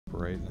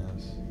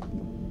brightness.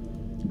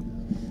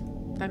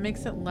 That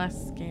makes it less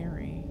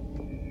scary.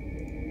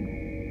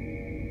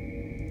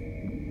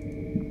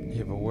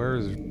 Yeah, but where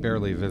is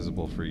barely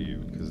visible for you?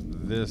 Because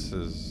this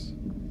is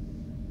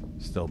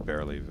still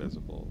barely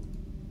visible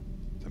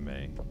to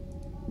me.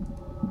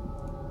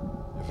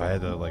 If I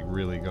had to like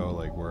really go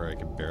like where I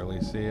could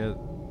barely see it,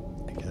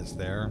 I guess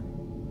there.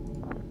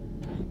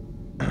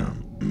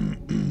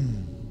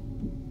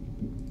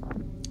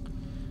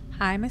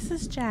 Hi,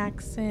 Mrs.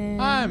 Jackson.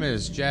 Hi,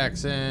 Miss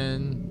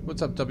Jackson.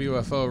 What's up,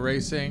 WFO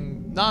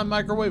Racing?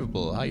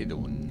 Non-microwavable. How you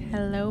doing?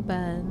 Hello,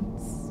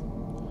 buds.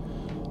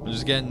 I'm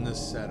just getting this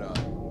set up,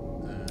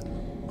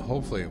 and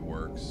hopefully it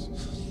works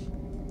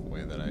the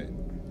way that I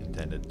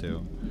intended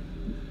to.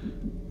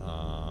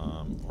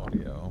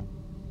 Audio.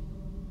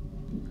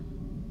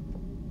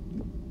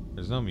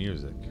 There's no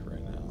music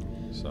right now,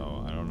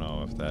 so I don't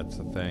know if that's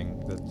a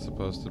thing that's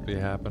supposed to be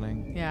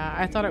happening. Yeah,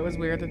 I thought it was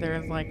weird that there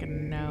was like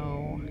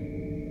no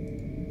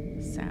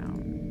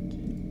sound.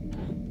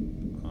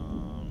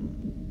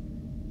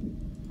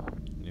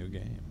 New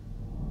game.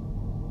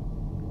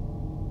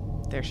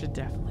 There should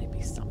definitely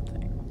be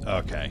something.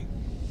 Okay.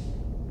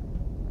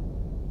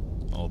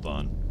 Hold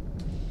on.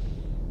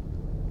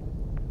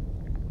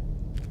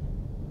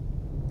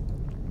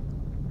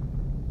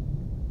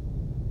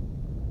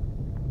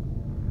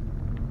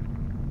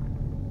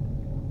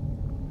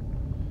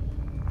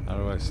 How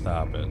do I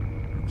stop it?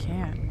 You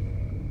can't.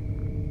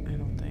 I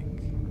don't think.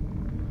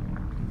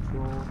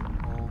 Control.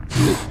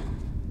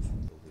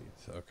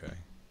 Delete. Okay.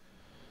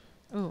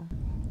 Ooh.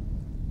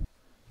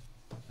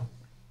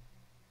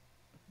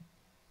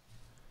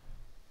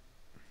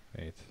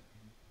 Wait.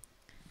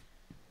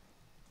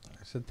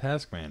 I said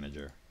task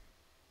manager.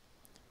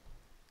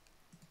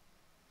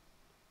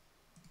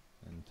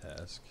 And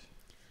task.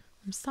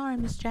 I'm sorry,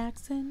 Miss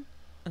Jackson.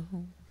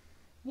 Oh.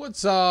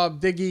 What's up,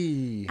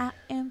 Diggy? I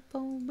am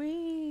for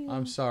real.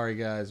 I'm sorry,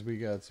 guys. We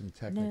got some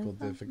technical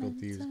Never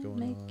difficulties meant to going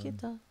make your on.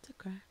 daughter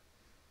cry.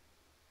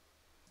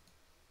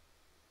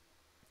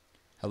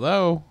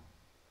 Hello?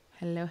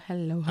 Hello,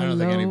 hello, hello. I don't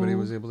think anybody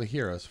was able to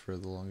hear us for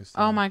the longest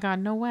time. Oh my god,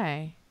 no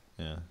way.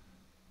 Yeah.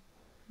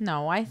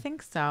 No, I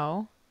think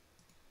so.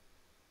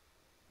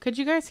 Could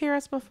you guys hear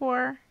us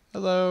before?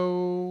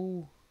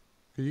 Hello?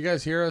 Could you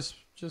guys hear us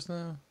just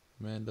now?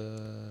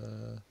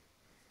 Amanda?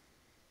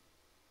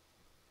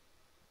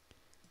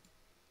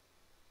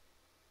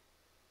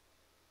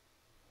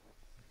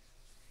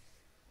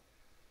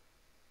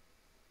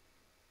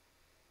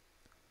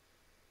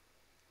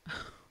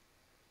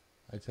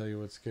 I tell you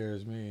what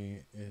scares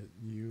me.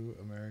 You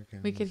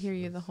Americans. We could hear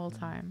you the that's, whole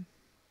time.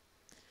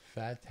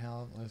 Fat,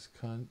 talentless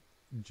cunt.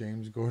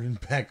 James Gordon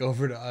back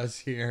over to us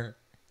here.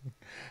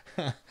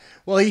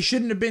 Well, he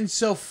shouldn't have been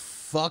so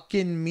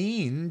fucking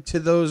mean to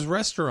those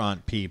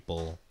restaurant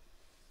people.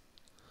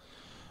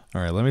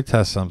 All right, let me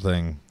test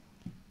something.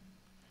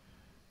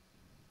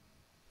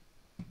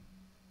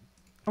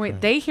 Oh, wait,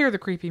 they hear the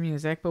creepy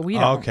music, but we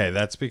don't. Okay,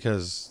 that's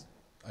because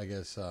I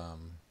guess,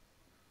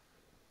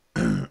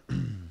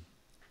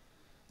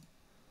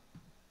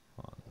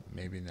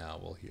 maybe now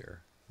we'll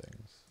hear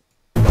things.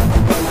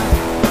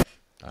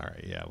 all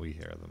right, yeah, we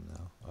hear them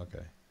now.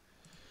 Okay.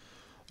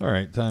 All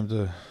right, time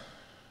to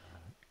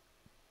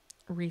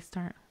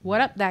Restart. What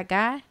up, that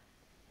guy?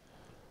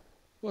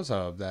 What's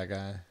up, that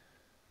guy?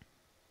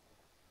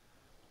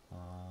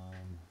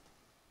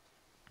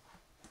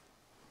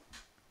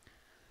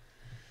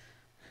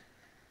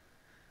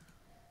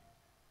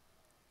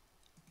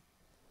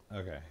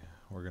 Okay,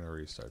 we're going to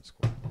restart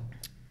Scorn.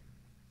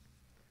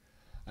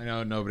 I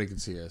know nobody can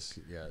see us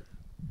yet.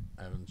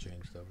 I haven't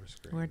changed over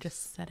screen. We're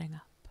just setting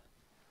up.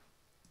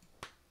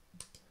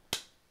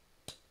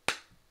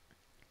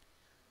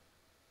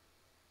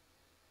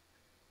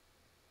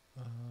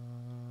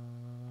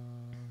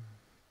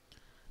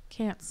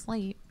 Can't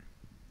sleep.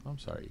 I'm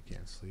sorry you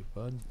can't sleep,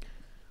 bud.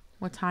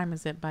 What time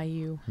is it by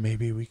you?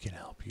 Maybe we can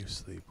help you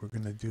sleep. We're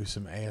going to do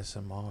some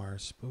ASMR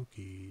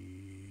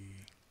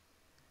spooky.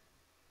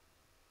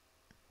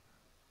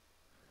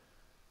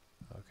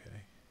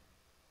 Okay.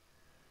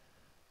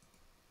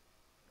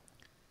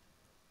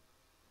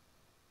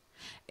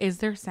 Is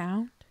there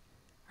sound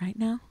right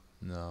now?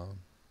 No.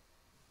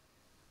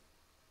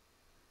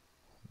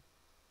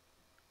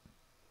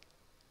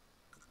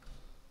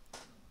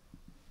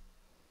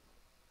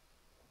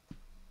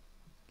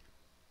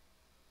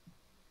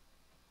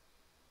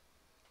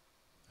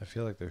 I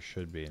feel like there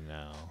should be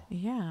now.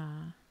 Yeah.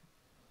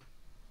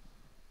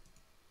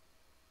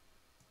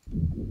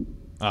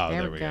 Oh,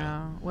 there we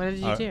go. What did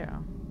you do?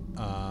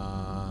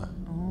 Oh,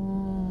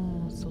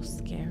 so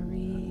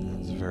scary.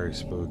 It's very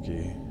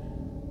spooky.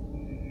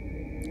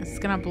 It's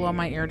gonna blow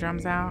my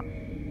eardrums out.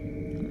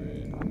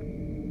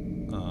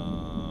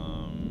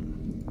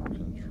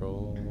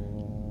 Controls.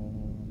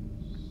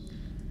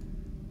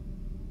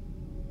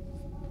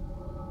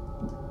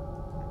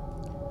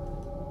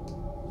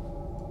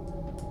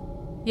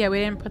 Yeah, we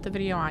didn't put the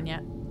video on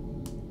yet.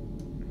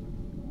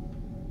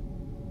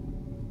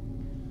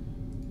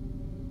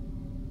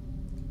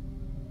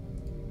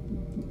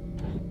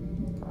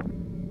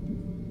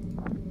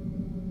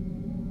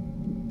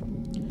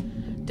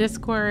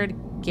 Discord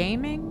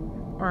gaming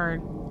or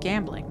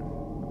gambling?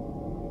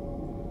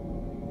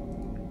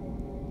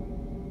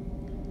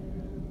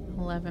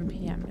 11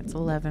 p.m. It's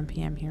 11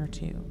 p.m. here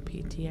too.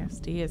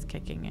 PTSD is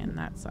kicking in.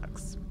 That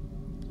sucks.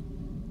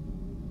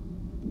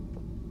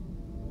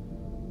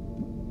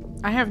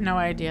 I have no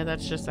idea.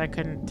 That's just I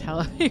couldn't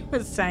tell if he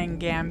was saying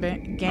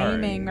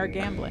gaming or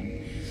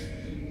gambling.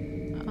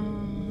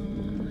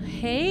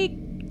 Hey,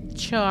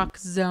 Chalk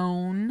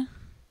Zone.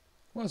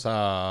 What's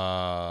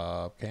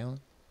up, Kaylin?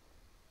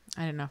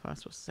 I didn't know if I was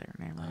supposed to say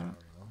her name I right. don't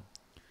know.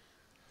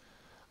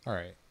 All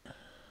right.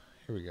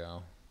 Here we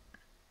go.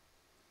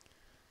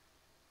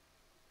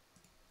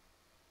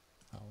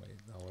 Oh, wait.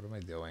 No, what am I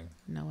doing?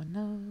 No one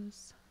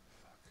knows.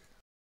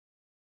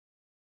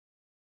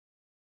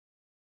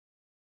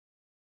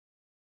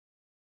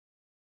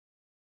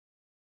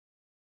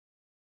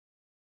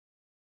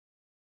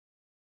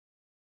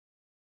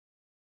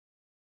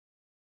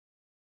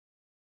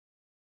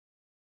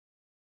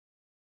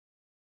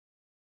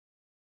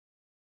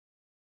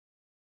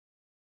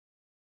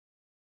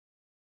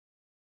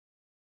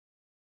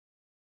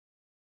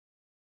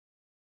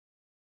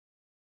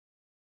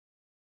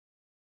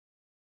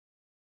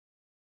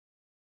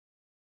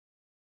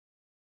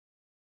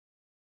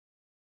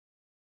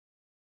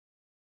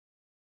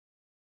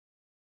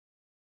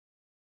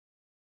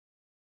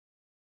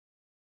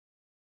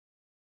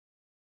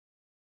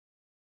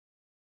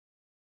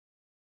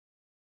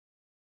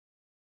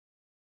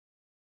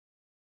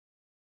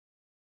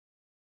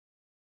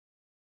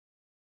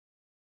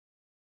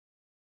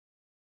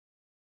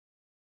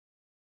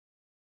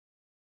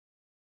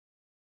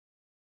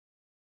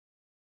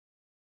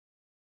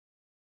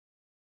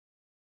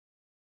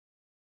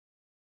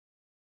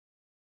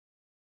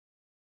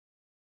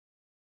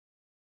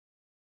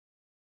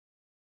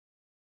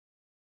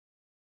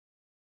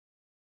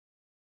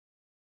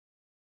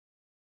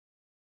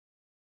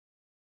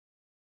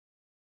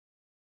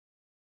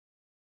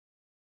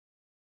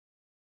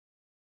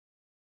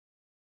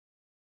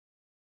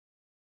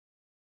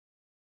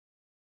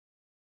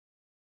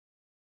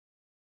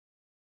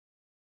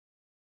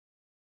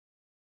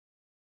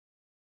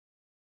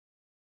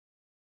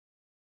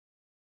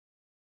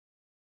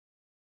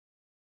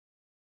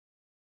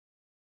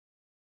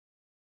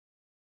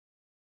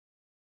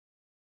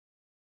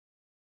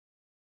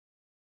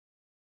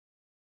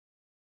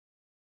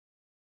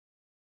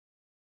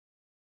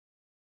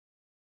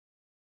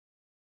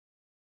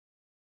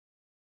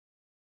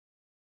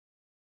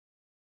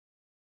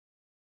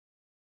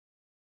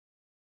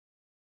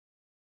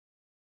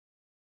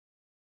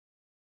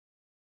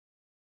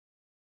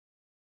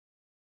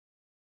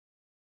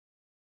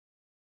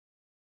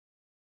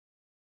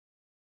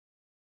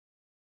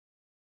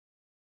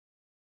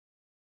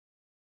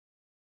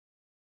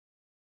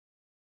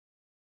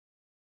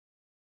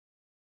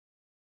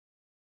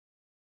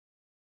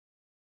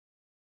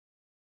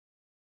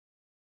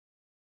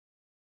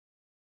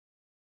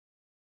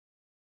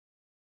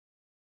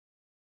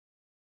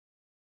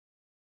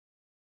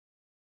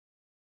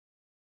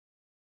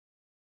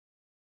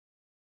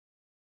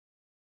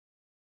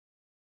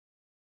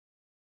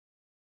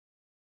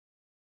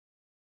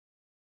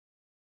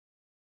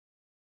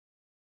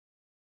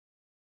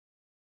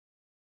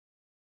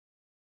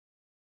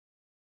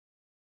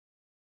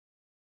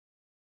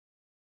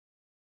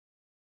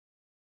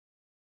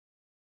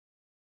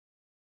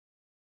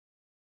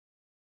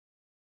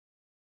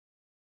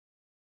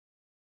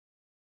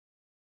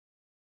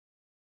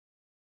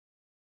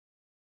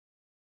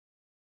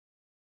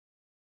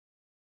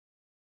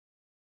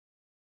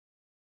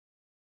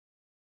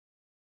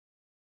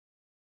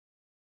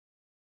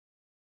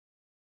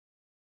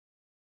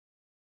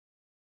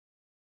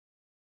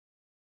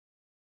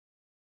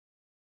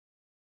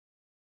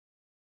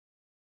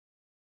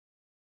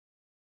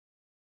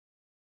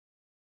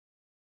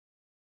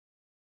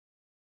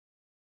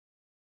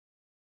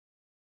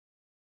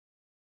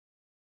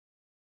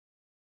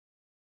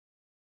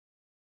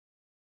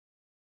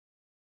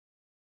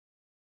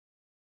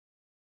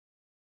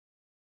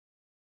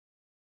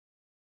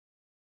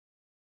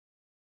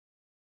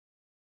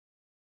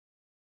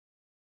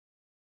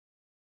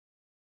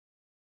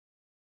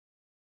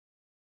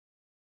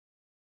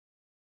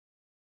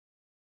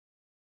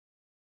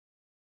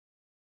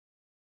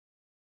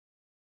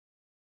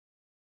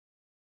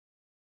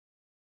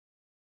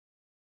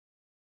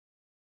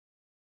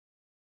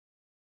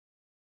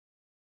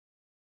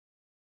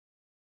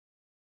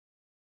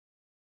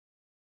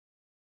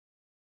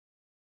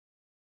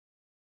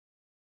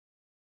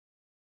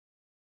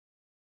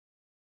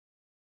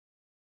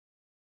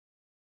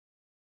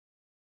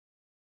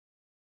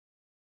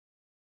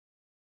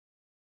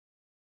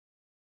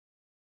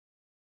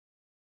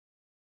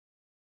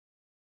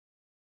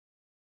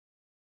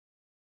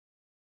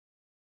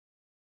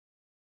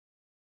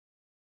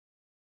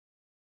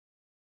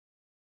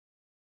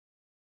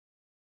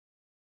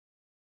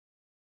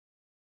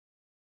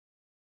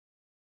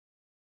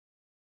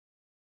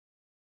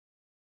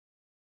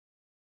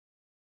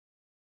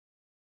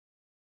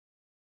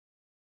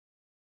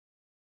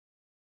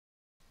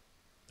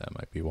 That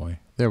might be why.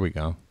 There we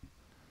go.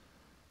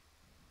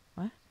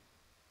 What?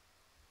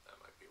 That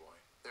might be why.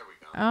 There we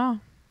go. Oh,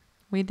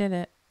 we did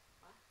it.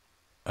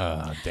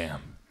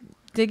 Damn.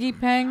 Diggy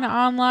Pang, the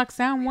unlock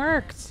sound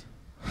worked.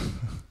 Damn.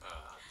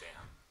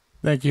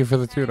 Thank you for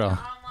the $2. All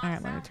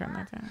right, let me turn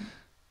that down.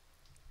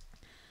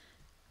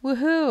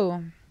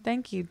 Woohoo!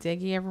 Thank you,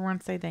 Diggy.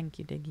 Everyone say thank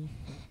you, Diggy.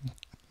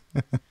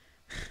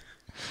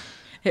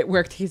 It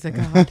worked. He's a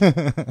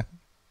god.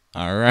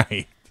 All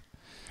right.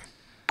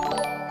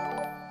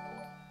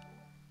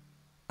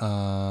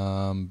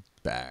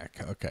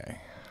 Back. Okay.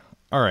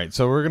 All right,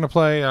 so we're gonna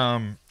play.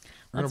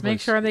 Let's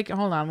make sure they can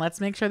hold on. Let's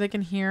make sure they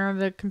can hear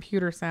the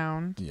computer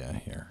sound. Yeah,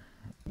 here.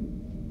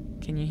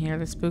 Can you hear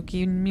the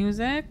spooky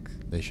music?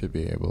 They should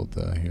be able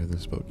to hear the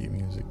spooky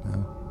music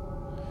now.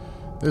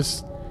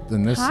 This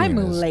Hi, scene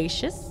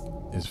malicious.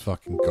 is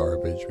fucking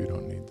garbage. We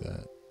don't need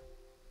that.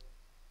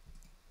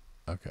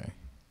 Okay.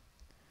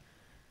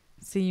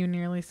 See, you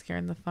nearly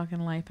scared the fucking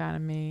life out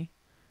of me.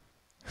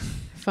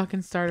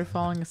 Fucking started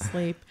falling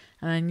asleep,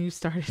 and then you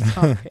started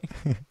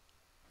talking.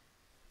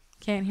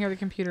 Can't hear the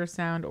computer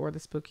sound or the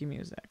spooky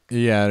music.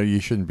 Yeah, you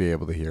shouldn't be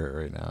able to hear it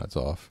right now. It's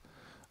off.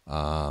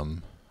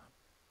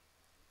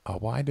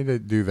 Why did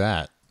it do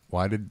that?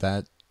 Why was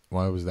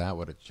that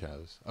what it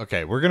chose?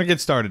 Okay, we're gonna get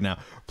started now.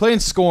 Playing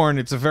Scorn.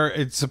 It's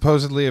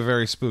supposedly a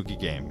very spooky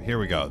game. Here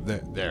we go.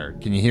 There.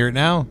 Can you hear it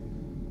now?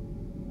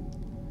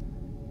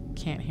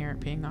 Can't hear it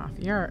being off.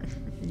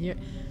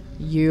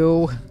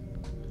 You.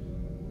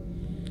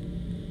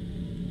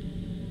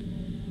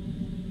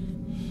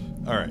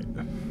 All right.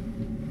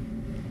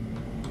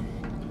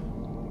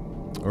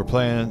 We're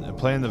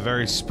playing the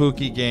very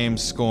spooky game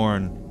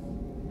Scorn.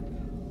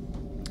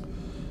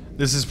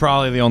 This is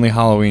probably the only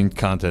Halloween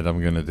content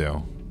I'm gonna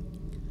do.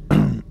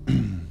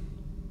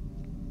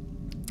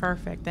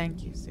 Perfect.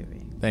 Thank you,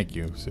 Suvi. Thank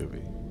you,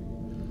 Suvi.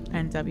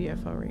 And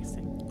WFO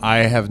Racing. I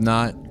have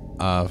not.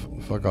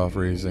 Fuck off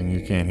racing.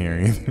 You can't hear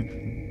either.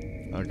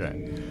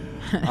 Okay.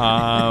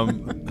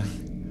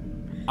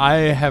 I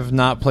have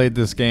not played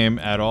this game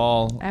at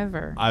all.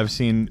 Ever. I've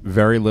seen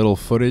very little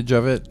footage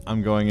of it.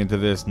 I'm going into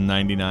this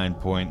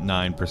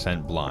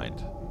 99.9% blind.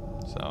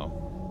 So.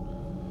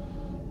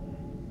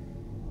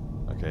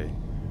 Okay.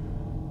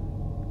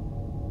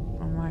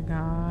 Oh my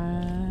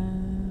god.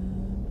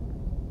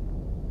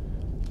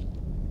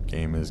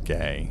 Game is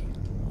gay.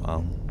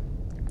 Well.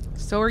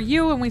 So are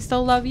you, and we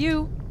still love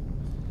you.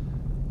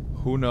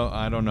 Who know?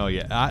 I don't know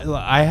yet.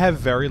 I have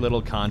very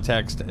little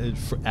context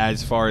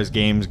as far as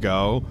games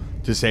go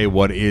to say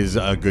what is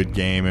a good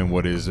game and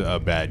what is a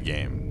bad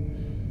game.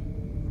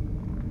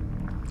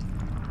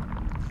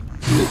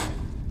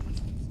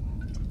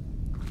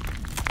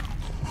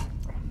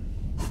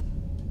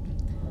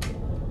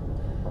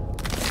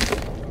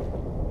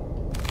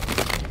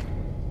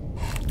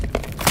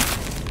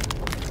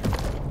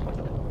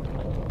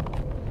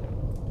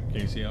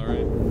 Can you see all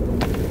right?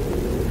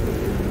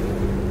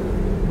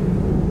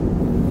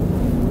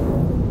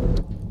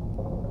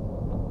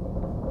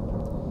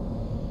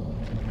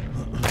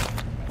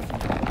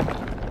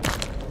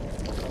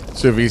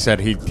 Suvi said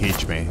he'd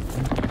teach me.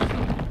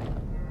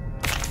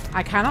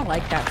 I kind of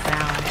like that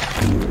sound.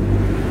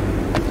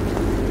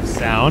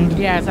 Sound?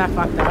 Yeah, is that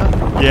fucked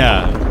up?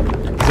 Yeah,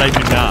 because I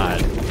do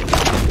not.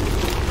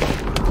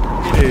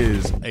 It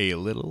is a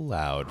little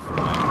loud for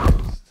my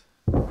taste.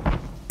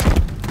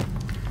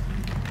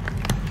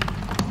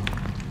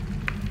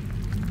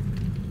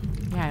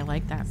 Yeah, I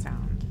like that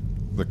sound.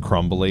 The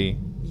crumbly,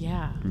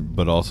 Yeah.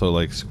 but also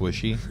like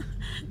squishy.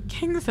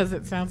 King says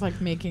it sounds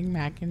like making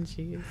mac and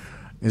cheese.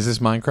 Is this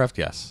Minecraft?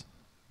 Yes.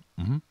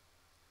 Mm-hmm.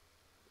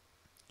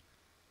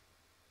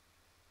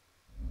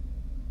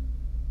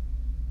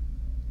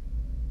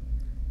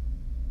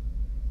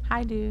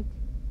 Hi, Duke.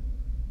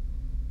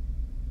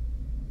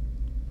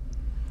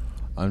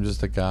 I'm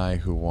just a guy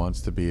who wants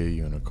to be a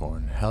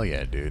unicorn. Hell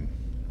yeah, dude.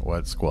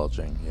 What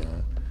squelching?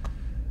 Yeah.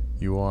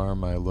 You are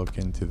my look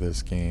into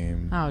this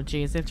game. Oh,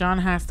 geez. If John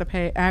has to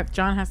pay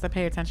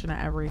attention to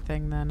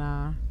everything, then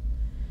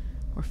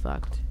we're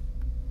fucked.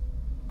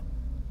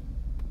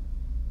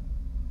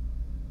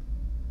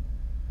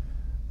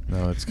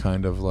 No, it's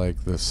kind of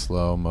like the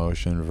slow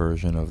motion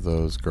version of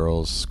those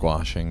girls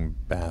squashing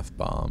bath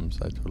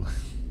bombs. I totally.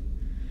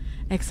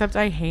 Except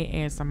I hate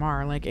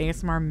ASMR. Like,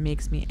 ASMR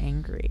makes me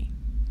angry.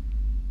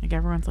 Like,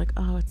 everyone's like,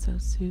 oh, it's so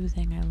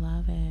soothing. I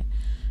love it.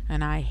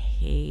 And I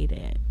hate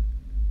it.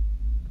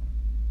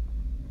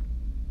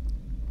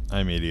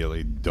 I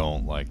immediately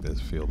don't like this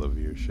field of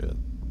view shit.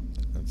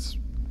 It's.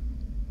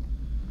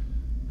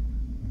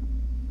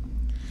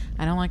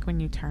 I don't like when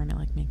you turn. It,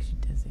 like, makes you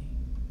dizzy.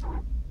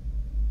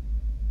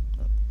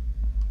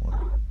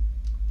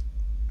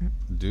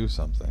 Do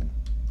something.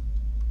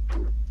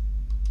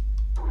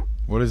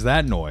 What is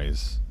that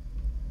noise?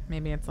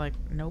 Maybe it's like,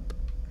 nope.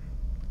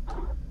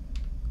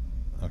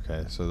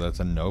 Okay, so that's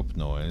a nope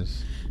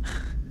noise.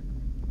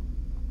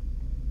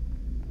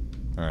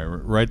 All right,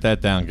 write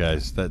that down,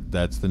 guys.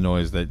 That's the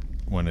noise that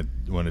when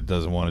it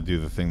doesn't want to do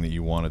the thing that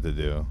you want it to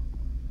do.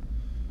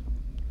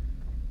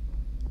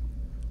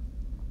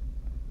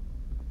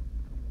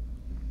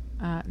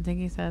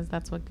 Diggy says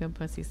that's what good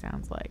pussy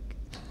sounds like.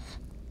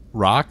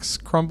 Rocks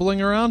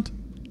crumbling around?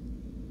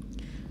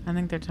 I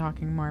think they're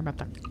talking more about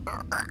the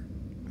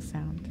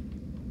sound.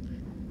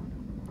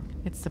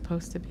 It's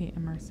supposed to be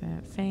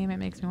immersive. Same, it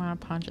makes me want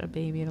to punch a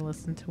baby to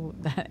listen to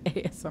that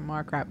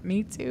ASMR crap.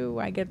 Me too.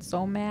 I get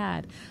so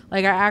mad.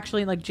 Like, I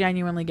actually, like,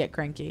 genuinely get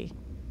cranky.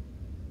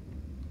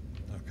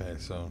 Okay,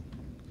 so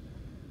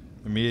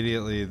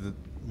immediately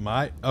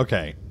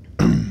okay.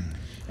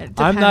 It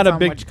I'm depends not a on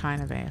big which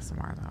kind of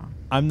ASMR, though.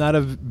 I'm not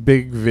a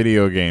big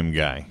video game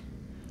guy.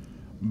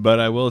 But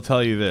I will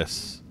tell you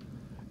this.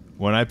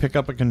 When I pick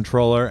up a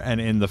controller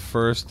and in the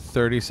first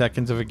 30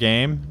 seconds of a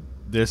game,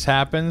 this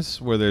happens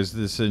where there's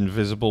this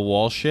invisible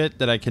wall shit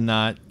that I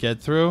cannot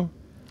get through,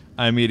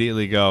 I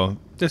immediately go,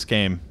 this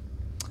game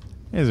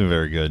isn't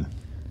very good.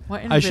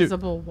 What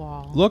invisible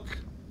wall? Look.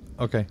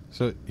 Okay,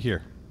 so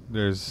here.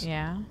 There's...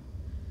 Yeah?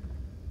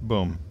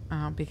 Boom.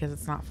 Oh, because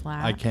it's not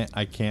flat. I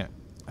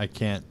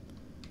can't.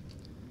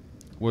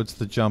 What's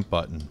the jump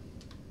button?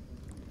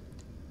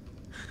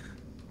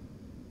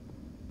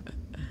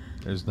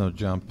 There's no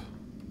jump.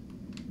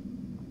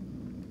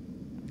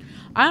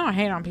 I don't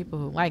hate on people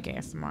who like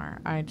ASMR.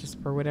 I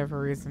just, for whatever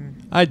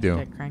reason, I do.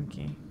 get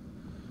cranky.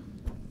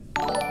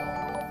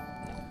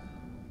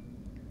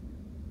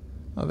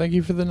 Oh, thank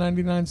you for the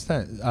 99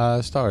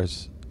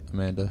 stars,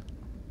 Amanda.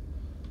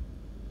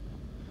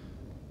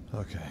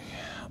 Okay.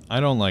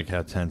 I don't like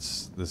how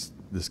tense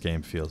this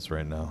game feels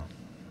right now.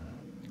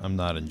 I'm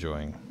not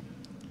enjoying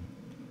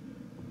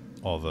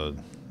all the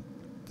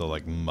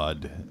like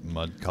mud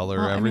color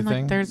Well, everything. I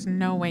mean, like, there's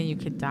no way you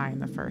could die in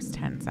the first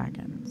 10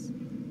 seconds.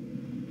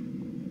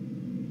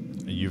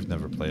 You've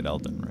never played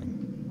Elden Ring.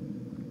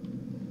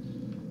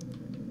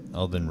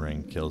 Elden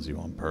Ring kills you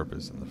on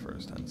purpose in the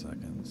first 10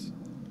 seconds.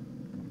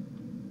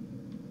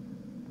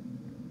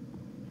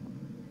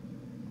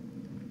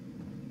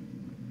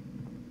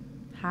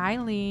 Hi,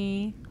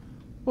 Lee.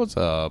 What's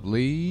up,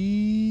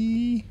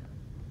 Lee?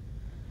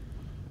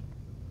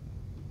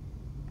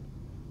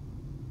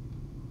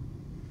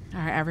 All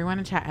right, everyone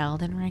in chat.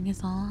 Elden Ring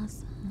is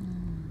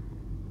awesome.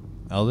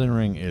 Elden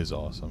Ring is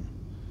awesome.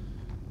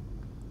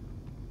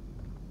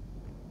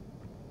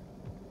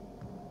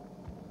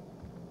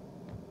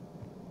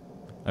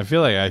 I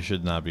feel like I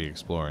should not be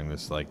exploring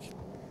this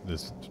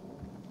this.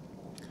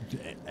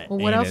 Well,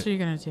 what else are you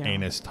gonna do?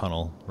 Anus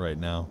tunnel right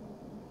now.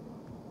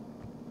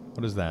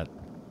 What is that?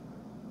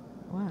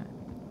 What?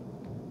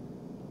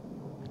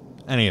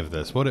 Any of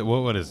this? What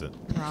is it?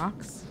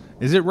 Rocks?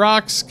 Is it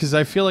rocks? Because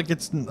I feel like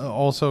it's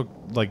also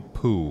like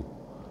poo.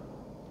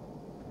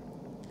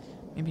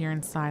 Maybe you're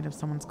inside of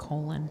someone's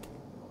colon.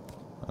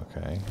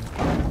 Okay.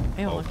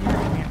 Ew, Oh. look here.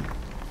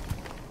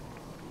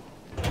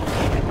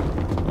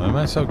 Why am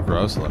I so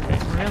gross looking?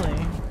 Really?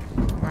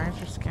 Why is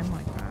your skin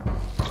like that?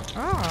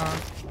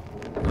 Oh.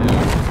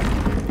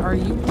 Yeah. Are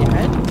you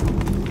dead?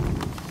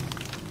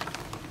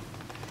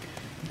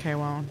 Okay,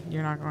 well,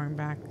 you're not going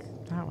back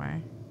that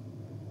way.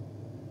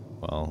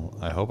 Well,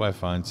 I hope I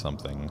find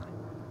something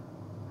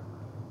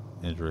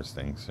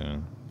interesting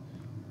soon.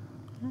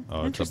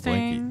 Oh, it's a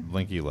Interesting.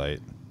 blinky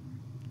light.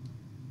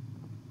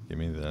 Give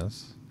me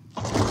this.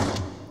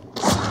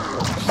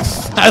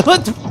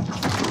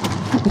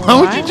 Why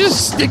would you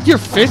just stick your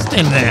fist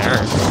in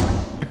there?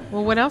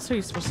 Well, what else are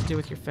you supposed to do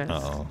with your fist?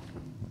 Uh-oh.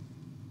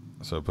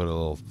 So put a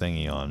little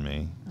thingy on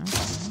me.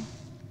 Okay.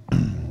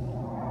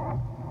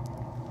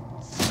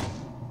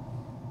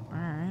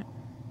 Alright.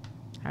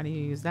 How do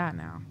you use that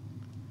now?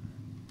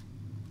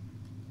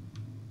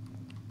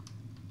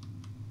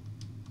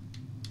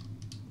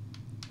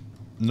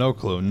 No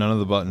clue. None of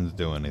the buttons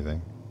do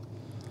anything.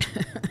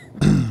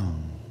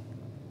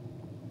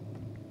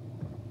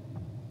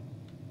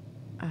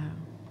 Oh.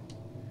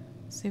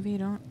 Suvi,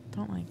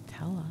 don't like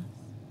tell us.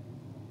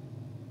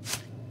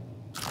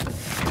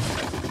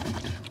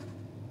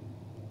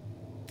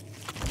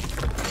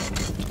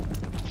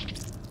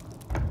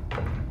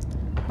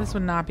 This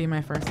would not be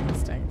my first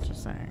instinct,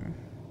 just saying.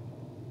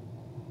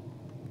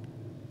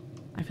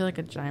 I feel like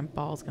a giant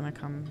ball is gonna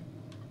come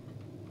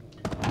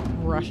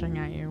rushing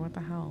at you. What the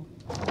hell?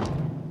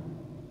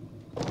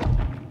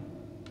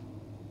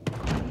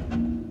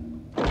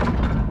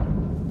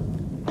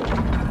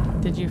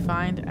 Did you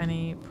find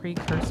any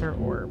precursor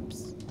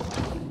orbs?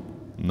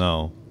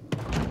 No.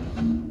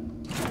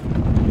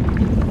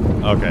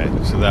 Okay,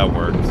 so that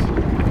worked.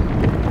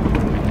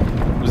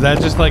 Was that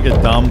just like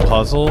a dumb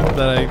puzzle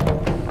that I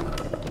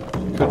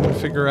couldn't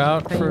figure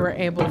out? That you were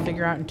able to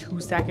figure out in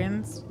 2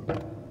 seconds?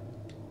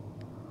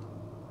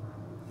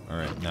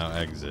 Alright, now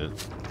exit.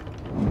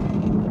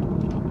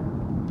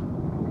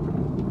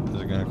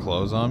 Is it gonna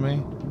close on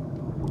me?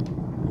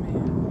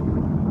 Man.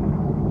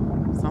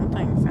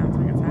 Something sounds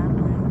like it's happening.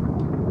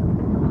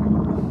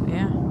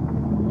 Yeah.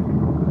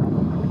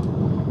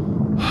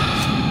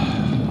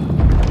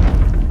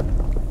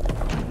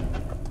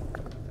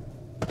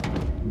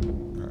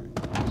 Alright,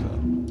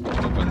 so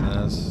open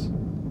this.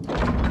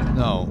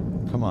 No,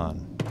 come on.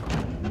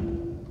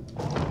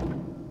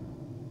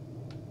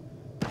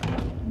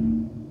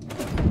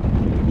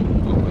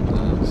 Open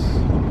this.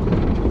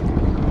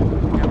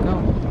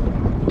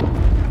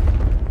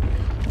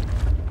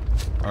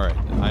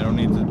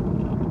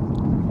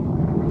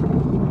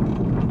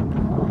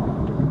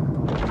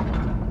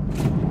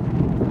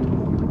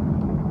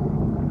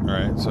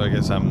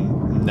 guess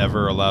I'm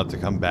never allowed to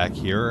come back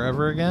here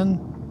ever again?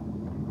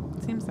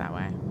 Seems that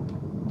way.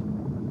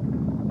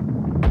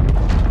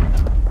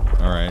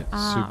 Alright,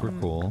 super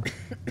cool.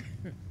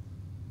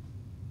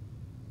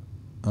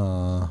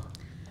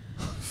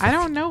 I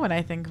don't know what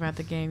I think about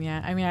the game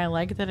yet. I mean, I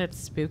like that it's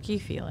spooky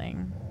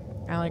feeling.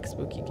 I like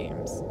spooky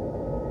games.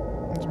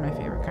 Those are my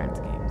favorite kinds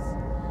of games.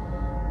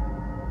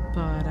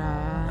 But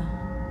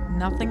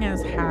nothing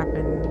has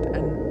happened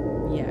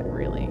yet,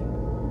 really.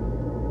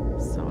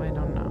 So I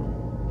don't know.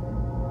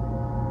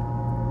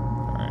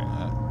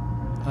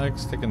 Alright, I like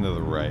sticking to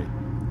the right.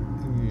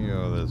 You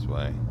go this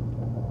way.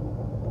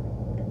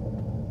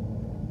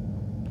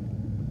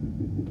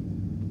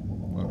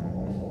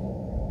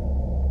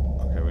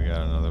 Okay, we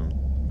got another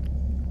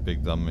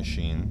big dumb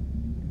machine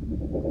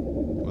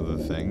with a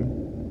thing.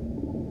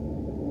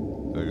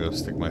 Do I go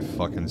stick my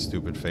fucking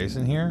stupid face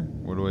in here?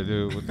 What do I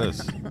do with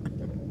this?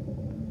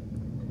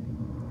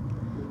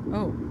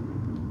 Oh.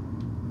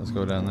 Let's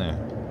go down there.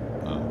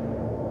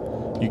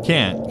 Oh. You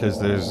can't, because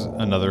there's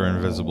another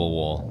invisible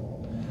wall.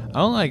 I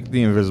don't like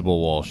the invisible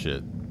wall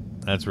shit.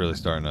 That's really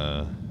starting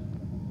to,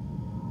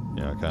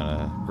 you know,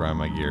 kind of grind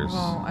my gears.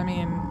 Well, I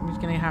mean, you're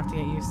going to have to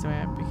get used to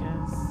it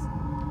because...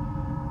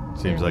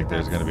 Seems like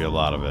there's going to be a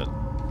lot of it.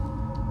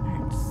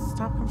 Alright,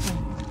 stop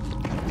complaining.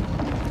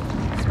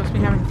 You're supposed to be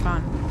having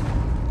fun.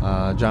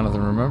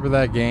 Jonathan, remember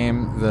that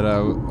game that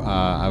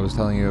I was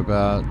telling you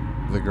about?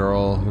 The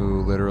girl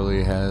who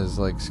literally has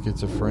like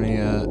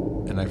schizophrenia,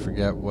 and I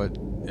forget what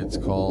it's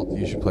called.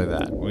 You should play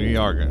that. We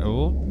are going to...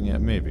 Well, yeah,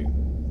 maybe.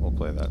 We'll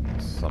play that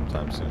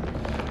sometime soon.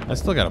 I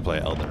still got to play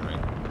Elden Ring.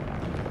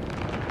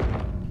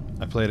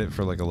 I played it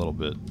for like a little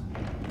bit.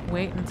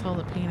 Wait until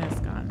the penis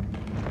gone.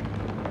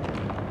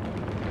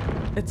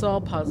 It's all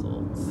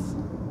puzzles.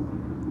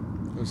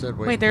 Who said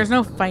wait? Wait, there's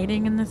no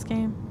fighting in this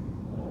game?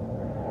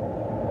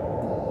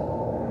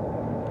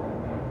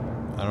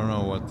 I don't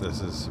know what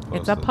this is supposed to...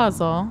 It's a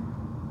puzzle.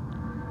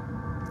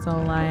 So,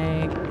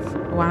 like,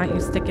 why don't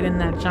you stick it in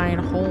that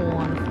giant hole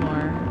on the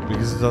floor?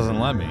 Because it doesn't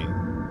let me.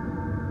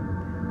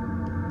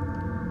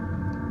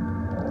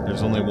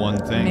 There's only one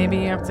thing. Maybe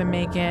you have to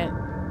make it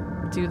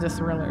do the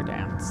thriller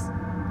dance.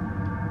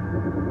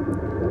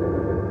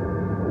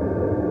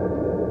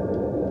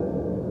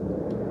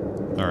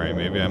 Alright,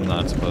 maybe I'm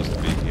not supposed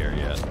to be here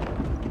yet.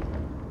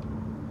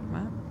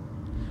 What?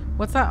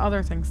 What's that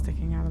other thing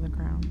sticking out of the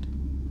ground?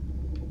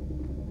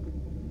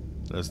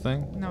 This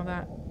thing? No,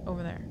 that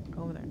over there.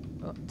 Over there.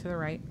 Oh, to the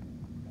right.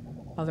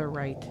 Other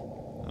right.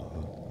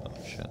 Oh,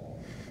 shit.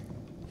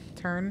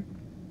 Turn.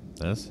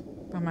 This?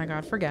 Oh my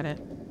god, forget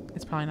it.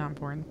 It's probably not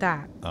important.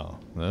 That. Oh,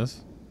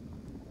 this?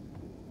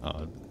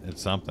 Oh,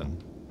 it's something.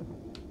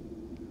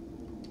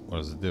 What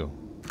does it do?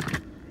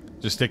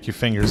 Just stick your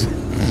fingers.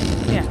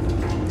 Yeah.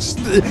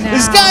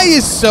 This guy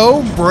is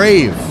so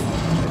brave.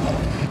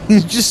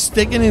 He's just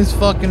sticking his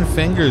fucking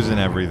fingers in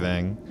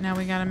everything. Now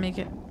we gotta make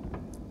it.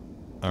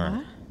 Alright.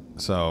 What?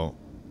 So,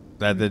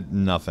 that did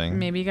nothing.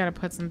 Maybe you gotta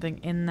put something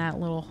in that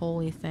little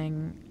holy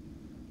thing.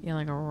 Yeah,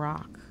 like a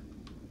rock.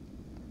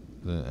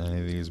 Did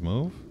any of these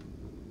move?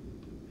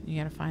 You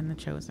gotta find the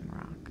chosen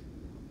rock.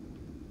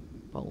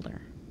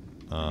 Boulder.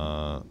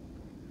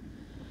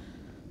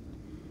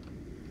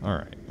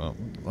 Alright, well,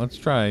 let's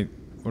try...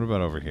 What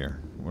about over here?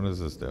 What does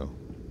this do?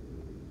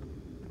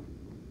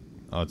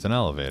 Oh, it's an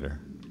elevator.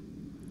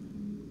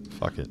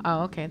 Fuck it.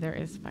 Oh, okay, there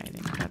is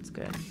fighting. That's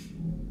good.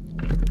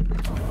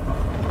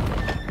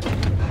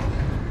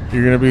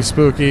 You're gonna be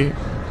spooky,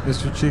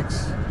 Mr.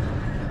 Cheeks.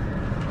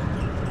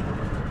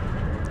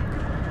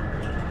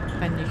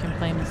 Then you can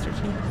play Mr.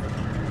 Cheeks.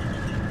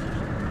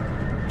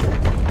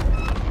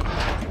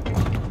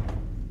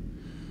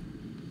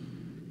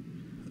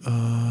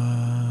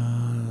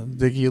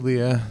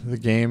 Digilia, the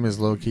game is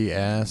low-key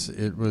ass.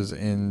 It was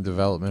in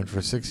development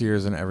for 6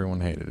 years and everyone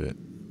hated it.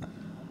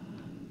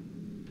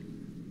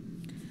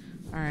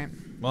 Alright.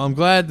 Well, I'm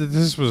glad that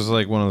this was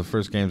like one of the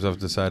first games I've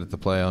decided to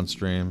play on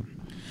stream.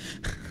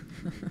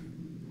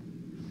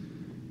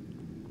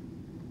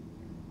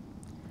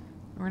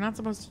 We're not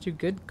supposed to do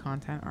good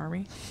content, are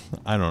we?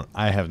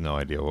 I have no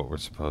idea what we're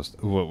supposed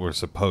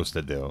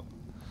to do.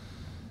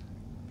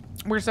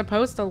 We're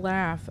supposed to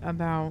laugh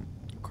about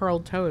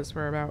curled toes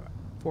for about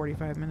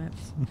 45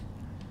 minutes.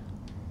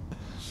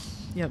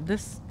 Yeah,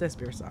 this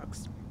beer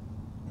sucks.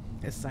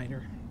 It's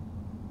cider.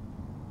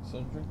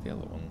 So drink the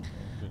other one.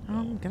 Oh,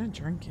 I'm gonna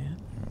drink it.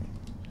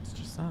 It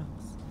just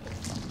sucks.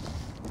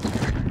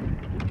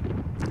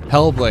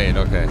 Hellblade,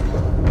 okay.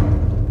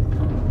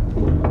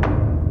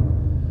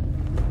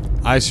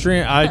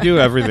 I do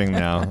everything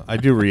now. I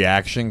do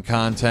reaction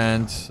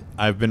content.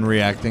 I've been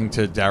reacting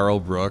to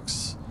Daryl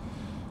Brooks.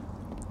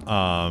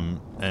 And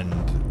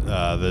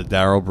the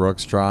Daryl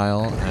Brooks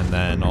trial, and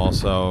then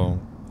also,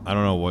 I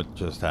don't know what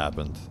just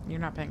happened. You're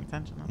not paying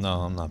attention.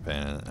 No, I'm not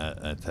paying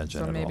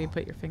attention at all. So maybe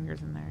put your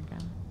fingers in there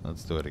again.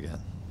 Let's do it again.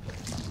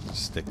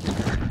 Stick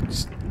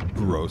just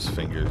gross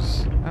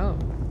fingers. Oh.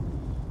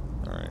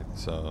 Alright,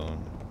 so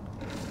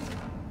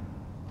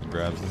he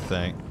grabs the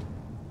thing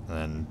and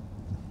then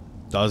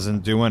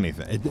doesn't do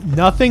anything.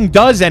 Nothing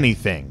does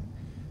anything.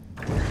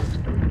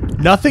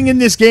 Nothing in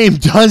this game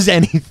does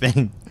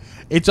anything.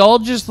 It's all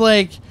just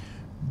like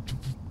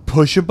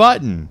push a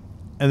button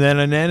and then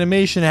an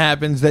animation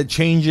happens that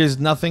changes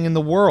nothing in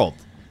the world.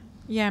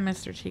 Yeah,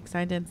 Mr. Cheeks,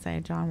 I did say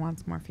John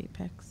wants more feet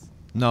pics.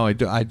 No, I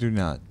do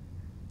not.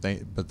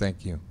 But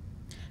thank you.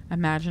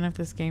 Imagine if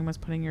this game was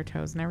putting your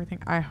toes and everything.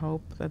 I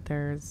hope that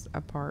there's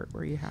a part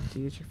where you have to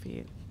use your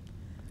feet.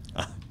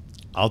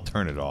 I'll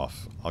turn it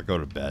off. I'll go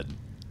to bed.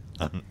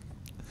 I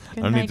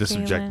don't night, need to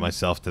subject Kaylin.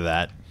 myself to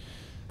that.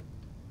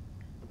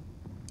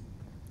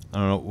 I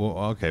don't know. Well,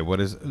 okay, what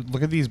is...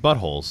 Look at these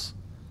buttholes.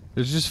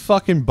 There's just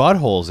fucking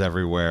buttholes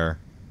everywhere.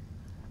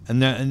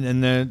 And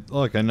then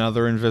look,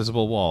 another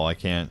invisible wall. I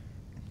can't...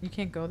 You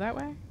can't go that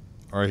way?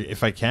 Or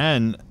if I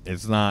can,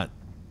 it's not...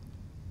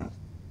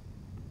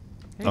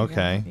 There you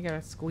Okay. go. You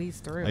gotta squeeze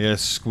through. I gotta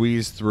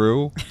squeeze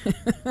through.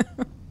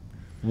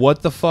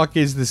 What the fuck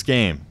is this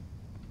game?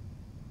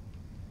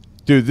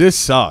 Dude, this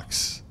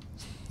sucks.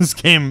 This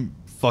game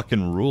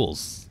fucking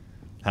rules.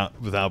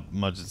 With how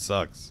much it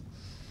sucks.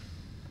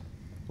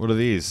 What are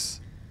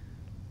these?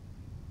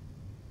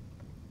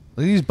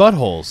 Look at these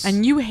buttholes.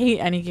 And you hate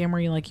any game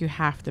where you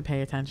have to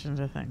pay attention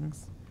to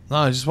things. No,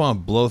 I just want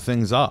to blow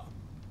things up.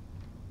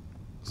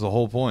 That's the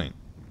whole point.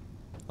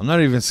 I'm not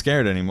even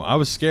scared anymore. I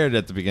was scared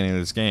at the beginning of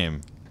this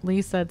game.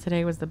 Lee said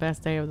today was the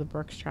best day of the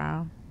Brooks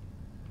trial.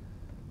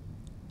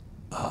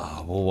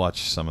 We'll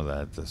watch some of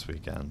that this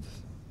weekend.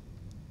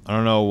 I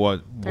don't know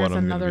what There's I'm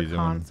going to another be doing.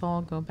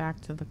 console. Go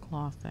back to the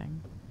claw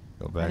thing.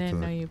 Go I back to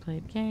didn't the... know you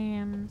played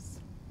games.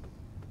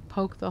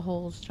 Poke the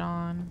holes,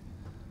 John.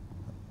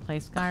 Play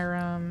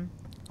Skyrim.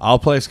 I'll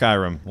play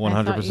Skyrim.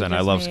 I thought you 100%. I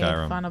just love made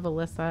Skyrim. fun of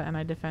Alyssa, and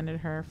I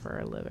defended her for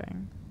a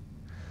living.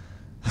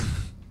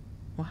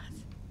 What?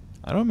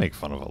 I don't make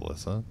fun of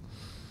Alyssa.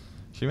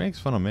 She makes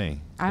fun of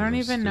me. I don't I'm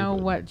even know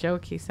stupid. what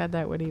joke he said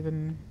that would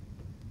even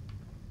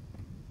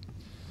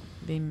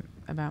be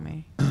about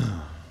me.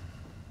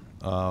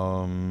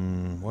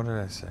 What did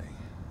I say?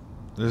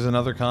 There's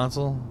another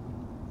console?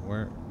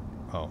 Where?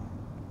 Oh,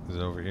 is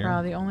it over here?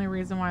 Bro, the only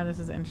reason why this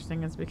is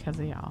interesting is because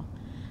of y'all.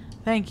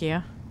 Thank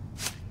you.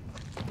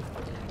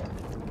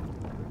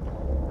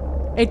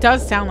 It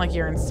does sound like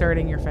you're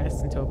inserting your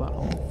fist into a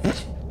butthole.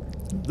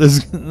 This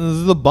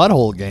is the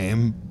butthole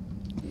game.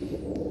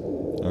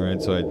 All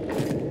right, so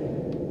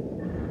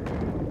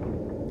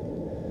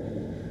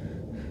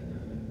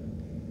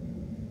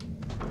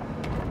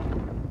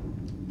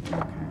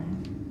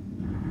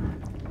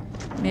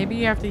Maybe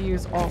you have to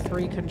use all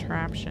three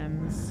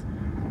contraptions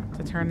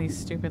to turn these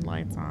stupid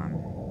lights on.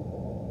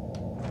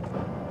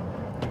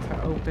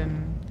 To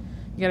open.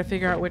 You gotta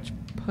figure out which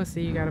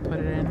pussy you gotta put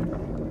it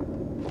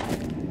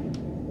in.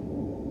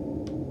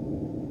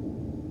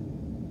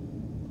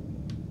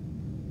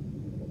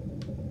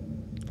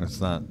 it's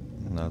not.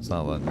 No, it's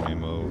not letting me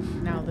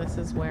move. Now this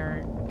is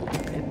where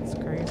it's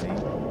crazy.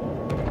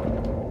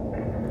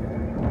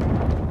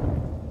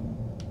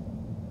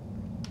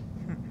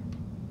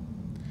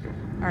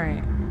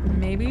 Alright,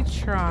 maybe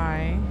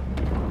try.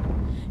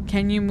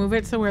 Can you move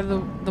it to where the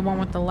one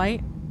with the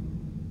light?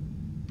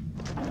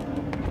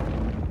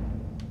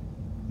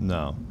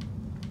 No.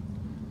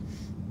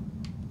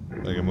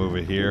 I can move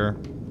it here.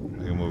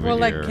 I can move Well,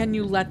 it like, here. can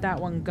you let that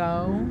one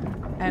go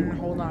and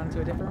hold on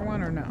to a different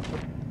one, or no?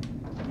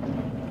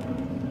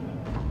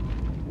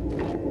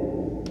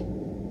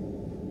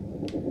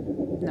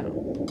 No.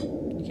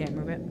 You can't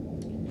move it?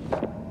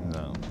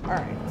 No.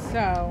 Alright,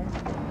 so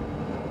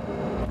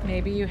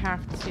maybe you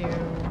have to...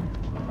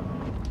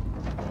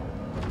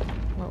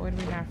 What would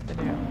we have to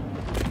do?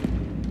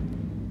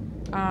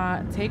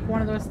 Take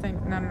one of those things.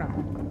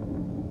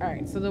 No.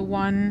 Alright, so the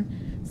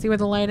one... See where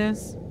the light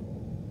is?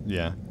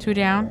 Yeah. 2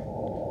 down.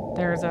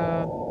 There's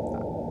a...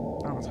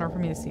 Oh, it's hard for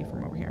me to see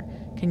from over here.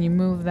 Can you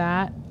move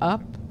that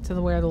up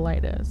to where the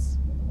light is?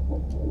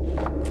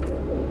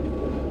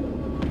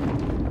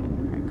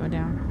 Alright, go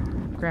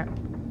down. Grab up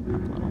a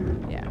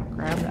little. Yeah,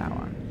 grab that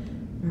one.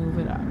 Move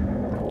it up.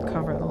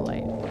 Cover the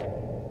light.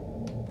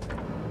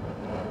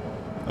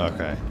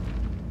 Okay.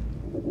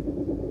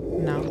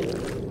 No.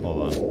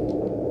 Hold on.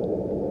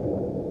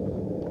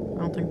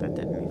 I don't think that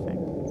did anything.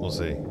 We'll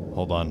see.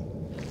 Hold on.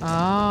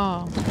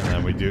 Oh. And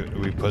then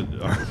we put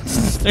our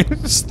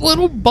just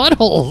little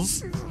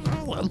buttholes.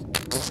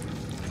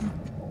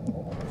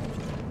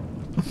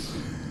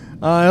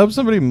 I hope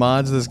somebody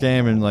mods this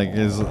game and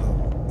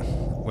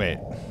wait.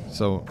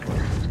 So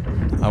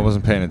I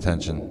wasn't paying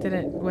attention. Did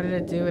it? What did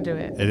it do? Do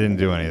it? It didn't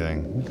do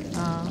anything.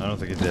 Oh. I don't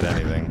think it did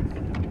anything.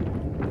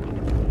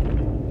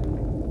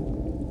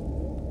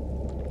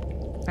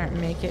 Alright,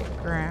 make it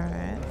grab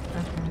it.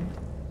 Okay.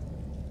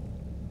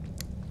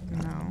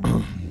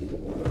 No.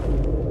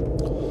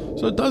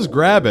 So it does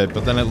grab it,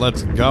 but then it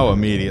lets go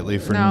immediately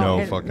for no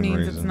it fucking means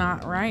reason. it's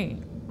not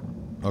right.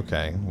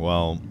 Okay,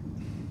 well,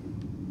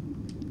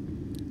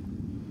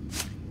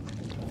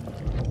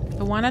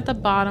 The one at the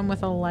bottom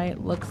with a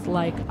light looks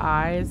like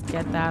eyes.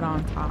 Get that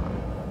on top.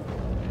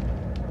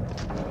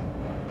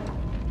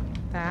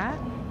 That?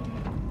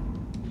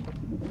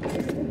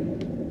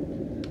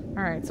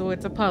 All right, so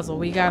it's a puzzle.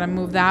 We gotta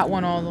move that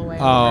one all the way.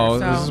 Oh,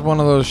 over, so. this is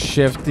one of those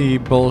shifty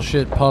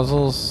bullshit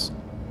puzzles.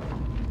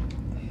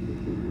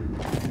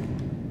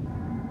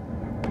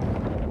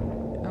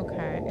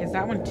 Okay, is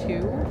that one 2?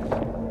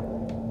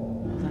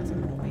 Oh, that's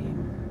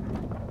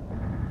annoying.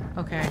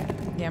 Okay,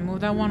 yeah,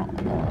 move that one all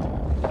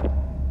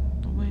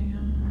the way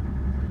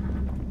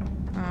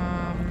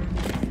up.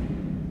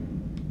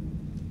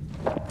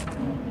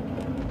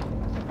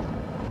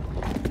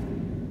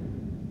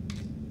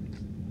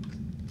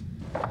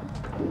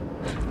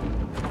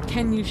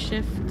 Can you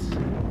shift?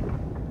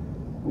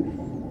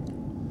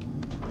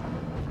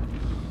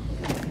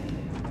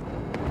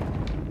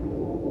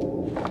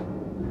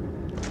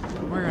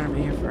 We're gonna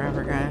be here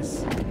forever,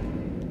 guys.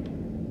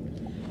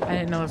 I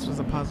didn't know this was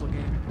a puzzle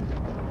game.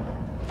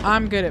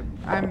 I'm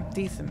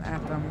decent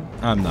at them.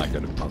 I'm not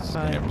good at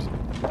puzzle But- games.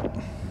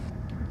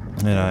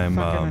 And I'm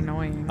fucking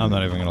annoying. I'm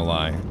not even gonna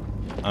lie.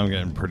 I'm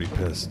getting pretty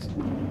pissed.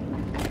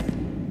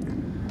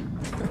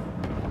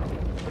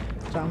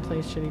 John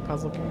plays shitty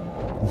puzzle games.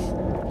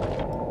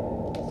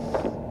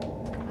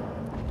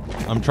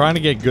 I'm trying to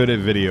get good at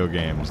video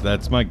games.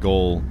 That's my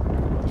goal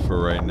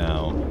for right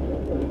now.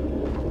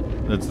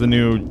 That's the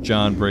new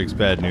John Breaks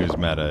Bad News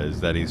meta, is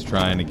that he's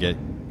trying to get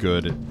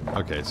good at...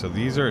 Okay, so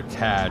these are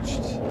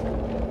attached,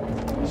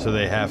 so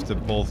they have to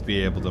both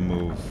be able to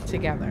move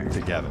Together.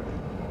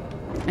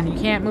 And you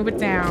can't move it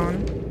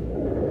down.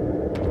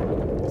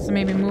 So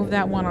maybe move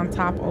that one on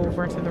top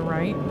over to the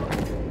right.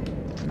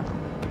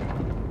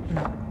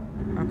 No.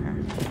 Okay.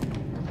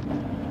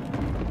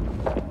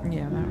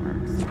 Yeah, that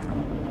works.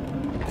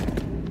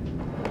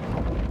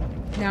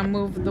 Now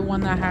move the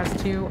one that has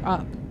 2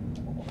 up.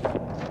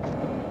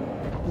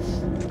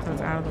 So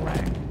it's out of the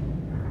way.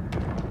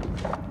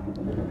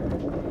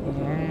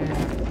 Yeah.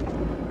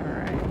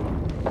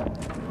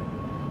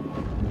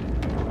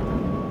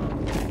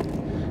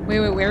 Alright.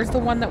 Wait, where's the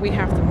one that we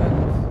have to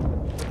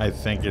move? I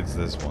think it's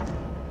this one.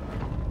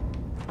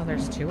 Oh,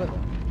 there's 2 of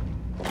them.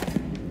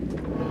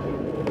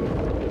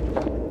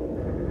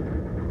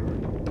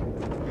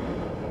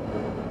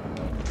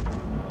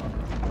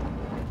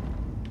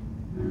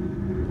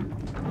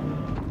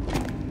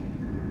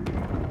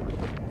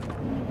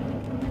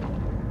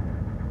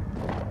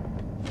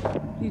 What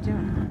are you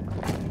doing?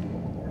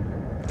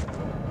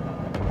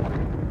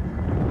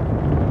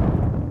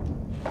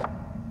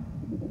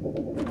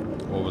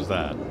 What was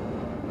that?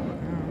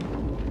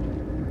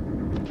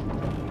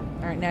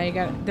 All right, now you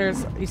got.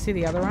 You see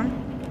the other one?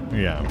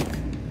 Yeah.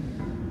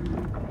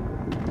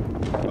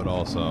 But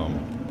also...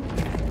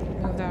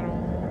 Move that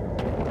all.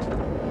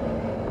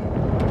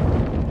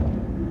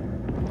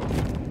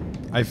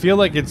 I feel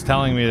like it's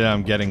telling me that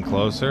I'm getting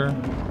closer.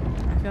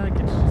 I feel like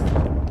it's just.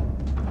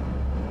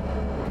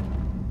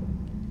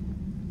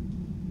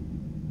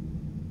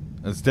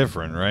 It's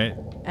different, right?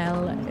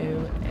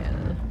 LOL.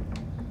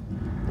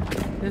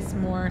 This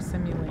more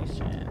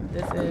simulation.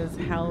 This is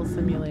Hell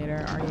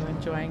Simulator. Are you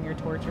enjoying your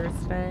tortures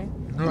today?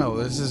 No,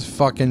 this is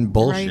fucking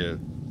bullshit.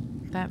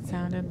 That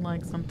sounded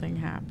like something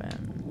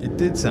happened. It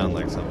did sound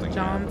like something.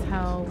 John's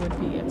hell would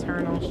be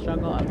eternal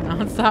struggle of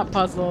non-stop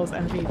puzzles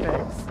and feed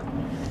pigs.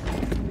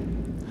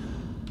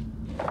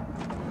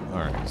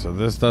 Alright, so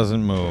this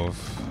doesn't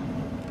move.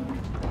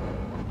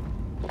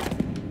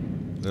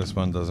 This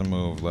one doesn't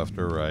move left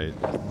or right.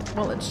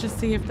 Well, let's just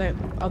see if the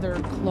other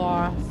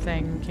claw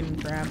thing can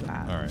grab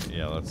that. Alright,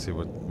 yeah, let's see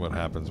what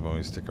happens when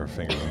we stick our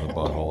fingers in the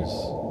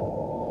buttholes.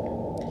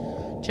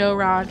 Joe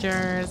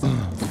Rogers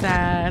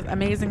says,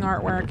 amazing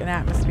artwork and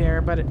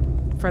atmosphere, but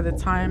for the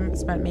time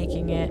spent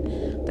making it,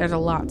 there's a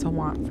lot to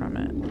want from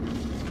it.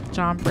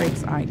 John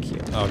breaks IQ.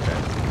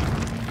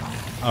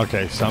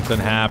 Okay, something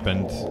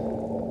happened.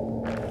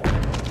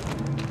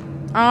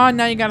 Oh,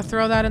 now you gotta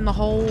throw that in the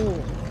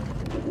hole.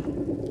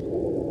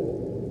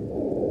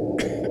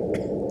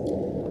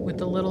 With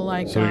the little,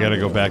 like... So we gotta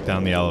go back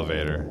down the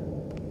elevator.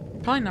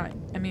 Probably not.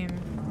 I mean...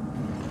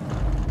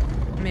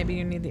 Maybe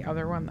you need the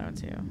other one, though,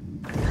 too.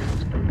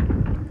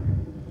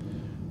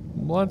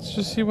 Let's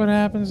just see what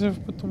happens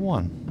with the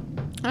one.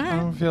 I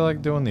don't feel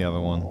like doing the other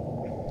one.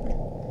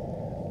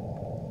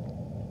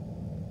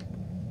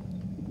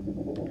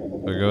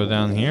 We go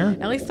down here?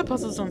 At least the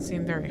puzzles don't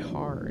seem very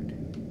hard.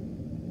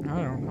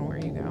 I don't know where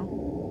you go.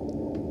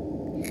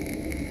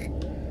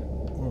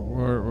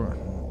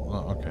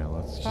 Well, okay,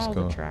 let's just Follow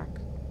go. the track.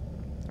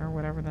 Or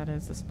whatever that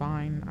is, the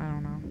spine. I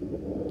don't know.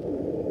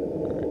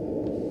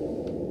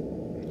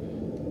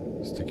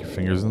 Stick your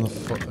fingers in the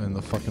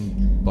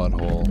fucking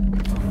butthole.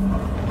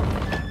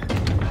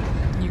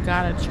 You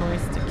got a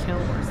choice to kill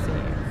or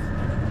save.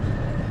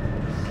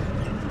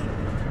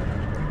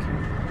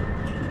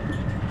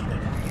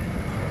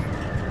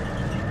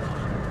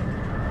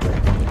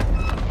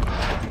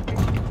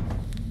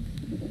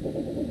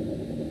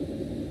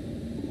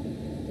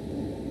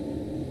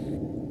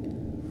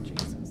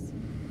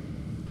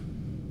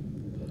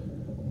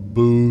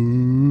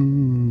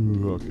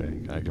 Boo. Okay,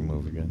 I can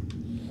move again.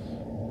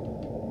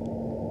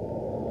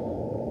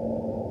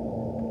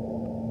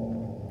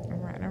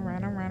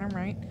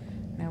 Alright.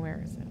 Now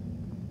where is it?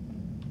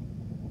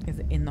 Is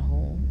it in the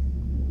hole?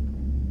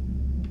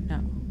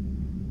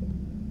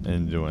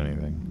 Didn't do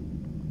anything.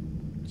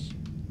 It's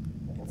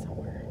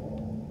somewhere.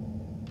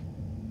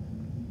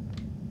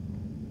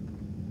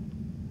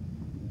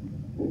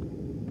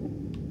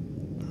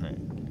 Alright.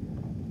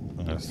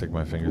 I'm gonna stick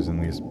my fingers in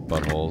these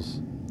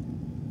buttholes.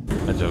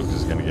 That joke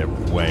is gonna get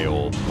way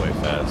old, way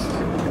fast.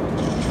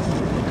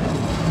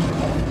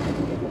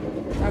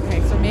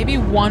 Okay, so maybe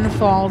one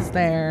falls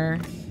there,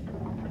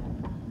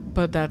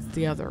 but that's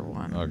the other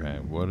one. Okay,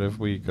 what if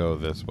we go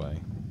this way?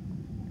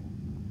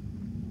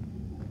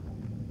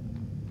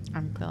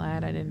 I'm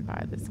glad I didn't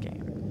buy this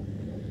game.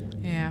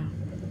 Yeah.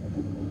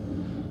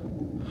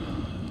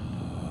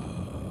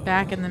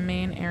 Back in the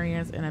main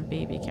areas in a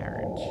baby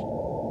carriage.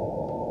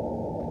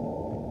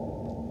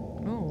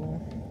 Ooh.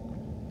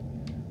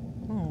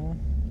 Ooh.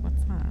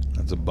 What's that?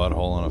 That's a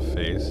butthole on a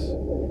face.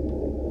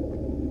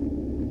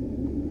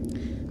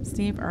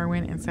 Steve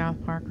Irwin in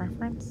South Park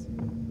reference?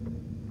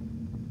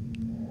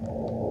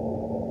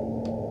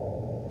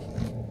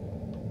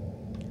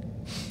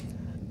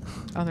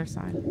 Other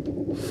side.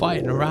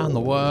 Fighting around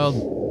the world.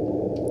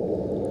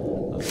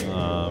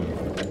 Oh.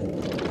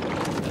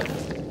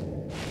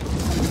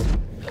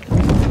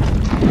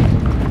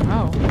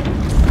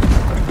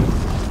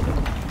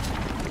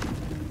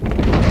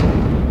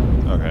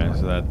 Okay,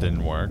 so that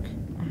didn't work.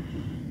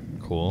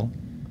 Cool.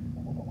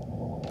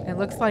 It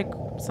looks like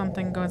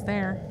something goes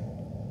there.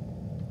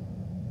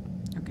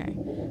 Okay.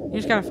 You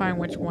just gotta find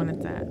which one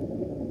it's at.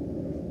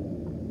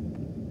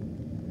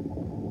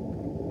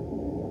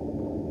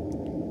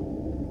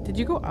 Did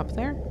you go up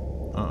there?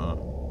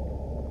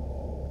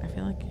 I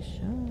feel like you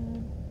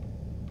should.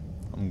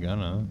 I'm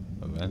gonna,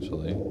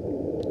 eventually.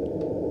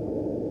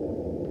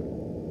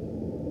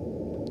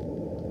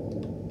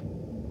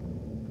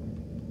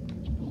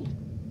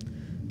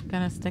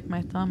 Gonna stick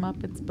my thumb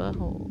up its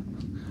butthole.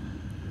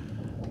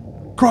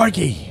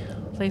 Crikey!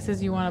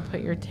 Places you want to put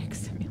your dick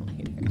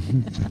simulator.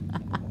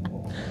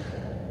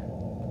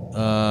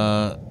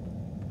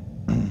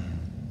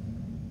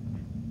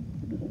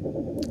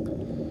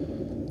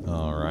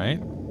 Alright.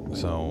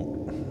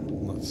 So,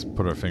 let's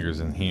put our fingers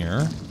in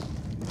here.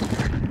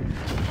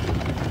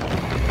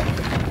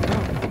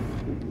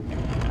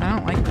 I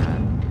don't like that.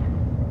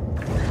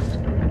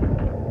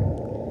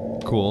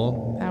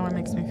 Cool. That one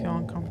makes me feel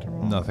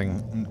uncomfortable.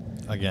 Nothing,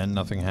 again,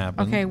 nothing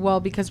happened. Okay, well,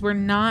 because we're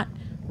not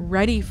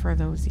ready for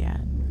those yet.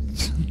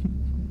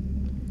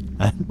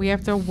 We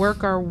have to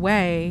work our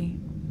way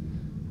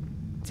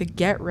to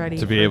get ready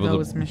To be for able to-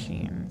 those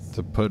machines.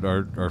 To put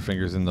our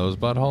fingers in those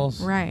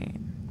buttholes? Right.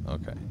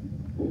 Okay.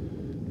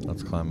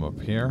 Let's climb up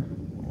here.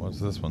 What's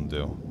this one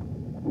do?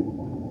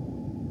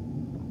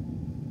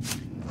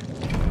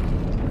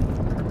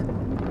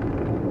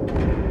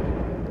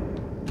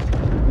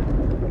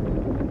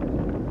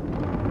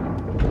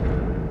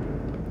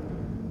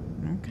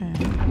 Okay.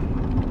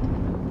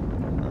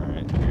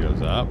 Alright, he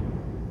goes up.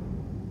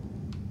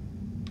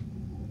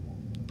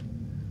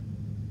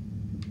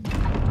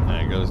 And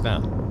it goes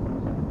down.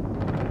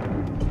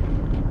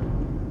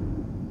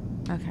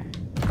 Okay.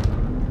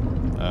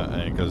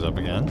 And it goes up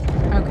again.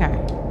 Okay.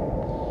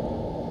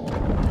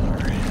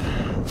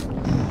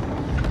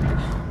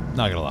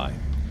 Not gonna lie.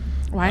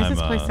 Why does I'm,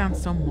 this place sound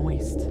so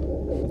moist?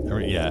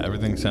 Yeah,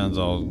 everything sounds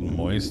all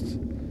moist.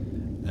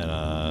 And,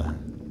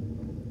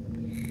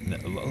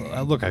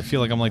 look, I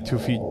feel like I'm like 2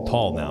 feet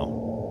tall now.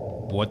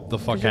 What the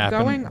fuck 'Cause you're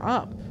happened? going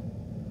up.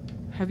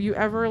 Have you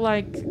ever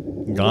like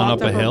Gone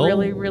walked up a hill?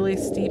 really, really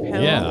steep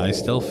hill? Yeah, I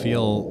still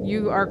feel...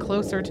 You are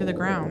closer to the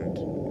ground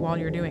while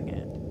you're doing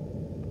it.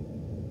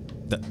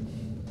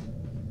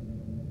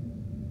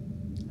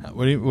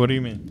 What do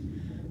you mean?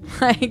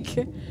 Like,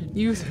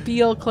 you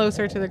feel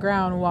closer to the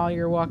ground while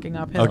you're walking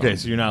uphill. Okay,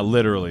 so you're not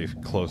literally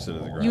closer to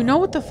the ground. You know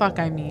what the fuck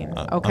I mean,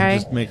 okay? I'm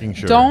just making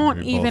sure. Don't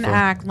we even both are.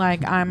 act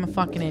like I'm a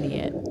fucking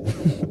idiot.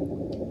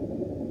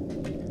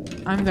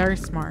 I'm very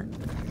smart.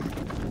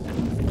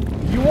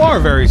 You are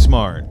very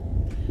smart.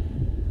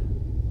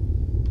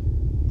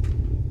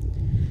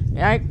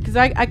 Because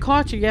I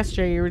caught you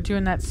yesterday. You were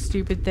doing that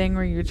stupid thing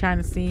where you were trying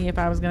to see if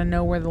I was going to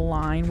know where the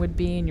line would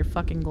be in your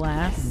fucking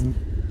glass.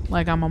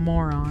 Like I'm a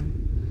moron.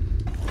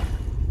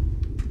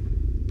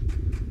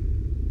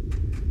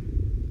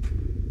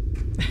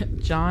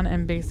 John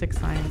and basic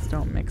science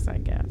don't mix, I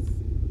guess.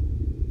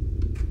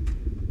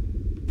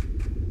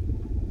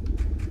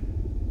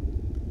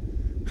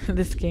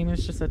 This game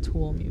is just a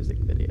Tool music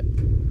video.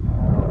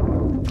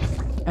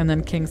 And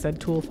then King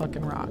said Tool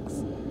fucking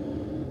rocks.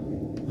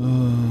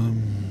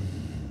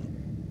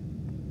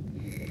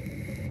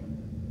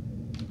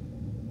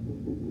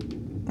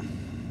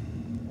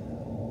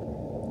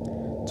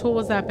 Tool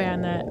was that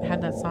band that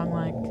had that song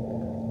like,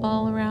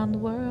 all around the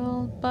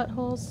world,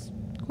 buttholes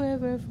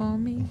quiver for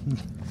me.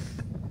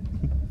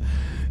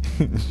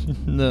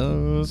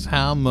 Knows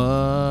how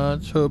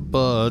much her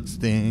butt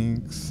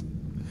stinks.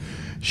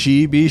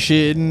 She be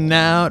shitting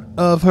out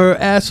of her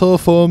asshole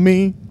for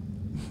me.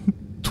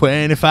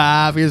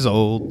 25 years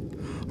old,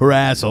 her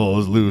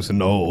asshole's loose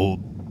and old.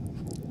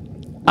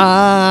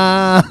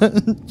 I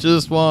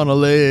just wanna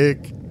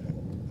lick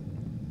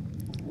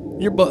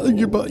your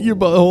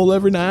butthole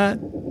every night.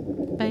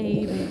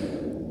 Baby.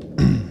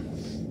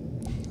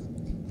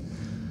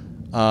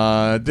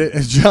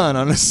 John,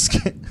 on a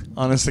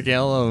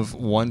scale of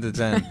 1 to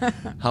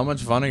 10, how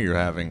much fun are you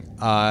having?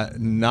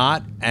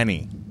 Not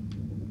any.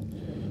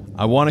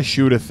 I want to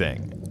shoot a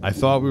thing. I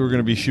thought we were going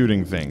to be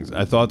shooting things.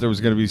 I thought there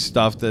was going to be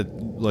stuff that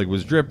like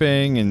was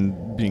dripping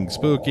and being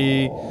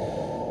spooky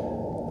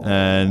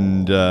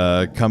and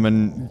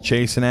coming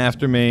chasing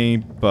after me,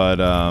 but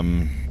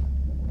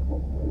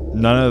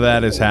none of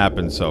that has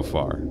happened so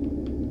far.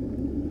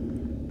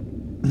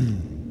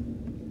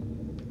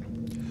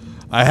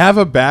 I have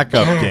a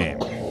backup game.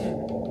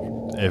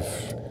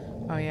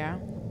 Oh yeah.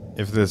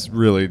 If this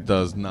really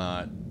does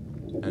not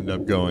end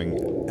up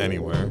going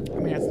anywhere. I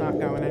mean, it's not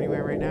going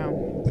anywhere right now.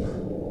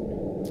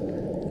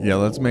 Yeah,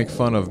 let's make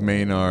fun of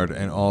Maynard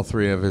and all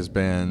three of his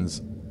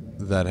bands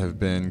that have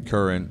been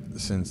current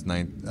since the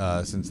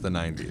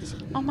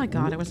 90s. Oh my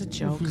god, it was a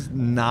joke. I was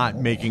not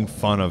making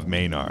fun of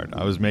Maynard.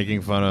 I was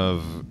making fun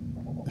of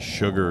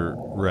Sugar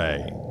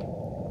Ray.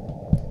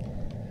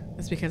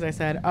 It's because I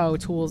said, "Oh,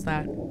 Tool's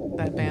that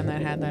band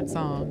that had that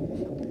song."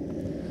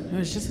 It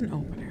was just an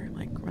opener.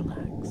 Like,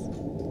 relax.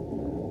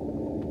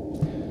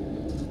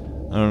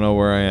 I don't know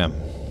where I am.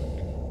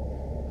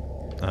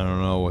 I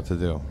don't know what to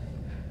do.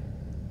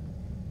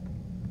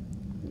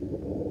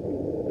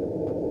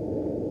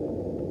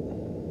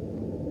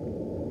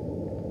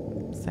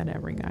 Said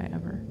every guy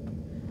ever.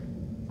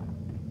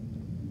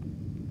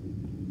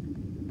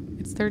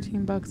 It's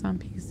 $13 on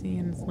PC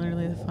and it's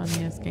literally the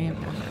funniest game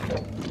ever.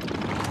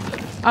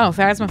 Oh,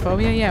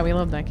 Phasmophobia? Yeah, we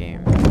love that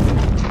game.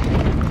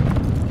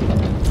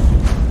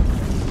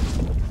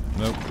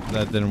 Nope,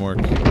 that didn't work.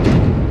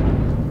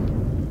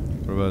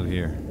 What about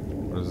here?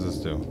 What does this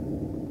do?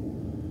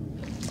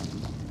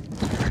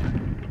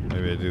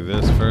 Maybe I do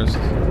this first.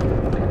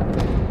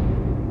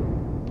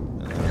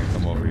 And then I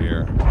come over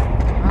here.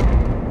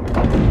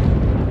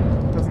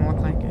 Doesn't look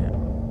like it.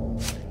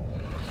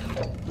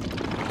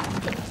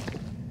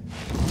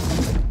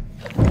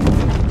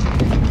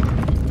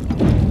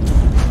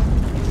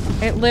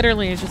 It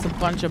literally is just a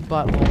bunch of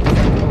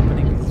buttholes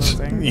opening and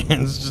closing.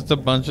 Yeah, it's just a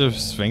bunch of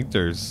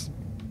sphincters.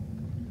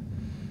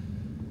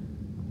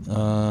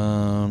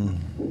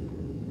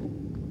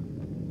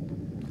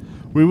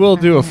 We will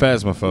do a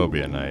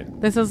Phasmophobia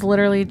night. This is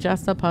literally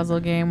just a puzzle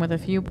game with a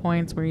few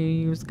points where you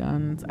use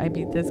guns. I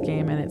beat this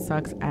game and it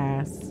sucks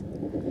ass.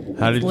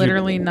 It's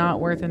literally not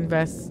worth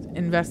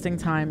investing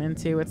time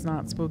into. It's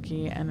not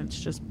spooky and it's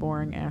just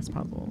boring ass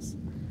puzzles.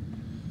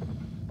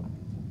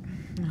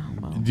 Oh,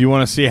 well. Do you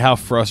want to see how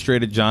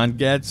frustrated John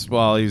gets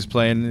while he's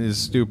playing his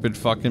stupid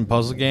fucking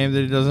puzzle game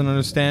that he doesn't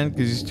understand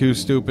because he's too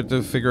stupid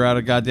to figure out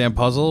a goddamn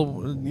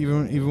puzzle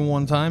even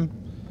one time?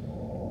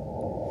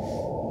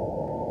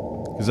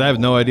 Because I have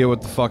no idea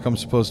what the fuck I'm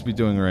supposed to be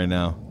doing right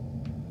now.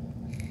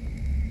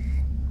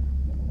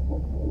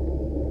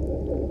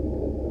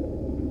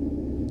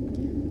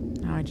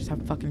 Now I just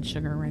have fucking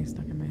Sugar Ray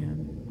stuck in my head.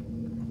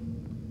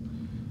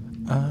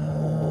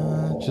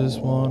 I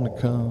just want to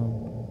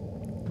come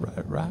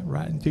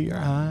right into your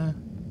eye.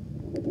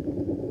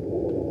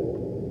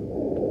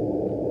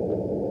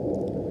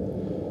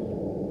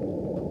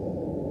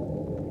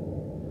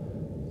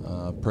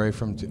 Pray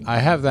from... I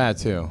have that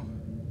too.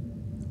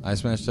 I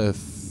smashed a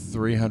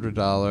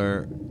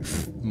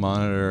 $300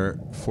 monitor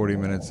 40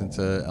 minutes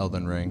into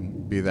Elden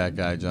Ring. Be that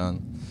guy,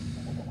 John.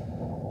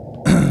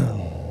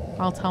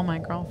 I'll tell my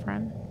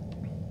girlfriend.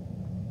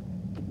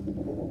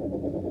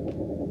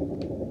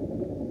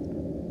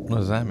 What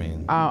does that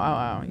mean?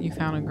 Oh. You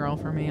found a girl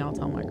for me. I'll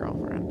tell my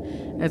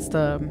girlfriend. It's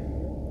the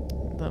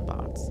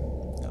bots.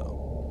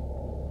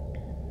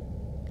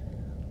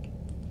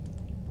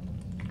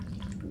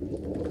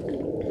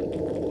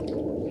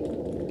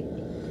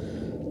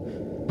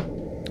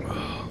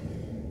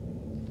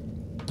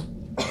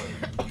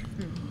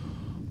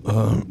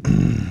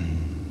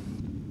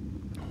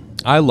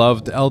 I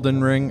loved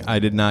Elden Ring. I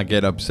did not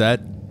get upset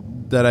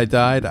that I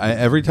died.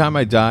 Every time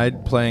I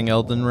died playing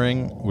Elden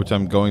Ring, which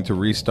I'm going to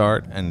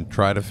restart and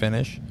try to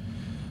finish,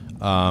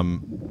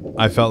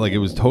 I felt like it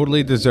was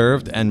totally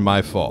deserved and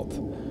my fault.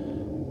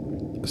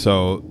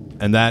 So,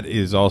 and that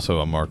is also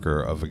a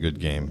marker of a good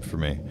game for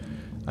me.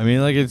 I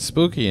mean, like, it's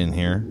spooky in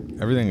here.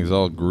 Everything is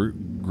all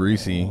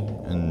greasy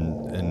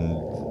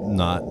and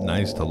not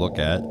nice to look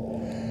at.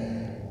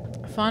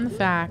 Fun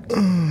fact,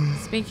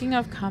 speaking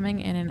of coming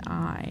in an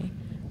eye,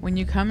 when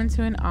you come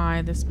into an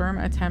eye, the sperm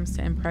attempts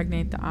to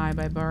impregnate the eye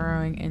by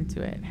burrowing into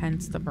it,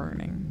 hence the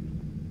burning.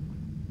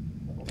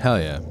 Hell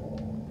yeah.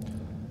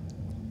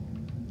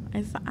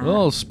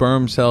 Little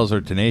sperm cells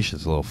are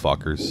tenacious, little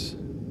fuckers.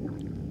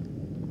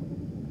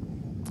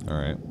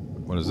 Alright,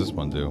 what does this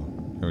one do?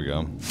 Here we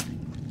go.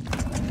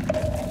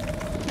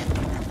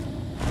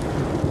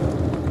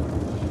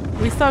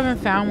 We still haven't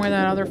found where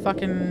that other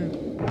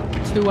fucking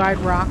two-eyed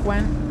rock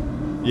went.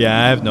 Yeah,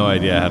 I have no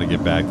idea how to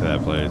get back to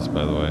that place,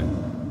 by the way.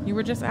 You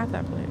were just at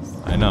that place.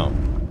 I know.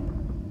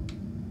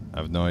 I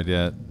have no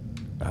idea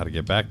how to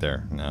get back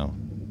there now.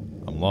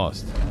 I'm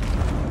lost.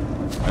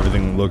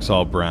 Everything looks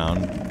all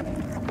brown.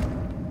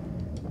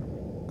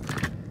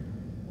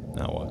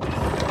 Now what?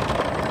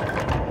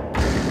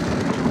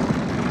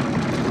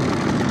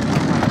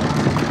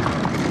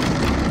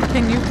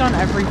 King, you've done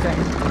everything.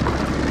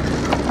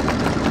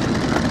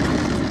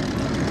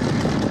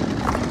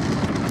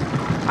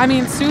 I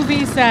mean,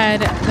 Suvi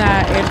said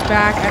that it's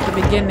back at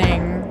the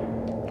beginning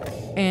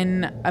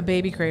in a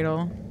baby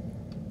cradle.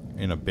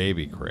 In a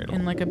baby cradle.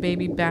 In like a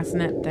baby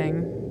bassinet thing.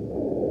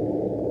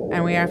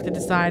 And we have to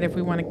decide if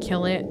we want to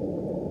kill it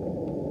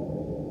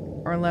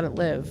or let it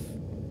live.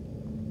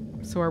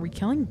 So are we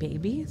killing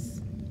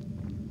babies?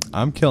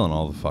 I'm killing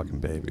all the fucking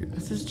babies.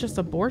 This is just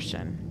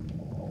abortion.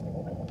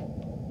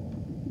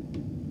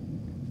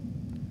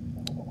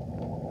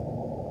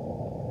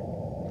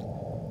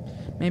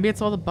 Maybe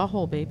it's all the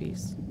butthole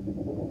babies.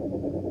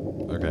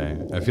 Okay,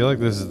 I feel like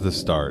this is the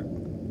start.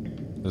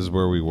 This is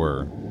where we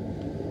were.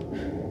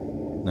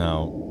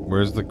 Now,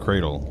 where's the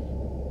cradle?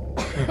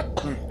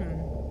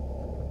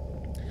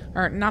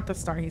 Or not the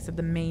start, he said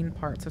the main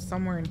part. So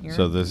somewhere in here.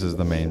 So this is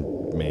the main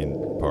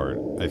part,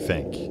 I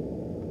think.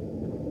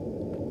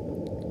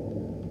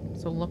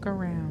 So look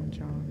around,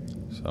 John.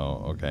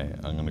 So, okay,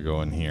 I'm gonna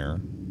go in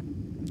here.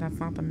 That's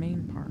not the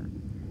main part.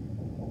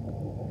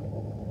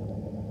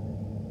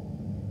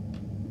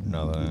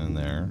 Nothing in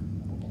there.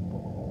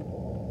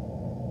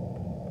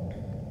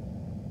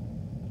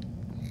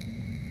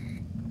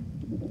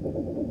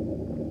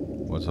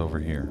 What's over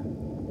here?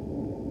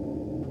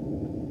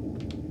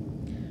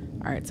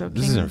 All right, so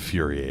This is King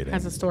infuriating.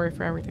 has a story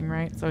for everything,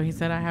 right? So he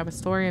said, I have a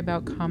story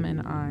about cum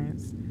and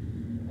eyes.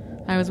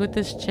 I was with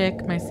this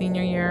chick my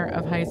senior year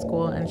of high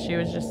school, and she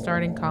was just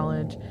starting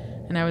college,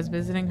 and I was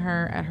visiting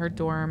her at her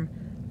dorm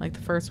like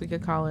the first week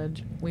of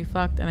college. We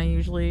fucked, and I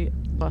usually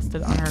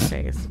busted on her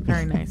face.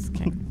 Very nice,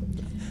 King.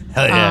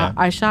 Hell yeah.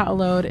 I shot a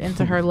load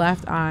into her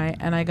left eye,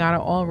 and I got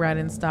it all red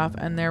and stuff,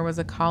 and there was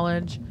a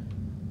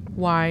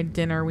college-wide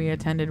dinner we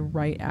attended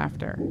right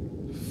after.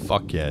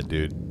 Fuck yeah,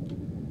 dude.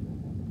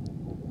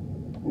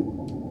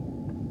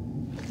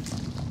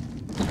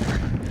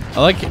 I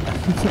like it.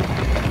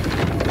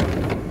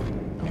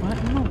 What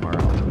in the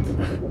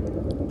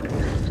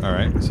world? All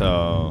right,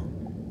 so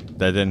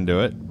that didn't do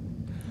it.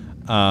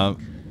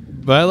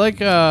 But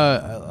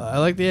I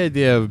like the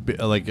idea of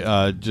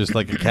just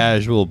like a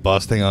casual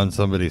busting on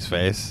somebody's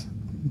face.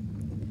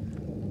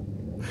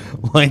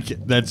 Like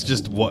that's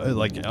just what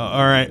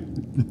all right,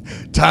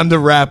 time to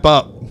wrap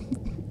up.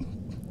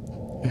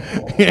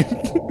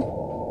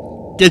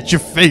 Get your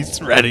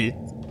face ready.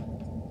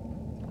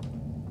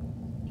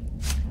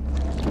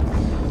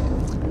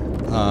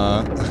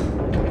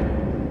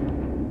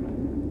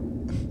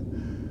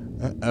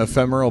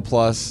 Ephemeral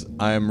Plus,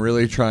 I am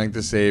really trying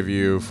to save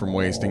you from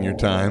wasting your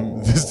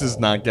time. This does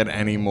not get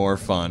any more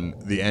fun.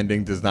 The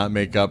ending does not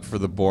make up for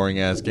the boring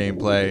ass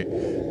gameplay.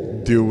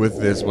 Do with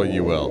this what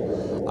you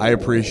will. I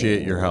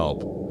appreciate your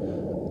help.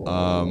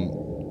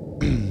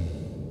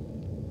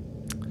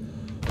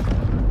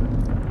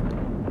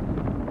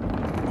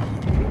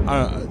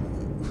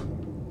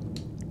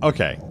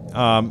 Okay.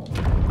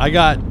 I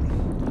got,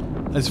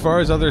 as far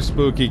as other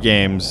spooky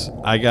games,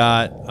 I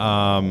got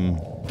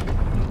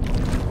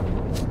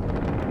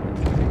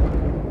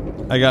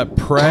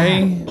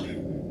Prey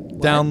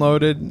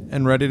downloaded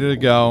and ready to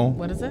go.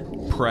 What is it?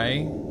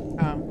 Prey,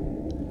 Oh.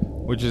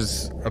 which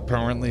is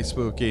apparently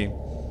spooky.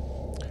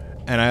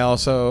 And I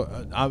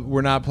also,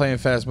 we're not playing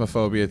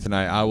Phasmophobia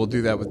tonight. I will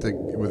do that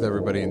with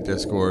everybody in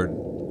Discord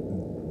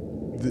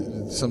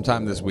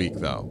sometime this week,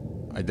 though.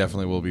 I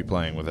definitely will be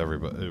playing with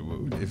everybody.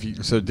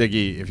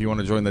 Diggy, if you want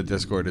to join the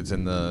Discord, it's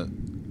in the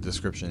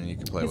description and you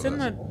can play with us. It's in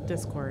the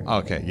Discord.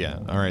 Okay, yeah.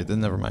 All right,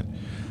 then never mind.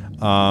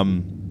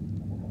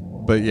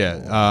 But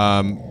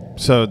yeah,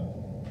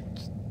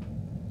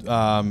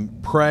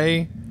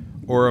 Prey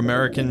or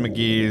American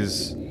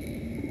McGee's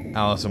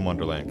Alice in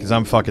Wonderland, because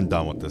I'm fucking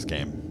done with this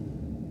game.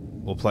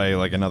 We'll play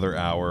like another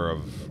hour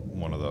of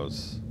one of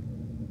those.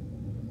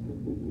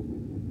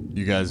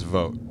 You guys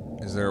vote.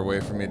 Is there a way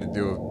for me to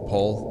do a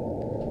poll?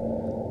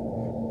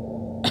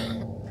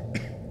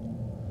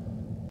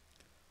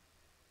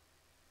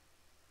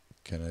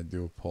 Can I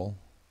do a poll?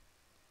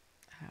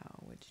 How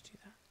would you do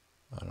that?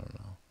 I don't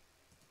know.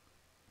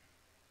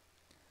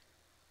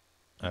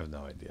 I have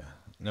no idea.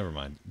 Never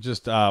mind.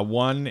 Just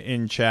one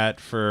in chat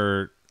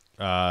for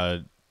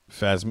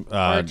Phasm.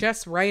 Or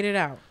just write it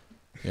out.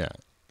 Yeah.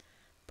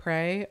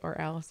 Prey or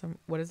Alice in,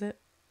 what is it?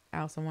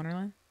 Alice in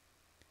Wonderland?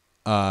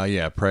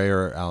 Yeah, Prey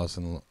or Alice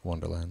in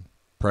Wonderland.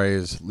 Prey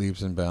is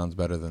leaps and bounds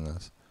better than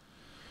this.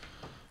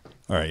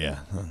 All right, yeah.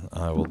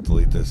 I will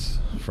delete this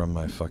from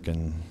my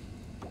fucking...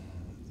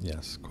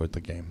 Yes, quit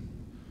the game.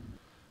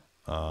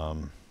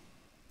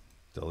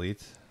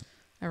 Delete.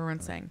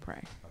 Everyone's saying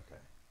Prey. Okay.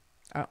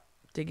 Oh,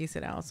 Diggy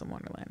said Alice in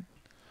Wonderland.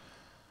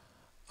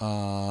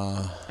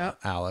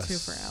 Alice. 2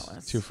 for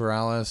Alice. 2 for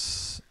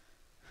Alice.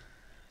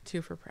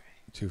 2 for Prey.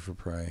 2 for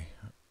Prey.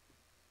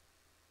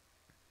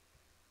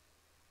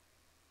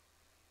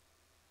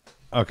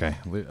 Okay,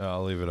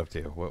 I'll leave it up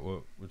to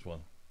you. Which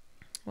one?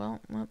 Well,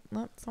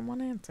 let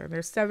someone answer.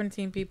 There's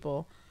 17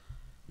 people.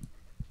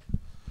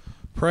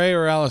 Prey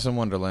or Alice in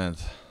Wonderland?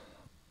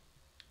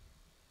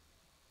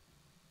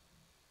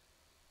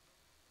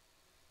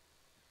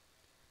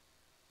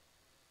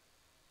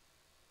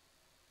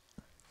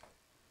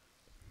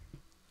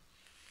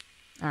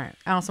 All right.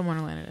 Alice in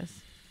Wonderland it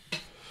is.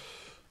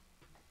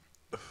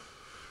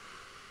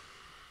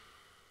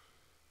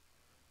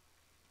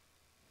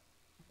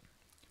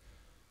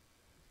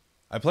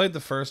 I played the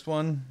first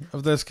one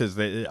of this because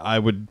I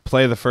would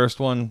play the first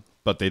one,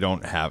 but they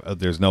don't have.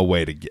 There's no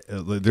way to get.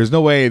 There's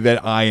no way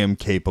that I am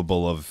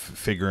capable of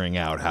figuring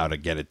out how to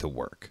get it to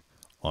work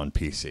on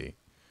PC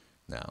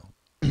now.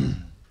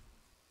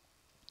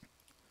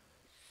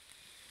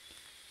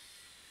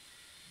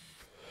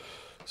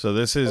 So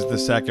this is the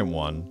second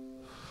one.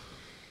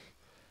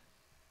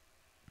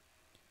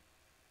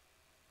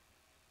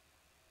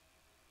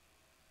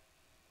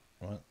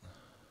 What?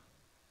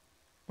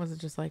 Was it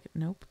just like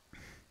nope?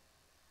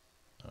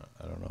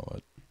 I don't know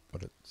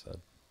what it said.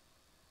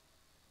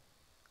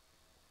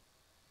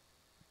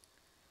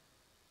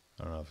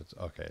 I don't know if it's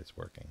okay. It's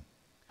working.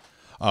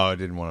 Oh, I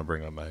didn't want to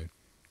bring up my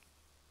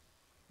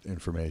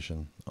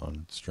information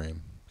on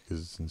stream because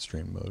it's in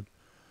stream mode.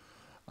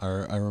 I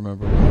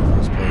remember when I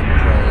first played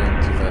Prey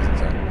in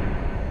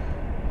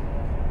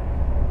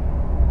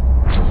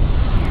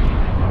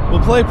 2010.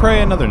 We'll play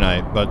Prey another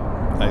night, but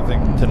I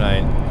think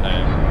tonight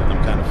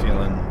I'm kind of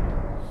feeling.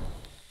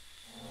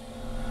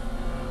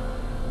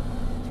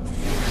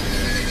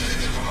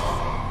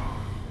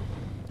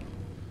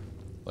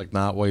 Like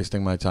not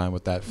wasting my time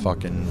with that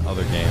fucking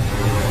other game.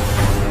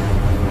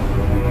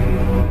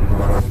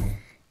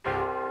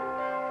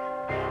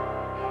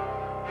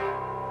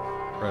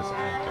 Press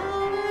enter.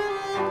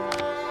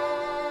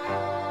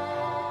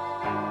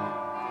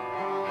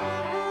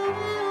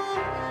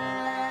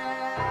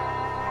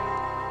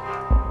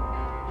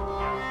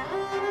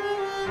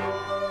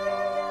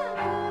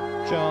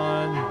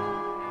 John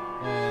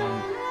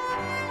and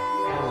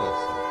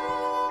Alyssa.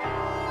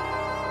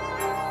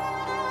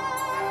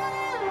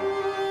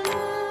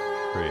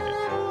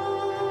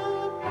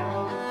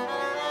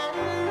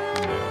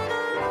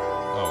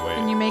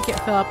 Can you make it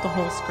fill up the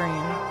whole screen?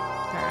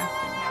 They're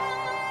asking.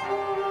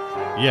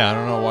 Yeah, I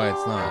don't know why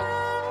it's not.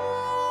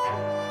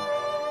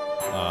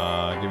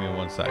 Give me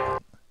 1 second.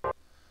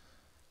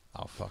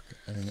 Oh, fuck.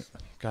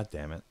 God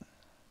damn it.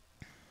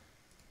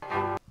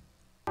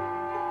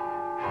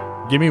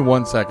 Give me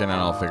 1 second and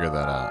I'll figure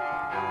that out.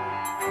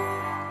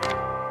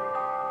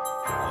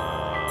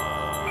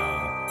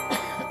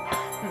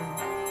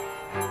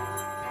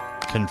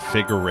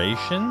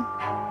 Configuration?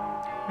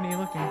 What are you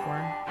looking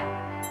for?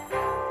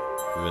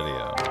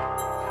 Video.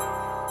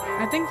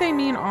 I think they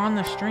mean on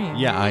the stream.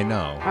 Yeah, I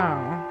know. Oh.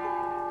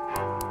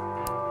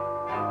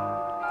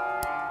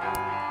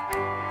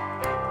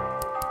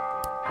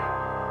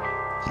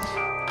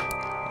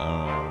 I don't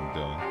know what I'm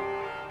doing.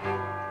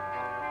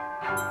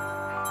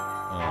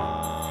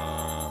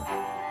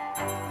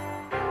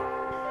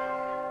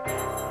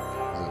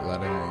 Is it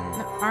letting me?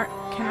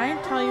 Can I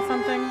tell you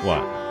something?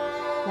 What?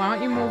 Why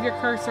don't you move your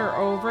cursor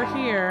over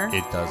here?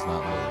 It does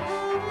not move.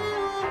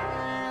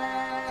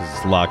 Because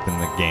it's locked in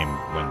the game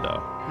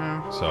window.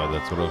 Oh. So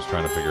that's what I was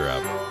trying to figure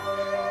out.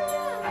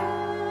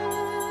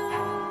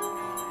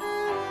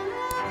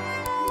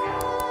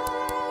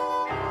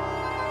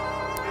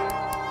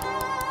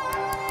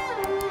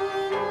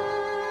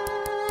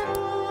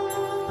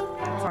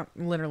 It's not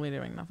literally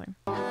doing nothing.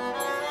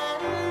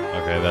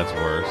 Okay, that's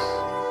worse.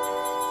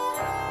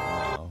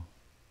 No.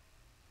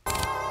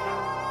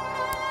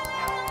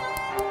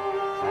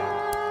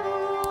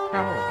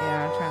 Probably,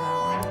 yeah, try that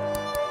one.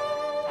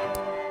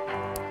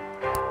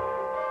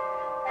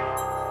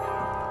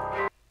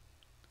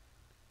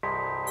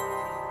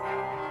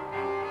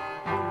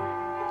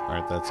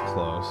 Alright, that's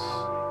close.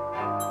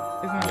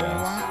 Isn't that what you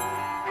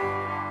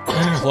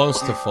want? It's close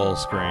to full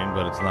screen,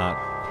 but it's not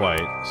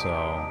quite, so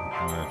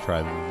I'm going to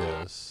try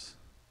this.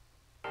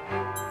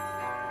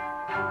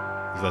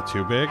 Is that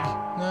too big?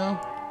 No.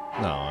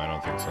 No, I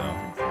don't think so.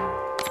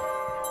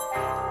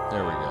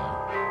 There we go.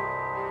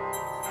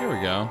 Here we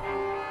go.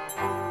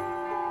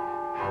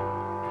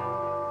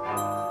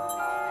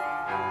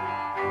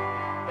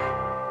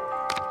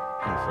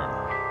 Confirm.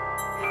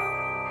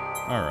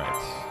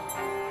 Alright.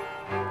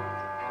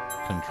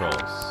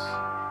 Controls.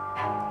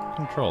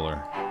 Controller.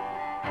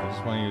 I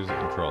just want to use the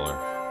controller.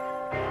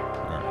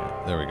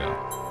 Alright, there we go.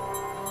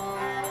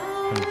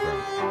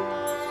 Confirm.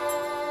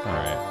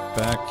 Alright,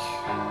 back.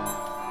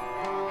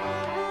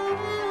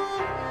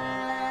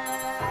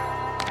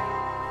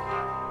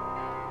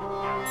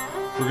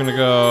 We're gonna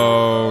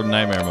go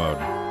nightmare mode.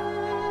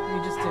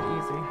 You just did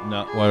easy.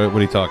 No, what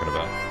are you talking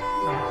about?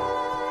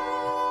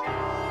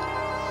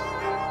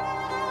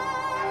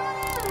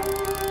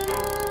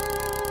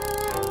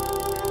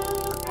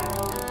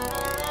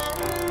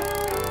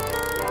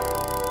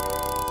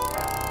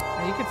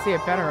 Oh, you could see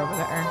it better over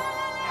there.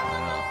 I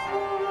know.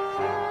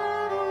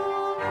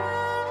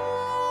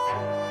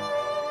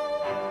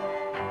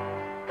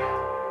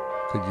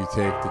 Could you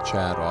take the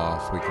chat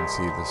off? We can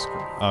see the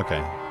screen.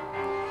 Okay.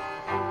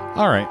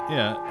 Alright,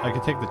 yeah, I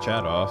could take the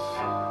chat off.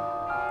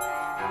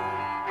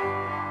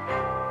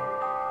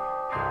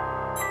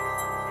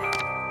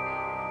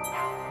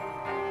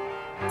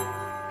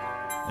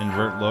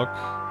 Invert look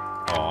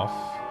off.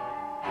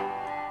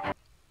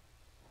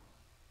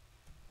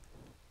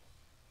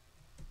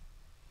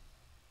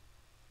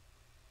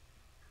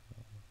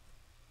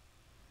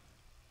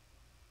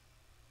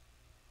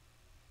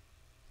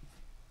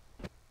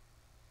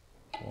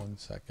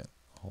 second.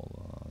 Hold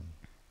on.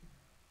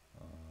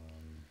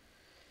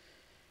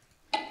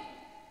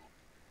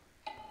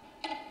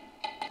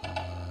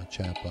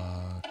 Chat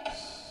box.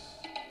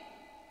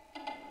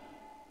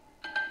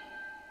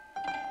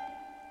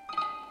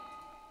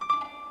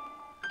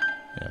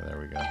 Yeah, there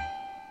we go.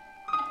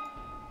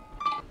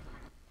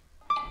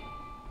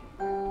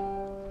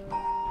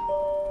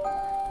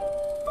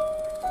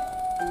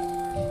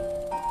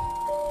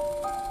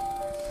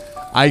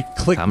 I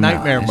clicked Come now,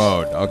 nightmare Alice.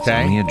 mode, It's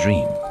okay? only a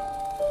dream.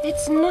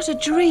 It's not a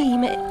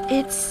dream,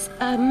 it's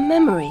a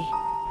memory.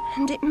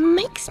 And it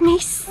makes me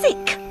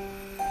sick.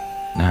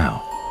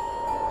 Now,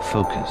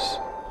 focus.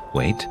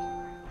 Wait.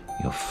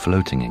 You're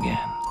floating again.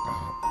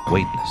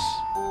 Weightless.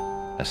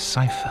 A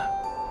cipher.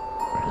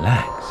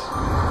 Relax.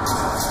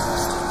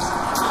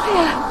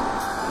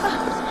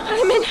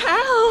 I'm in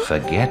hell.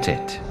 Forget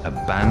it.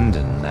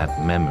 Abandon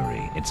that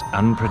memory. It's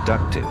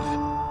unproductive.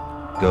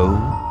 Go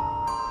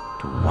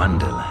to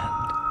Wonderland.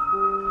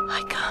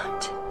 I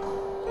can't.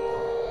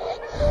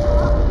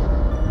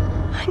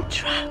 I'm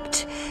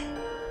trapped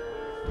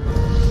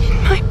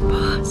in my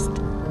past.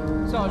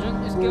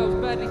 Sergeant, this girl's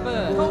badly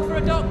burned. Call for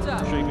a doctor.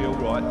 She'll be all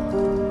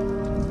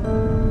right.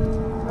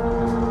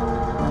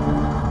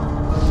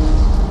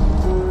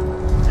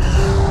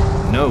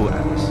 No,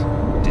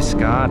 Alice.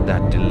 Discard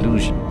that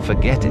delusion.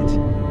 Forget it.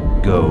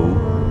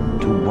 Go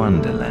to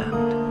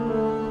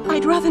Wonderland.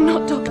 I'd rather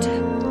not,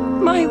 Doctor.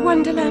 My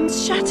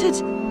Wonderland's shattered.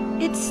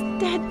 It's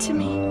dead to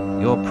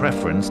me. Your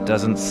preference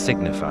doesn't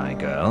signify,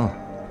 girl.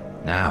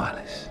 Now,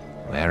 Alice,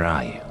 where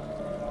are you?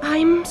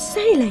 I'm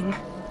sailing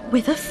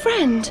with a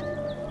friend.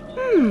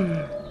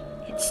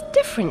 It's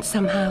different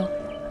somehow.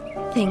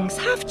 Things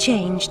have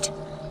changed.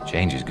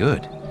 Change is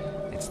good.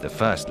 It's the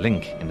first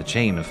link in the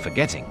chain of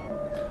forgetting.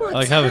 What's I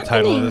like how the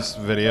title of happening? this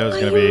video is Are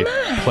going to you be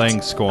mad?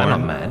 playing Scorn.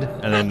 I'm not mad.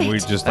 And then we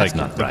just That's like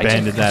not right.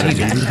 abandoned that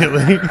Easy.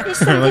 immediately. Is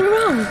something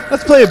wrong?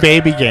 Let's play a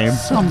baby game.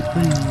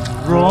 Something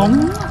wrong?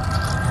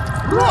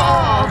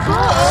 Not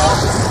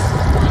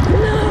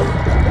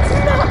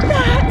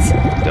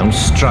that! Don't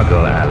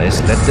struggle,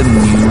 Alice. Let the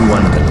new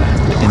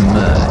Wonderland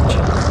emerge.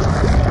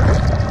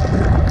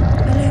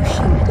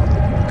 Pollution.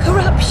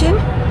 Corruption.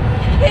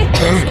 It's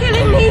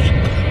killing me.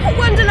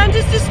 Wonderland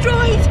is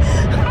destroyed.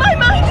 My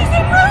mind is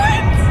in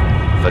ruins.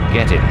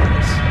 Forget it,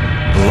 Alice.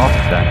 Block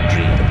that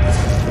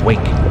dream. Wake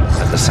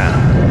at the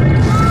sound.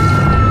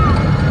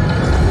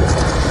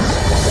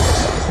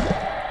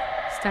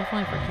 It's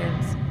definitely for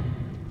kids.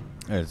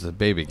 It's a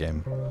baby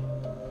game.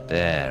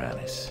 There,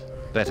 Alice.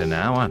 Better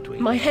now, aren't we?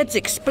 My head's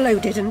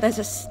exploded and there's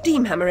a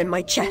steam hammer in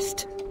my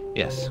chest.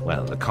 Yes,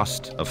 well, the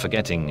cost of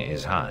forgetting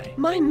is high.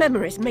 My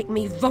memories make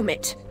me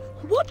vomit.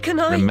 What can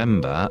I...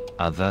 Remember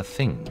other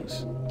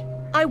things.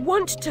 I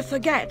want to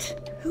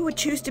forget. Who would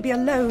choose to be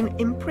alone,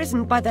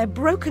 imprisoned by their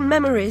broken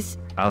memories?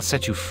 I'll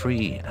set you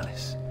free,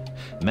 Alice.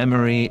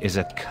 Memory is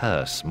a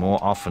curse more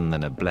often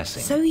than a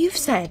blessing. So you've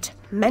said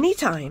many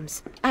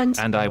times, and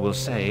And I will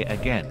say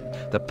again,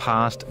 the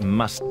past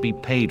must be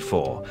paid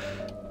for.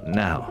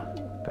 Now,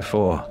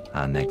 before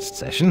our next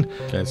session,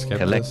 Can I skip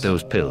collect this?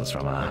 those pills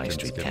from our I high can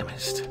street skip it.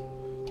 chemist.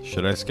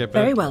 Should I skip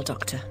very it? well,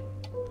 Doctor.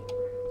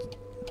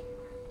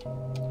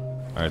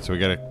 Alright, so we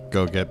gotta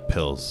go get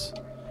pills.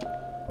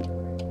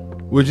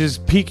 Which is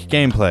peak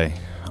gameplay,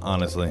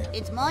 honestly.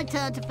 It's my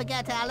turn to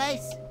forget,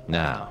 Alice.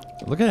 Now,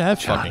 Look at that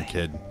Charlie. fucking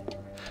kid.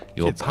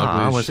 your Kid's ugly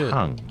pa as was shit.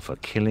 hung for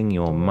killing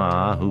your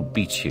ma who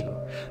beat you.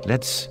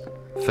 Let's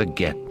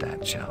forget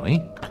that, shall we?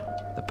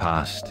 The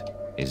past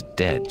is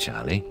dead,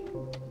 Charlie.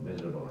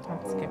 Let's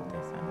skip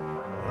this one.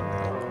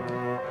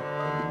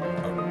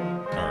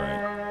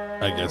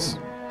 Alright. I guess.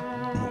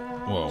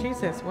 Whoa.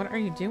 Jesus, what are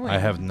you doing? I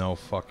have no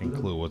fucking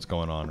clue what's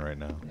going on right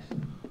now.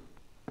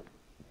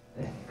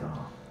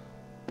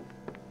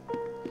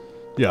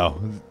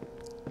 Yo,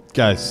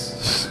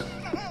 guys.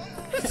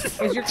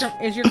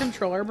 Is your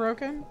controller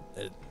broken?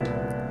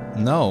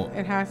 No,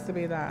 It has to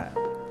be that.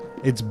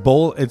 it's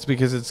It's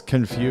because it's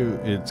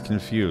confused. It's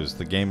confused.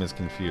 The game is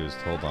confused.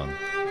 Hold on.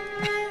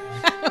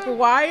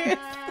 Why?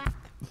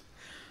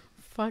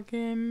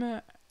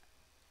 Fucking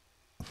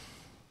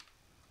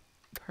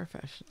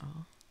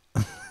professional.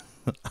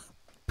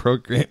 Pro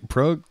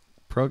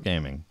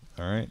gaming.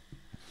 All right.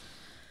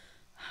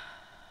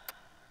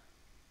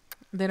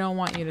 They don't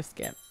want you to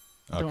skip.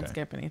 Don't Okay.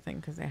 skip anything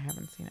because they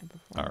haven't seen it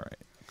before. All right.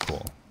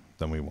 Cool.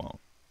 Then we won't.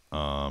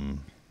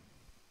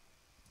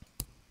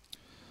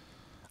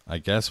 I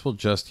guess we'll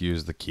just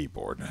use the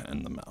keyboard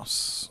and the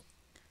mouse.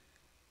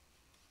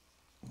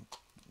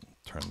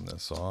 Turn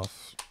this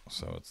off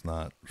so it's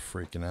not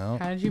freaking out.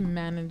 How did you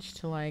manage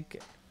to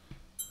like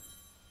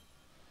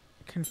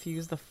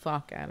confuse the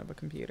fuck out of a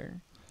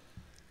computer?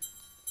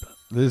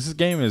 This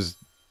game is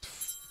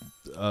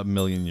a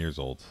million years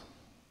old.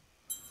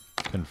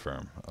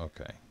 Confirm.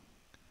 Okay.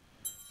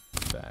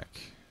 Back.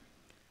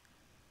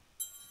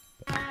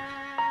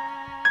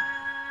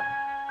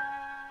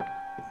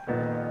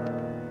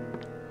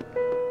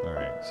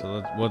 Alright,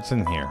 so what's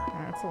in here?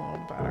 That's a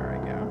little better,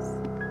 I guess.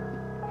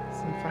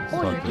 Some fucking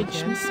Fuck creepy it.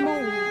 Some kids.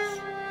 smalls.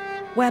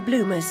 Wear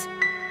bloomers.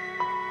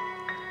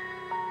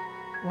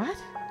 What?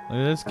 Look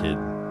at this kid.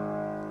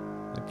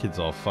 That kid's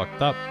all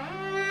fucked up.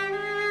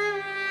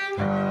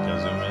 Can I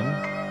zoom in?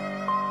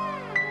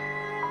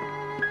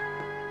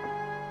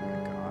 Oh my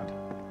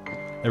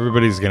god.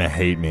 Everybody's gonna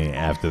hate me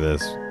after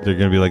this. They're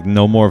gonna be like,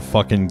 no more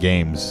fucking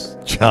games,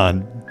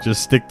 John.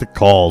 Just stick to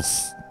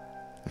calls.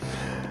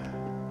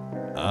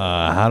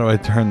 How do I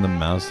turn the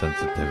mouse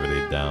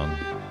sensitivity down?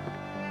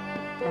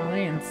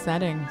 Probably in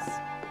settings.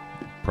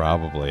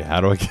 Probably.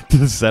 How do I get to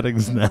the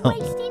settings now?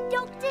 Wasting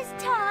Doctor's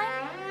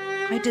time.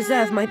 I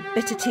deserve my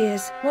bitter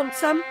tears. Want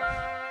some?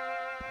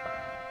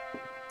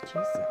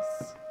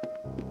 Jesus.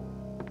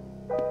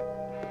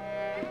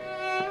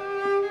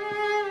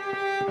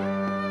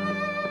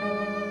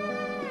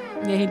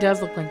 Yeah, he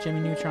does look like Jimmy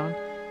Neutron.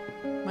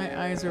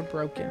 My eyes are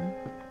broken.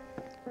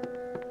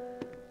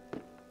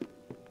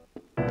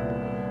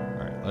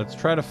 Alright, let's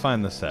try to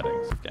find the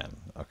settings again.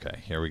 Okay,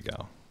 here we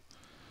go.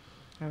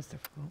 That was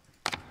difficult.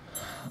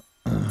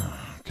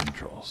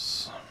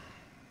 Controls.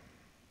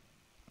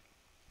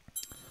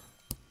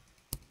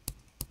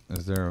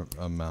 Is there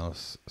a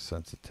mouse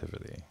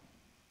sensitivity?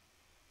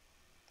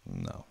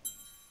 No.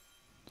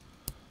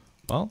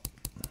 Well,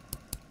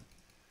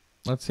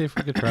 let's see if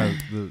we could try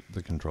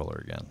the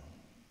controller again.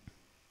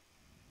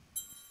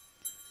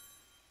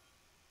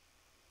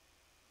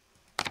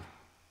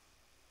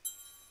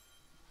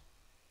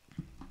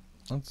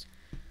 Let's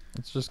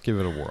just give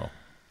it a whirl.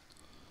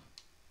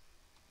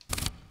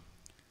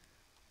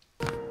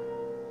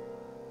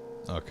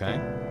 Okay.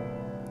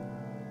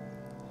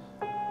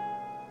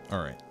 All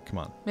right, come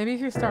on. Maybe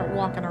if you start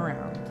walking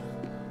around.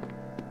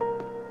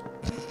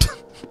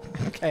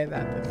 Okay,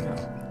 that didn't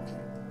help.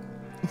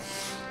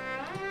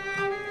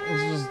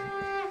 Let's just.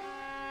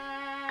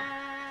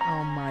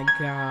 Oh my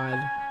god.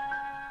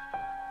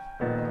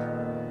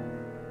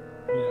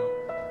 You know,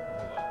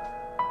 hold on.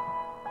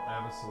 I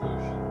have a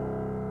solution.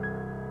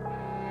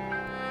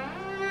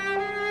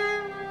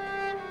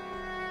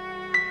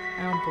 I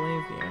don't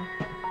believe you.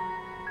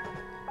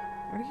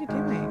 What are you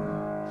doing?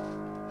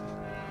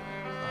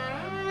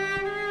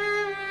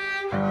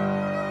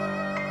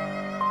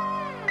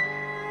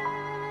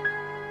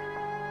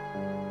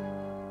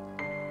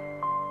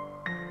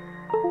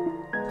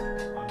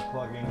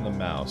 Unplugging the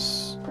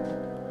mouse.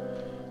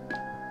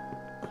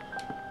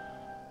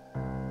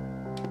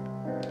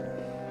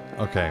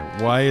 Okay,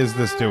 why is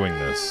this doing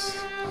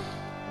this?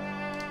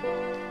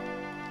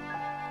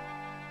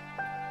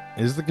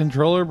 Is the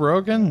controller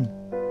broken?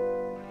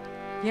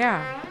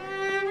 Yeah.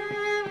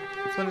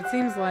 That's what it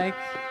seems like.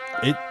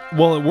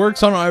 Well, it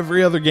works on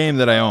every other game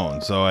that I own,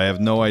 so I have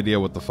no idea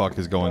what the fuck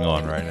is going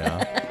on right now.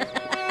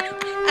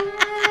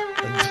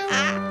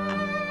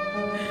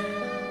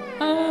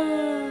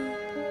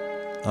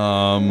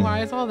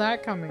 Why is all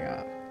that coming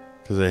up?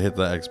 Because I hit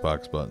the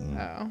Xbox button.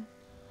 Oh.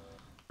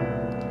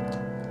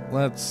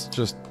 Let's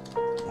just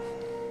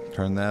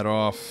turn that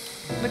off.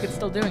 Look, it's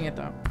still doing it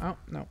though. Oh,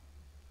 no.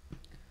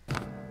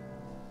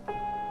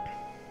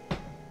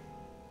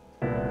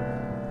 I'm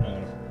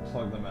gonna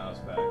plug the mouse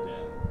back in.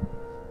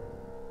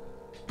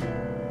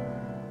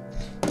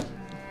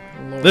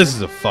 Lord. This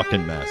is a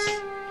fucking mess.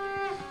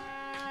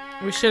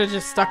 We should have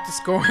just stuck to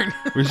Scorn.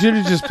 We should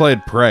have just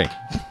played Prey.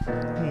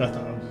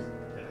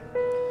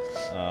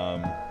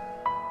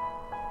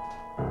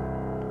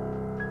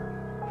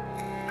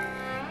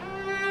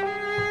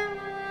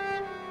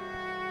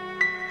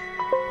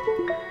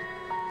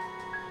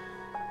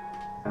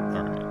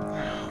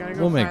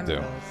 We'll make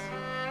do.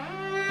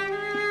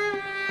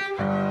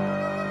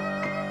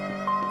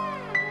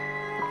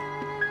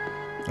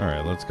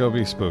 Alright, let's go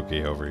be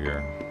spooky over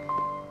here.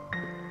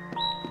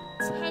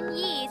 10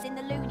 years in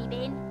the loony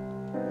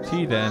bin.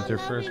 T to enter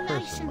first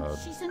person mode.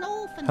 She's an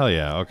orphan. Hell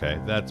yeah, okay,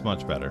 that's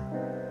much better.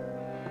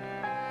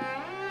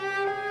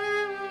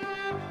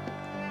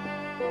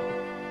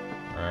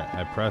 Alright,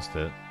 I pressed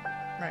it.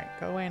 Right,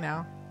 go away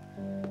now.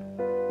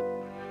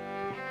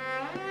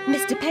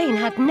 Mr. Payne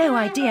had no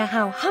idea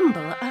how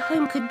humble a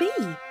home could be.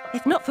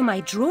 If not for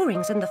my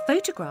drawings and the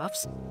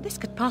photographs, this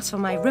could pass for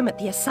my room at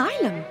the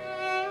asylum.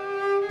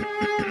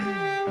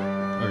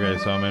 Okay,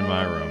 so I'm in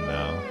my room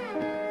now.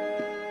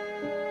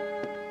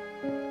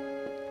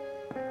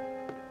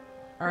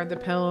 Are the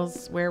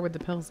pills? Where would the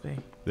pills be?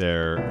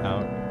 They're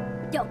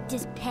out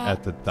Doctor's pet.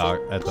 at the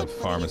Good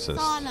for pharmacist.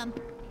 asylum.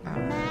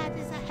 Mad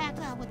as a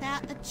hatter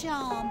without the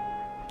charm.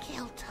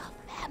 Killed her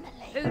family.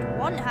 Who'd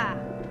want her?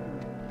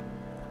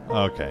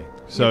 Okay,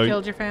 so You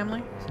killed your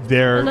family?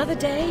 they're Another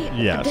day,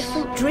 Yes. a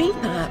different dream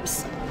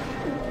perhaps.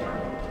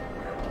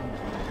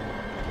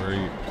 where are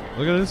you?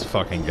 Look at this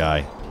fucking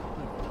guy.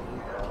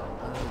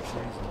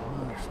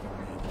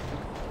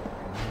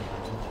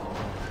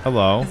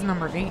 Hello. It's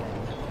number 8.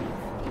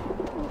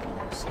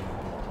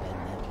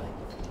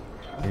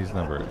 He's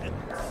number 8.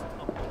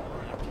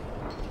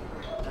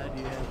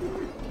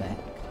 Back,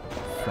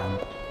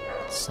 front,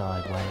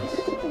 sideways,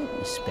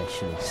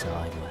 especially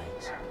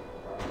sideways.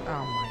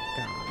 Oh my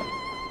god.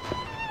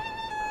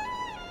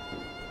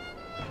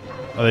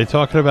 Are they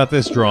talking about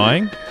this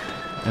drawing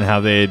and how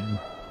they'd,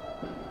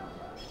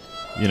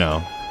 you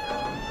know,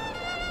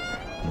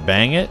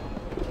 bang it?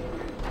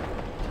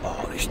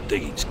 This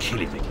digging's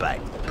killing me back.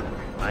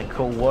 They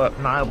call work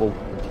noble,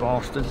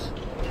 bastards.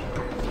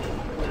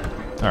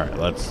 Alright,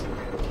 let's...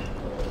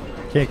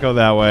 Can't go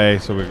that way,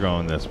 so we're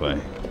going this way.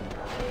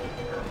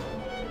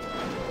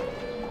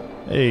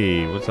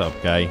 Hey, what's up,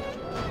 guy?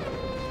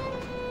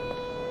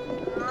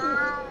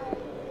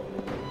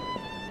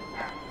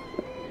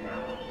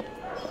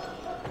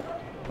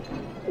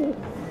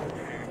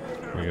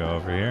 We go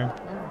over here.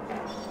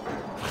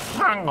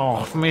 Hang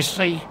off,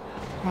 missy.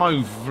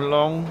 Move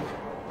along.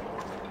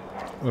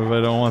 What if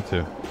I don't want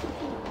to?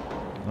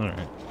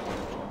 Alright.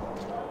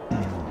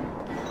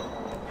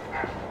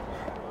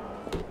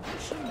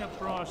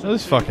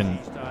 This fucking...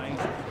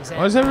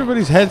 Why is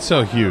everybody's head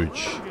so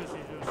huge?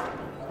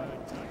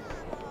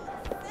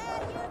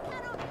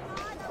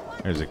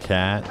 There's a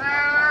cat.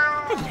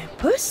 Hello,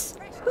 Puss.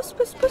 Puss,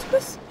 Puss, Puss,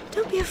 Puss.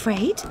 Don't be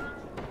afraid.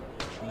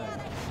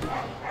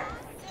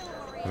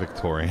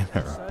 Victorian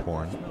era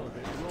porn.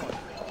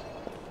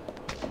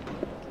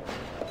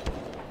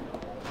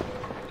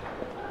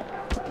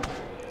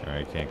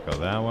 Alright, can't go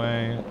that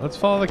way. Let's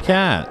follow the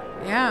cat.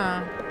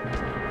 Yeah.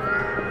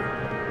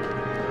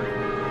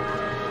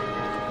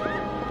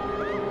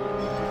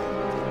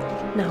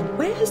 Now,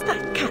 where has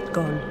that cat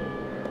gone?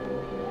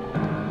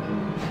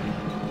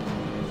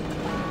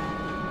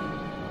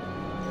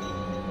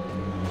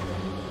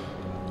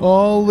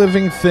 All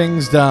living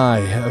things die.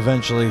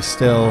 Eventually,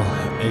 still,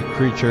 a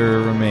creature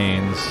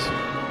remains.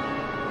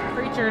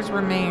 Creatures'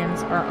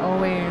 remains are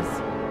always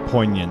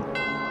Poignant.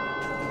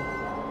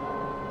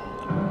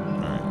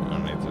 Alright, I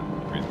don't need to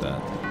read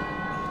that.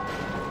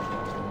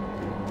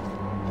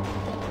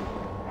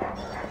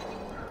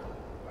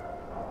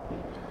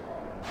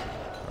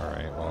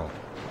 Alright, well.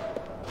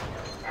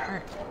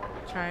 Alright,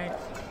 try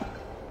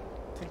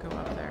to go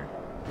up there.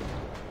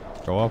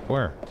 Go up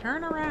where?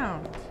 Turn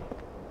around.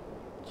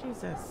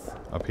 Jesus.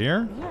 Up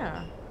here?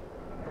 Yeah.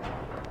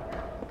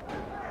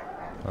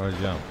 How do I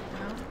jump?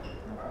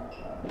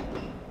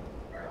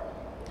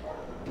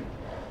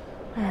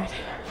 Alright.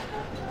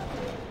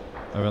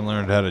 I haven't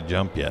learned how to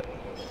jump yet.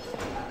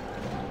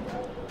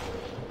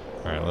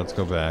 Alright, let's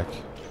go back.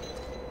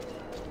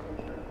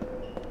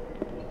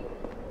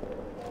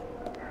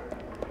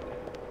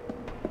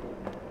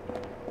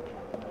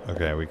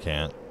 Okay, we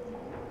can't.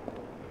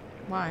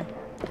 Why?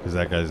 Because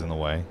that guy's in the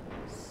way.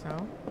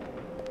 So?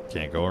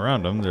 Can't go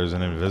around him. There's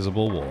an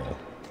invisible wall.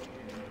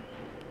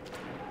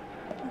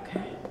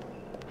 Okay.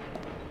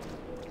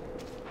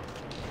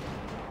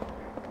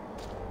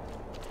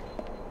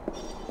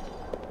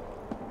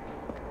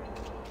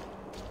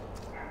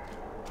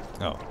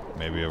 Oh,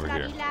 maybe over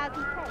here.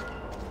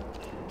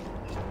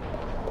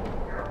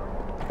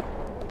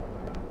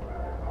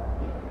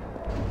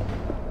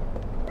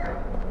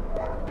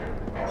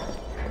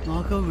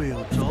 Like a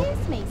real dog.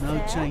 Excuse me, No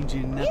sir.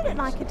 changing You look nappings.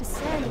 like a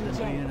discerning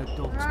Better be in gent. a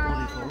dog's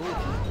body for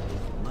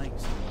all.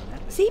 Makes someone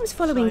happy. Seems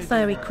following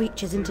furry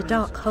creatures into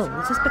dark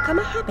holes has become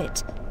a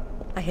habit.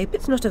 I hope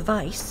it's not a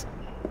vice.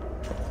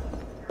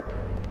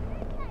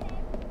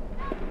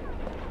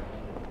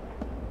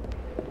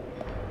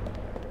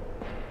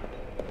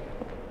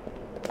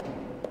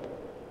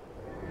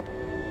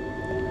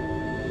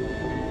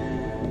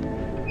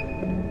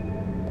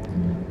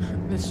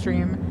 This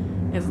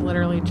stream is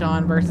literally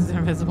John versus an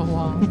invisible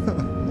wall.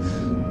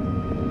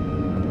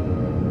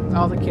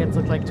 All the kids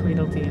look like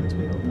Tweedledee and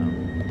Tweedledum.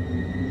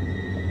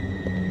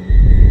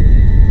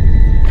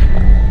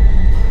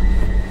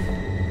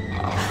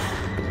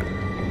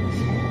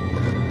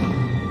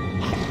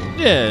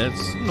 Yeah,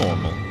 it's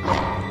normal.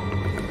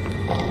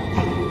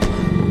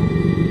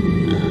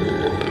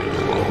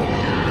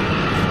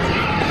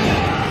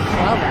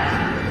 Love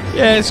that.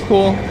 Yeah, it's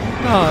cool.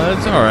 No,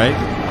 that's alright.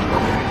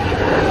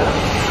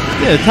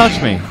 Yeah,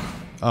 touch me.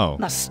 Oh.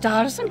 My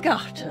stars and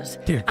garters.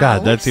 Dear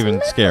God, that's even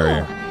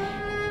scarier.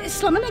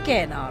 Slumming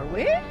again, are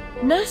we?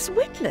 Nurse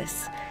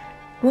Witless.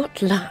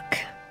 What luck.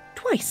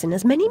 Twice in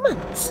as many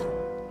months.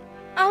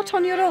 Out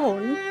on your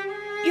own?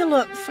 You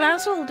look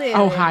frazzled, dear.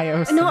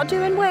 Ohio. Not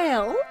doing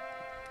well?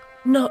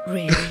 Not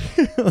really.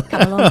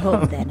 Come along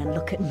home then and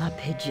look at my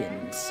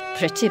pigeons.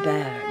 Pretty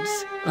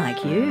birds,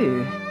 like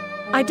you.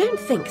 I don't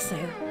think so.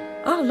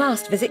 Our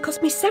last visit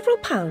cost me several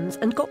pounds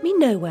and got me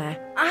nowhere.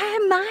 I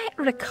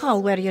might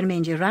recall where your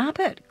mangy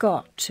rabbit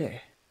got to.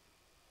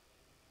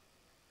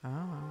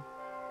 Oh.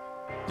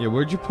 Yeah,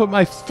 where'd you put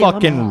my Still a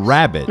fucking mouse.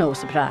 rabbit? No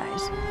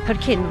surprise. Her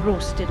kin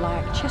roasted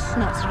like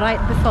chestnuts right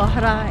before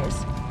her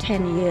eyes.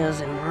 10 years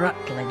in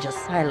Rutledge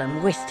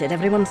Asylum wasted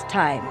everyone's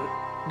time.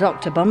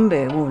 Dr.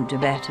 Bumby won't do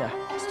better.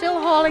 Still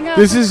hauling out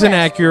This the is an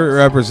crest. accurate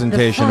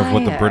representation The of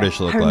what the fire, British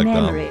look her like,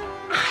 memory. though.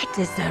 I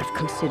deserve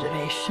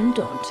consideration,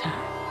 don't I?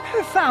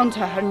 Who found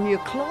her new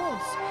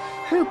clothes?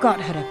 Who got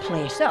her a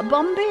place at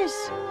Bumby's?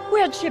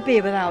 Where'd she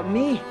be without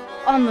me?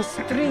 On the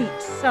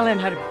streets, selling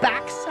her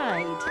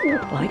backside.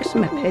 Likes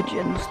my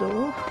pigeons,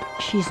 though.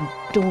 She's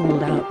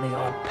doled out the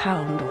odd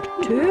pound or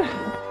two.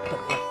 But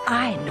what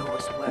I know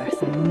is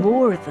worth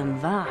more than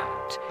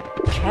that.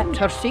 kept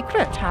her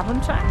secret,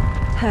 haven't I?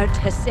 Heard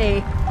her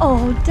say,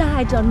 all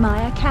died on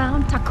my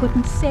account, I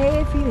couldn't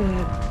save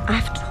you.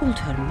 I've told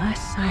her my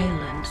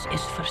silence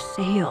is for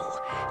sale.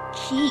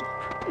 Cheap.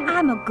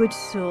 I'm a good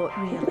sort,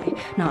 really.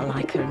 Not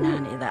like her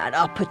nanny, that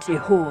uppity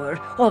whore.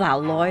 Or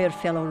that lawyer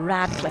fellow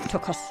Radcliffe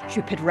took a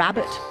stupid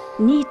rabbit.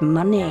 Need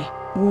money.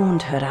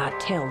 Warned her I'd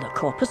tell the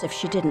coppers if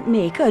she didn't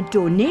make a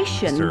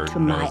donation to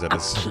my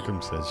upkeep.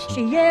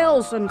 She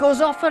yells and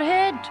goes off her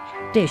head.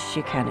 Days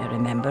she can't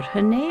remember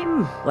her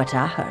name, what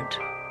I heard.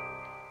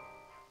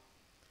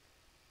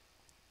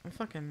 I'm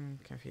fucking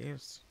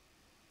confused.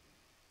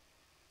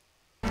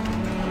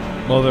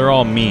 Well, they're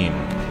all mean,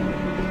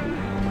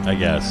 I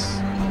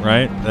guess.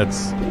 Right?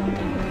 That's...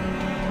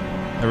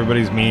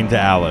 Everybody's mean to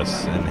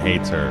Alice and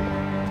hates her.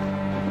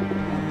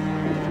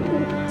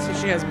 So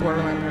she has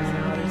borderline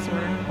personality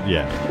disorder?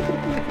 Yeah.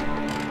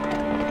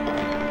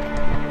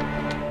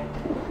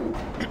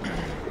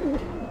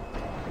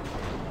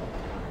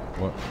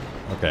 What?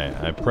 Okay,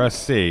 I press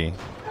C.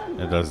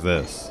 It does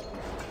this.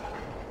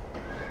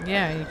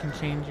 Yeah, you can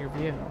change your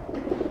view.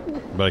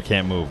 But I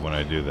can't move when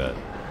I do that.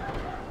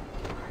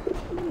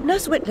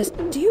 Nurse Witness,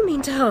 do you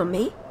mean to harm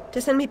me? To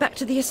send me back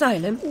to the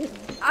asylum?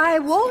 I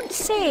won't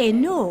say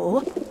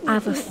no.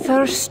 I've a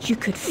thirst you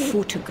could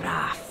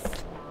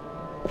photograph.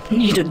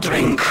 Need a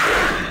drink.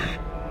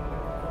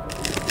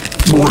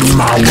 Your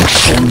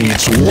mouth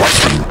needs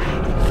washing.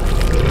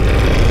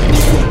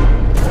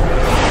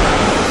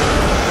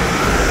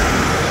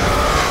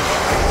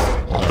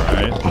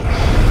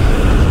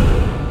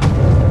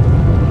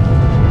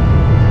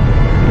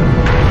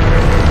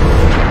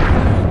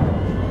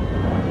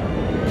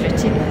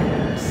 Pretty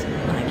birds,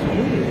 like you.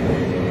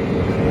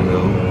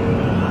 Hello,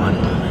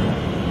 Wonderland.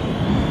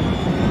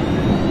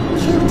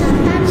 Kilter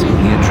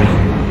Your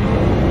dream.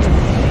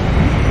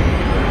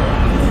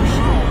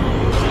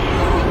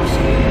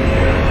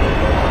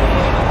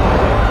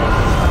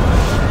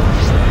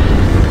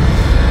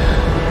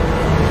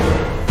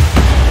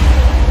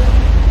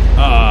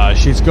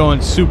 She's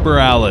going Super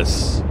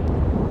Alice.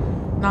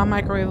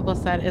 Non-microwavable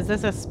said, is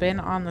this a spin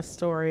on the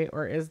story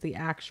or is the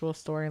actual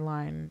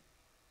storyline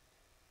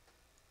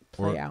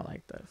play out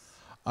like this?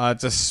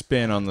 It's a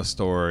spin on the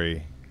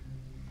story.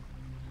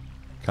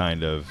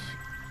 Kind of.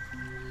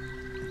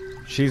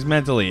 She's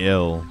mentally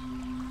ill.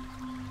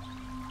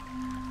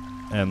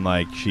 And,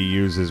 like, she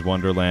uses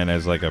Wonderland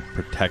as, like, a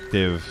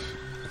protective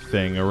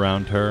thing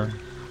around her.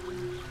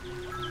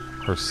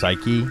 Her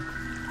psyche,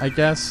 I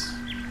guess.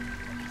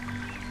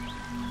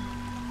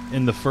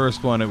 In the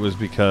first one, it was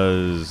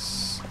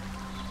because,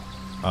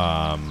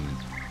 I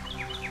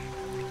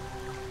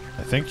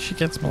think she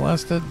gets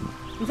molested.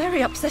 Very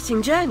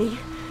upsetting journey.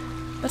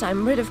 But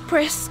I'm rid of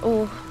Priss,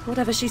 or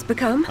whatever she's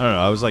become. I don't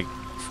know, I was like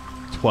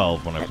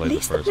 12 when I played the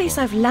first one. At least the place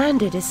I've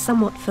landed is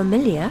somewhat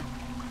familiar.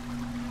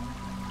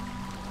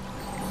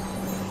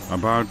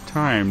 About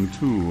time,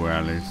 too,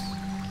 Alice.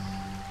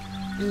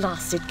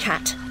 Blasted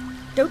cat.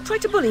 Don't try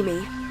to bully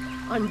me.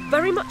 I'm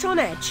very much on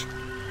edge.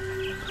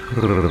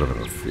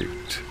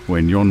 Perfect.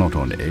 When you're not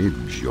on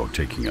edge, you're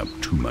taking up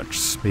too much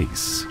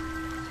space.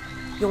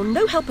 You're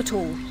no help at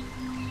all.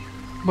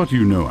 But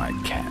you know I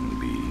can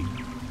be.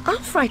 I'll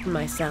frighten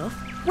myself.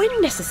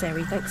 When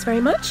necessary, thanks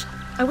very much.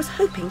 I was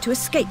hoping to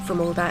escape from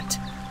all that.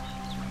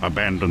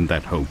 Abandon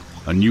that hope.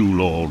 A new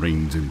law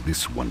reigns in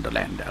this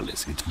wonderland,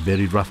 Alice. It's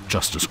very rough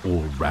justice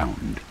all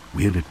round.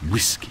 We're at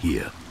risk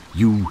here.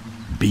 You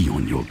be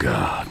on your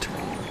guard.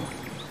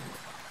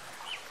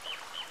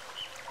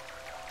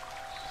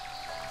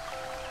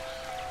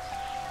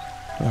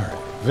 Alright,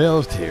 Veil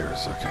of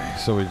Tears. Okay,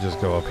 so we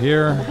just go up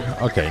here.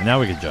 Okay, now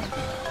we can jump.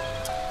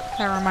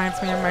 That reminds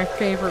me of my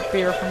favorite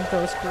beer from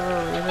Ghost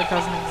Brewery that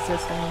doesn't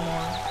exist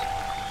anymore.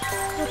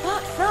 You're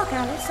part frog,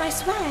 Alice, I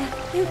swear.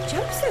 You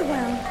jump so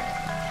well.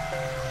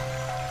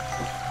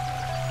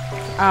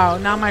 Oh,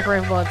 not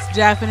microwavable. It's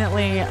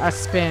definitely a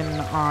spin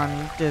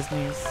on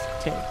Disney's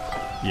take.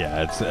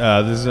 Yeah, it's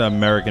this is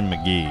American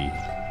McGee.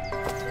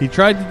 He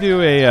tried to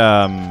do a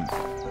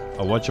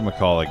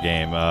whatchamacallit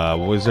game,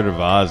 Wizard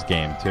of Oz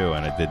game too,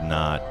 and it did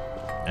not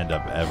end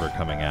up ever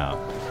coming out.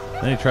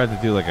 Then he tried to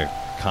do like a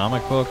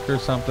comic book or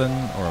something,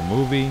 or a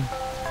movie.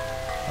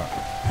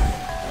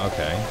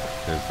 Okay,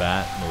 there's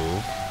that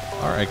move.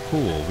 Alright,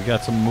 cool. We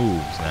got some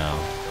moves now.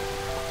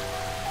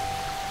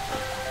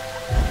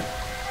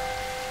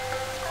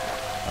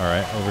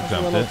 Alright,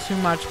 overjumped it. A little too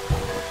much.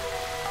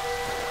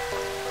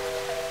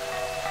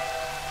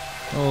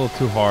 A little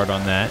too hard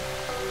on that.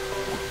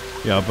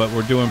 Yeah, but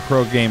we're doing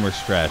pro gamer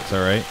strats,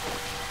 alright?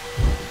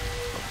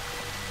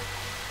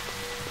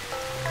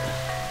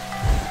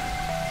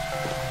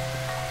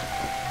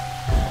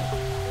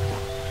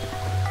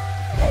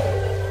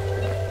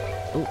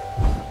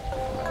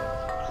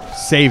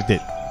 Saved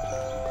it.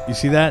 You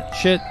see that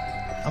shit?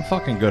 I'm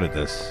fucking good at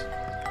this.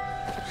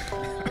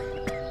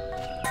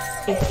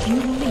 If you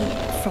leap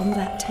from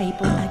that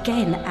table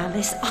again,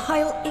 Alice,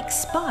 I'll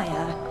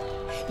expire.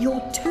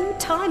 You're 2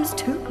 times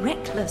too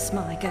reckless,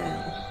 my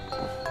girl.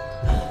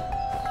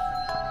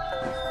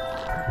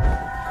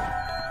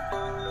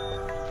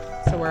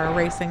 So we're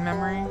erasing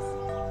memories?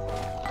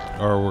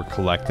 or we're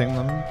collecting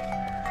them.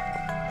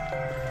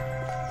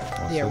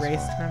 What's The this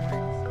erased one?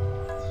 memories.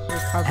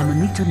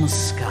 Amanita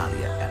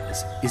muscaria,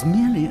 Alice, is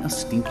merely a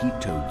stinky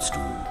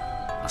toadstool.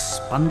 A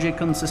spongy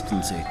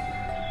consistency,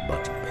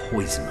 but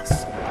poisonous.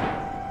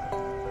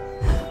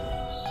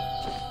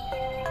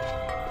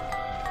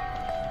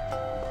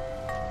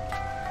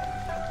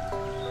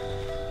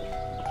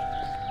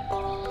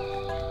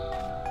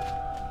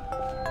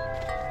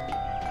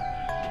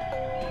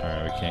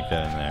 Alright, we can't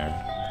get in there.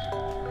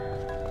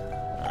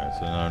 Alright,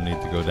 so now I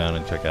need to go down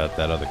and check out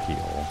that other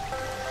keyhole.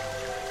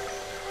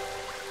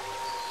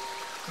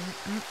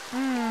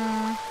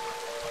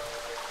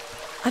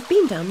 I've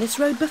been down this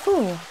road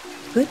before.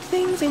 Good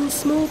things in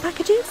small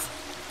packages?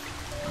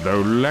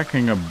 Though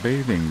lacking a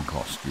bathing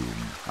costume,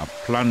 a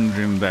plunge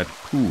in that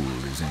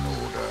pool is in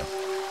order.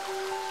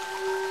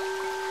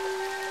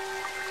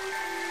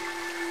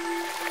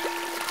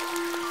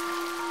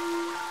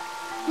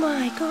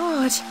 My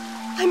God,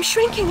 I'm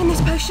shrinking in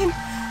this potion.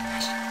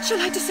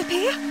 Shall I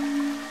disappear?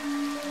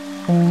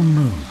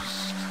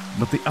 Almost.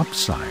 But the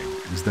upside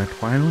is that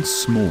while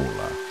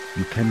smaller,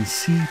 you can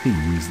see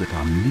things that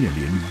are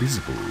nearly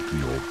invisible to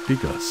your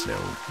bigger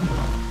self.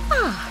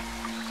 Ah,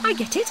 I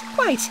get it.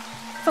 Quite.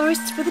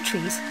 Forests for the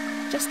trees.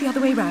 Just the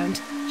other way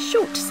round.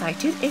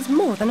 Short-sighted is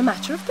more than a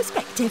matter of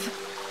perspective.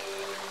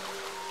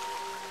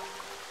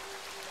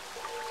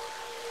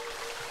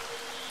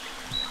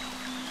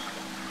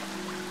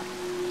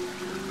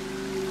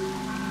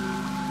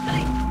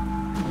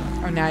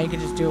 Oh, now you can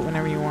just do it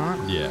whenever you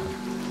want? Yeah.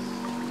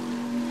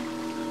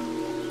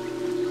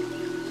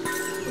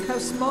 Look how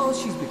small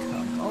she's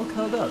become, all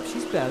curled up.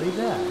 She's barely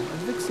there. A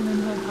vixen in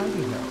her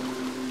hidey hole.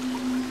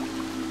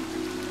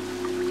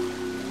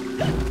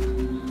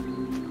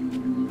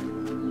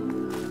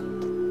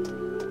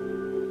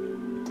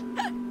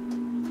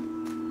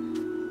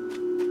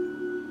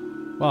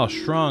 While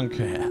shrunk,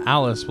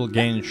 Alice will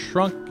gain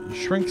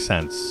shrink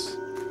sense.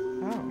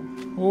 Oh.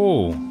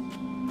 Oh.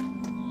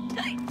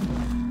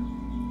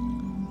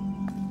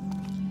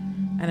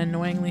 An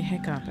annoyingly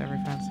hiccup every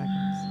 5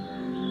 seconds.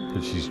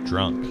 Because she's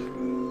drunk.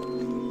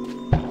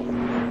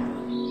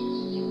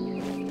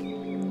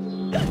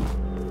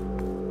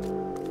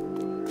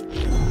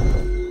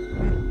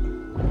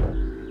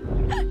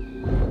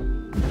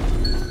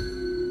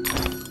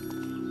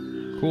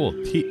 Cool.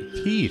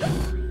 Teeth.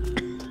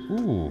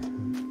 Ooh.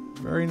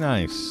 Very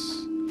nice.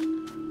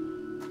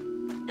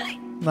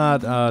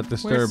 Not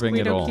disturbing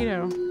at all.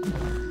 Keto?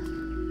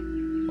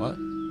 What?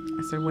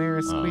 I said, where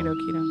is Squeedo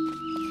Keto?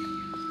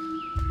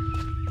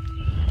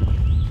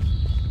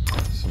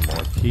 Some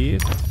more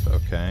teeth.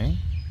 Okay.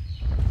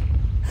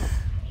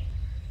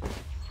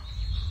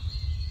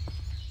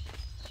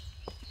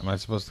 Am I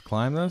supposed to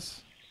climb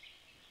this?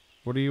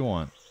 What do you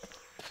want?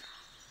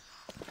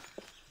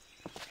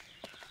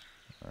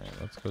 Alright,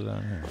 let's go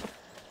down here.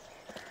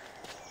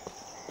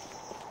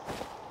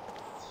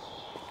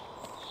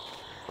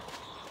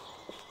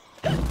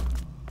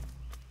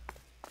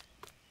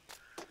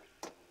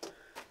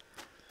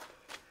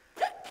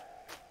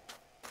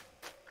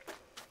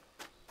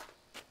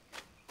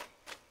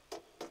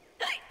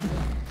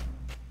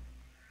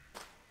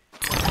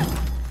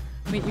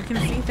 Wait, you can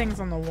see things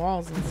on the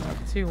walls and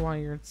stuff too while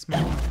you're small.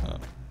 Oh.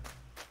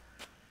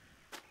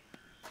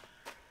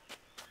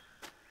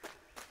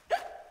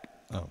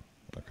 Oh,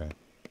 okay.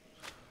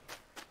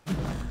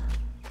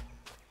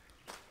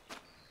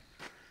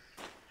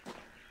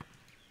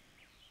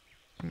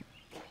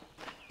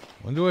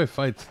 When do I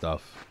fight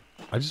stuff?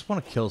 I just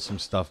want to kill some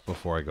stuff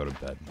before I go to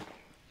bed.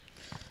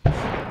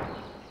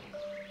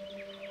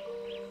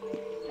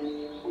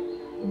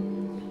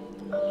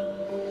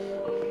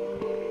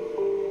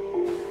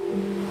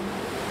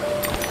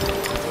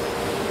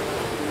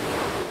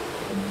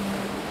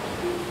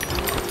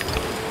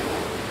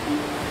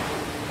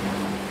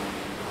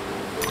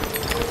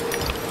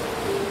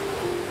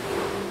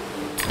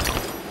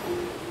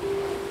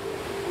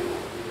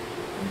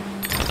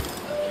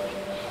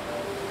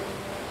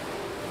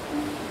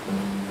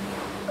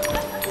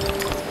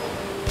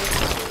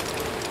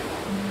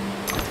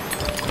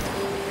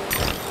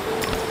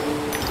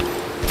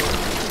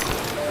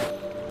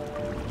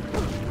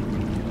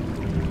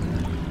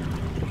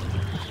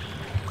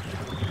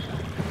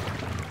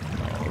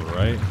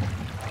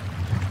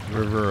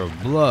 River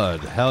of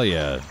Blood. Hell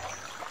yeah.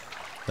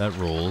 That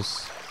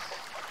rules.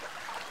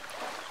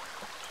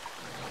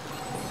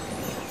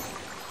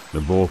 The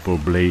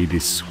vorpal blade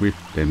is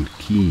swift and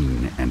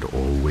keen and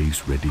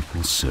always ready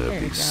for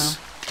service.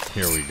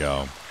 Here we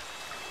go.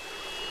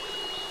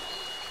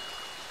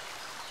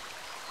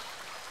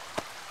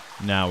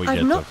 Now we get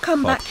I've not to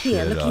come fuck back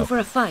here shit looking up. for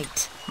a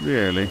fight.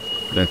 Really?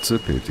 That's a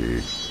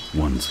pity.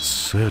 One's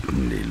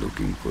certainly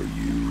looking for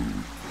you.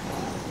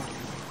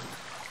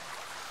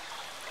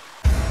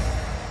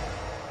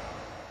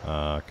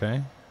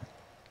 Okay.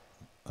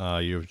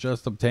 You've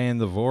just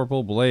obtained the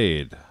Vorpal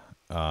Blade.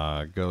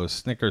 Go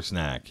Snicker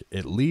Snack.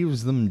 It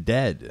leaves them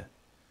dead.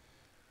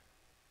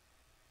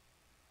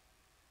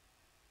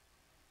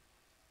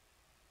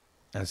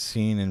 As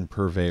seen in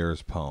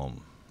Purveyor's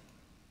poem.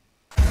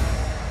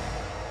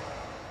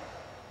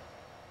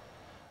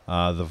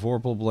 The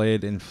Vorpal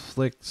Blade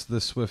inflicts the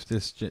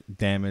swiftest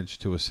damage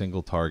to a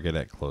single target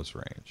at close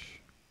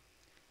range.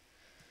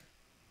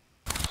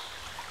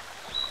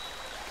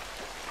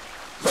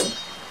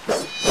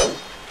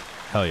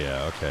 Hell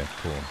yeah, okay,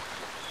 cool.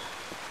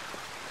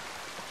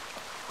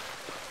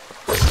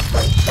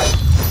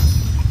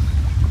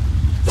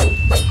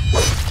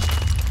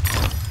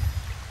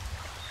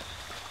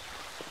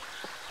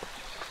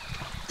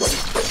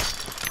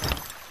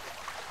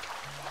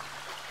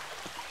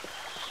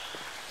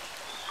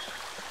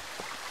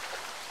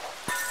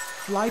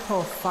 Flight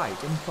or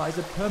fight implies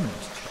a permanent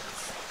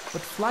choice,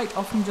 but flight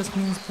often just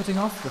means putting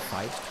off the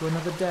fight to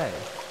another day.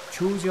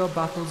 Choose your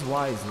battles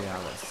wisely,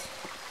 Alice.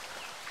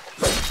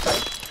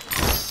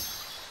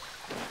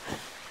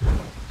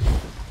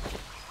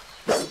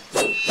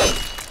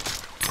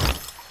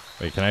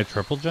 Wait, can I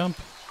triple jump?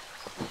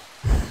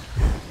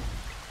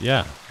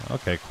 Yeah,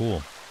 okay,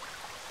 cool.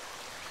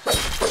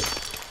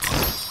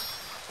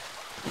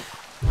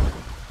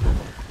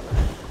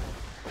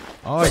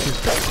 Oh, I can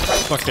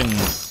fucking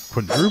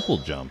quadruple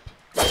jump.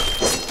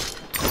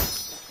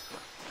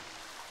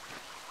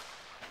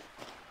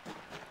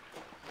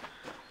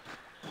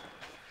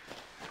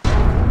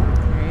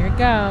 Here you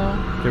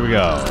go. Here we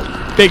go.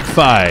 Big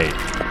fight.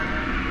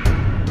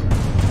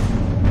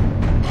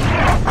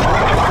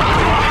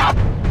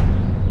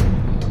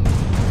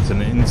 It's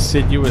an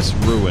insidious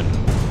ruin.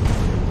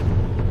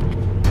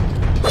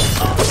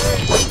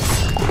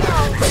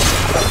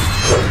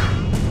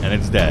 And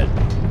it's dead.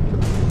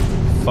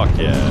 Fuck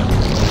yeah.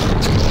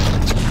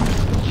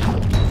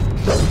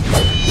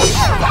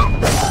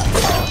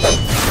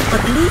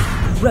 Ugly,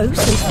 gross,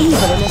 and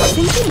evil in a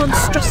single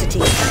monstrosity.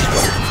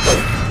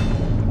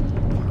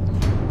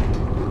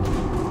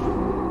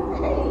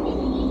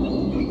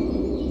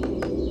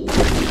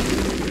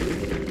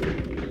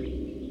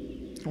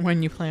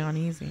 When you play on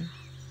easy.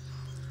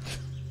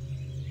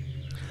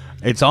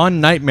 It's on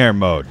nightmare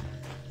mode.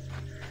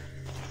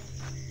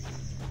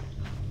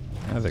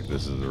 I think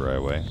this is the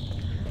right way.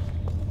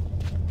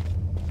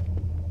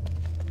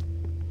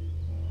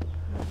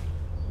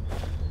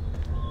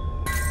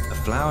 A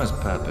flower's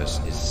purpose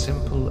is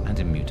simple and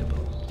immutable.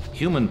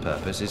 Human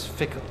purpose is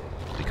fickle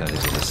because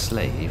it is a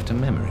slave to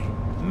memory.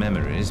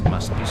 Memories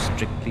must be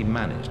strictly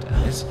managed,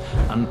 Alice.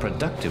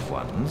 Unproductive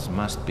ones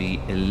must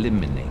be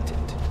eliminated.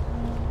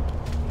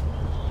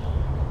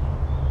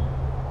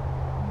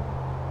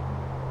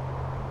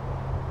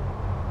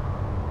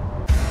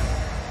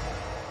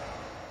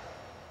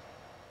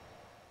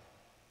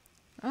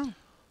 Oh.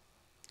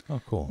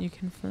 Oh, cool. You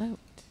can float.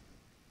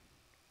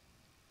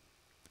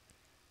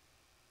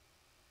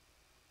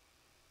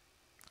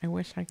 I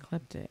wish I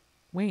clipped it.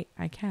 Wait,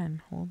 I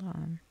can. Hold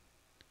on.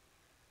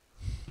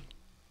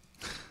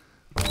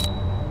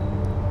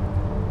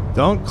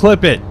 Don't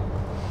clip it.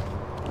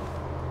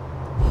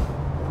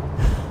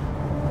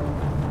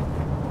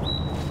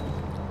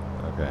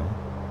 Okay.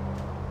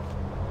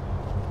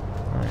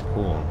 Alright,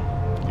 cool.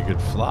 You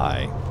could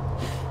fly.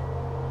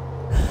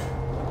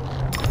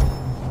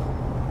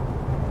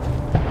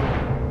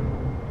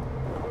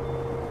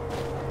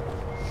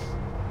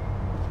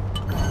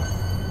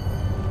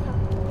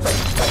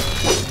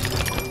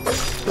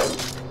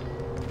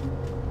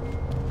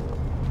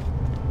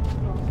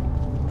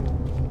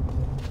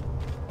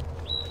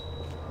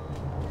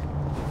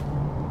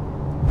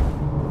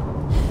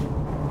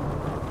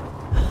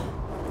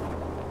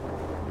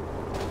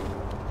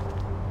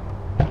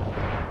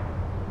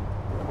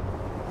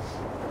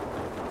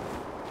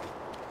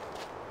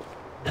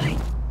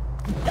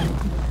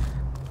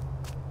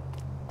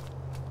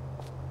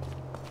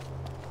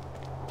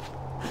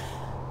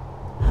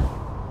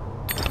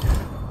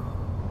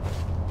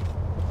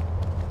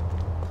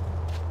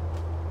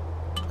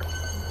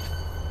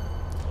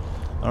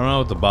 I don't know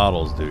what the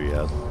bottles do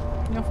yet.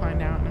 You'll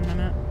find out in a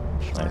minute.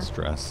 Sure. Nice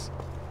dress.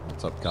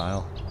 What's up,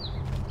 Kyle?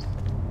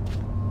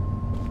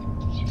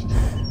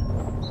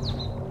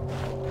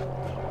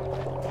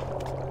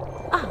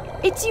 Ah,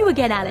 it's you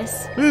again,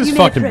 Alice. This You may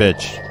fucking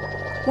approach.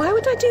 bitch. Why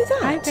would I do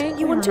that? I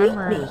vaguely You want to eat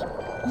remember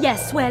me?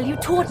 Yes, well, you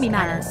taught me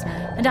manners,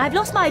 and I've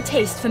lost my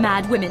taste for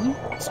mad women.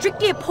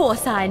 Strictly a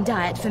porcine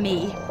diet for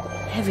me.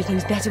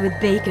 Everything's better with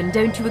bacon,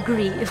 don't you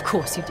agree? Of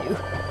course you do.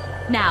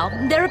 Now,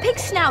 there are pig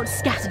snouts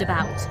scattered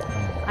about.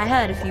 I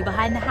heard a few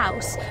behind the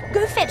house.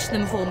 Go fetch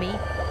them for me.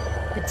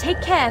 But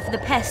take care for the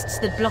pests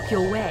that block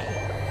your way.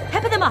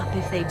 Pepper them up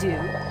if they do.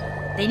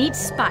 They need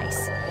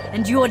spice,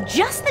 and you're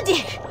just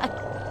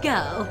the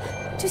girl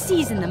to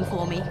season them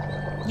for me.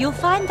 You'll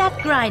find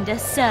that grinder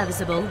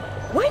serviceable.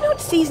 Why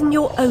not season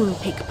your own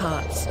pig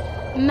parts?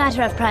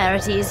 Matter of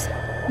priorities.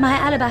 My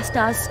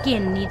alabaster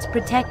skin needs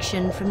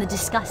protection from the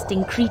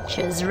disgusting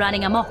creatures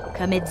running amok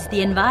amidst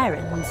the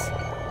environs.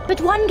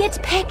 But one gets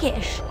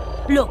peckish.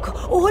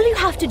 Look, all you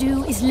have to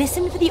do is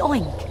listen for the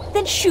oink,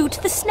 then shoot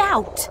the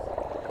snout.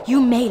 You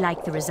may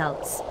like the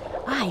results.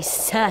 I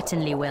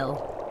certainly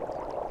will.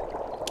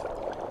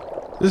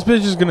 This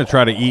bitch is gonna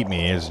try to eat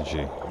me, isn't she?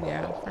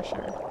 Yeah, for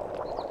sure.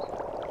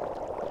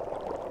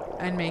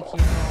 And make you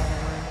go all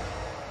the way.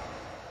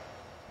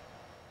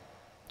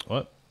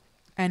 What?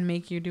 And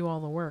make you do all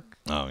the work.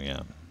 Oh,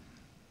 yeah.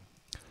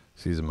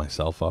 Season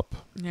myself up.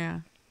 Yeah.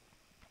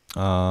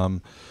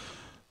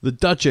 The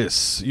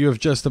Duchess. You have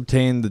just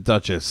obtained the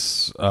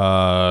Duchess.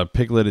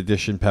 Piglet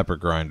Edition Pepper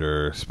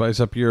Grinder. Spice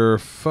up your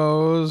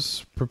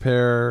foes.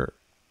 Prepare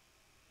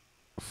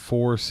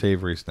 4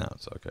 savory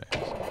snouts. Okay.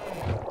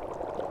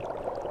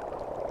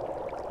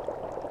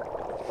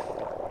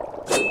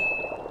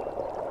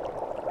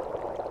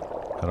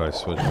 How do I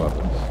switch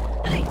weapons?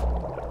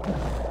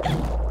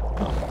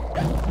 Oh.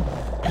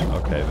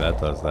 Okay,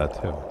 that does that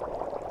too.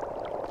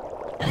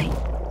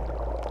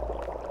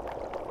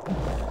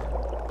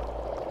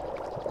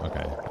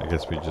 Okay, I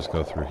guess we just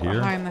go through here.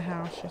 Behind the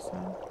house, she said.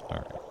 All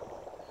right.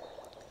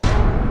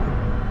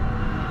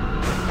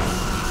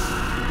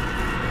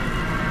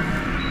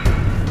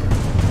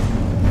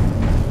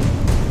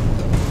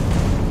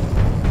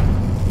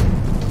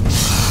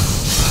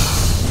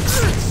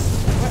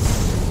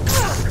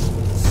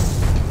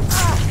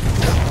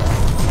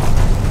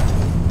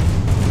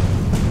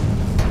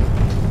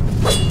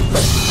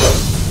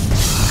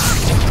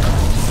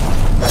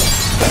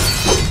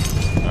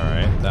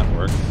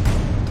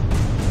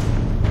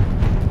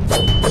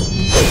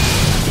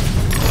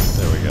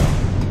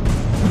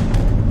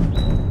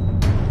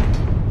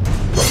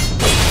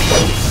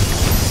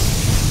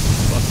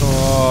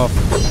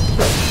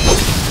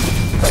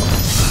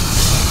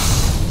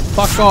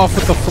 Fuck off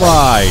with the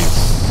flies.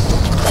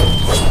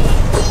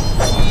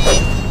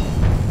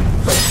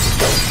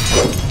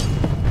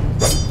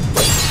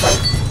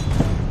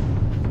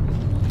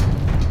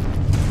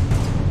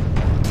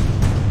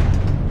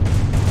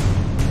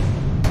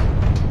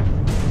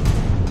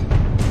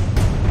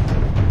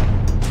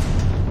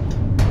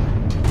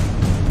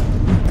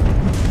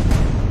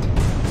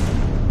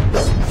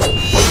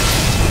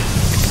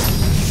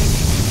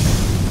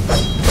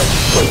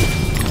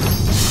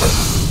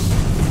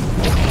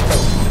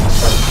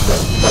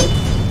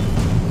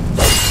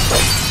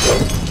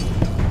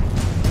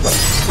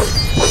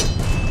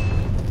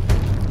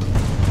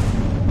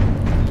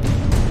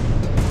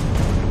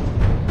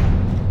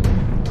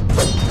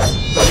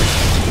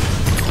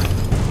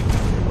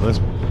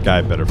 Guy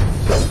better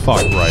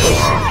fuck right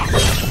off.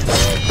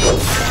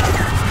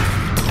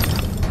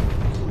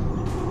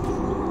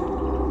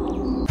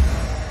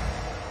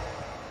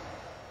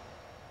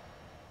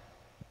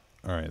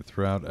 Alright,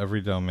 throughout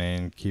every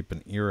domain, keep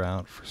an ear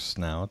out for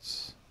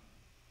snouts.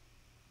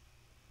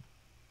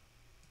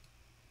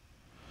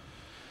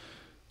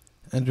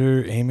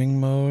 Enter aiming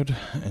mode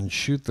and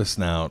shoot the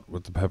snout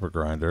with the pepper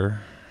grinder.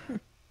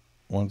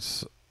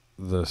 Once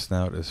the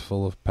snout is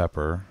full of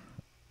pepper,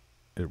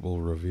 it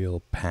will reveal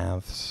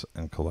paths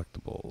and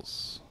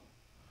collectibles.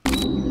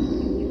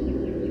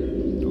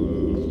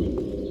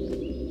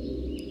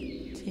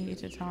 T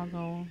to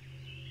toggle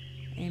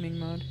aiming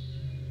mode.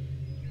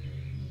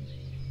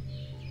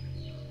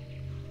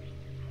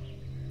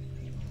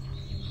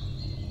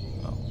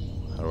 Oh,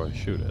 how do I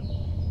shoot it?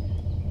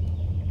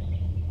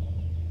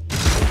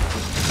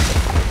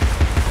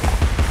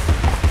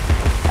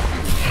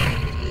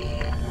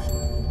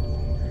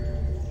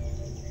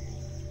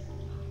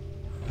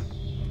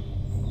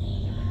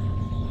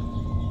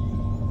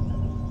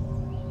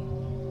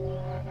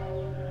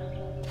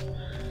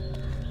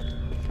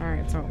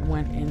 So it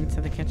went into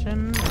the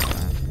kitchen?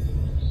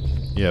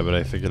 Yeah, but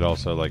I think it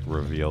also like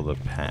revealed a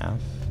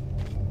path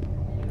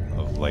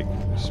of like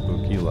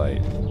spooky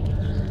light.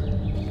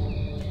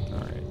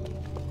 Alright.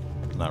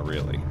 Not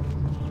really.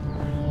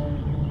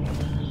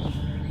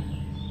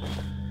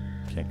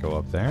 Can't go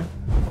up there?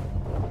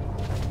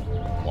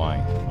 Why?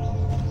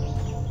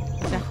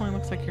 It definitely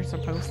looks like you're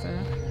supposed to.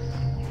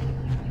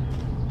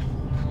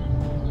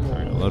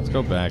 Alright, let's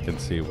go back and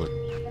see what.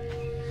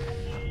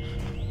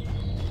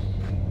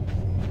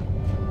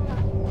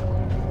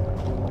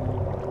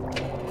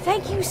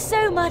 Thank you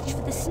so much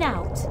for the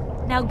snout.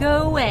 Now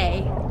go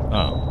away.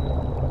 Oh.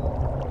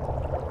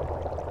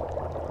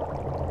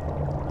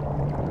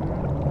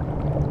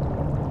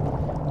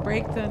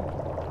 Break the...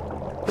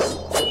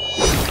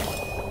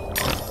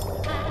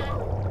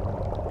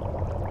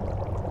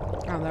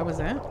 Oh, that was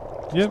it?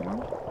 Yep.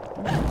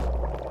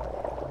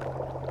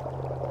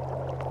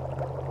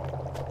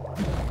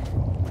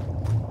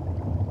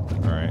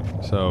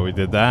 Alright, so we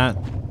did that.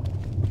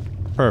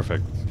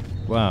 Perfect.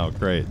 Wow,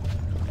 great.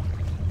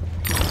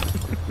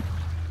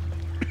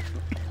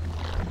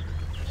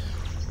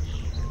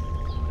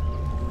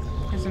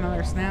 There's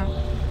another snout.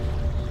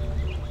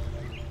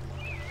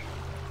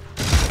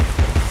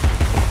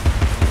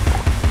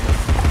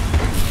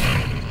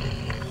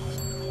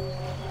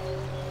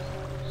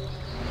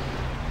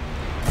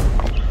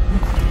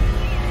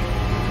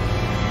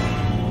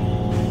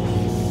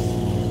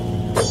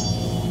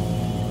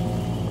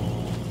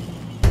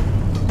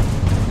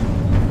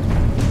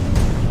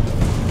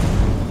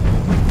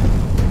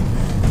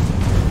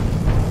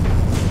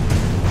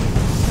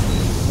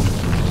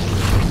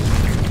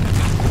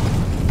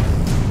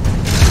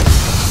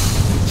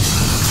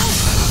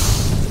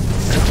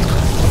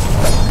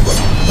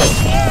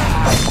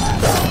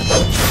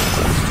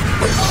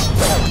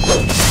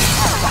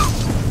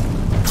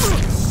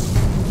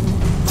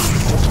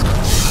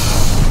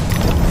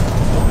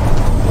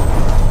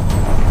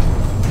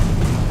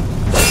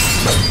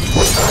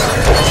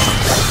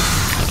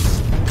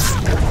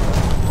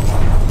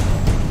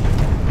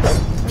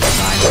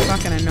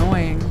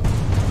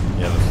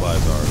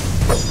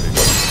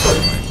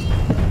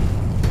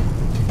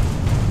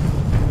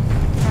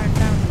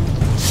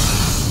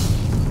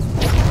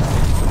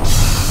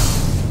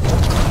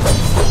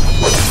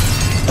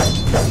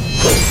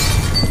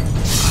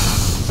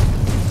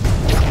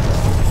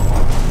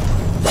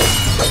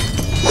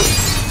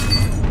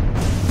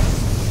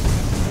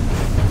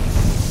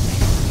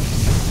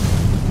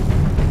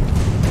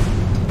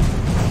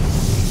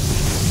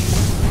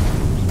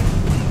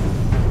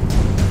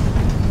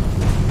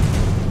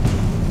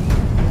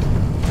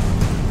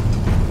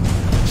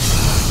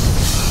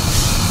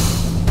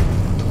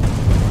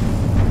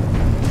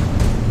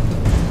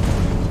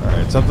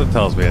 Something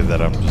tells me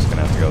that I'm just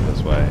gonna have to go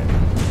this way. I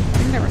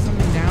think there was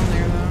something down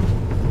there though.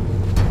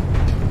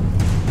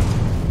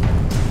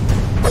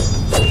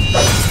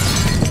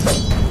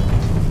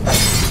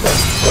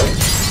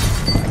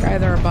 Like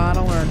either a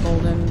bottle or a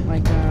golden,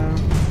 like a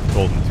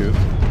golden tooth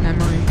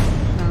memory.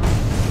 No.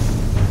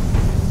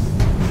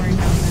 Memory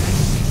down there.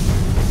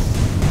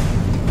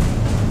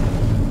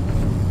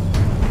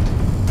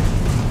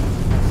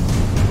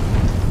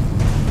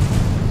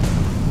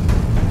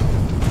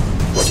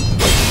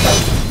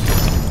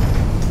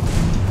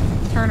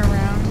 Turn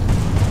around.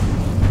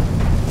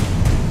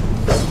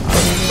 Oh,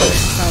 maybe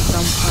it's that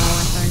dumb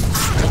flower thing.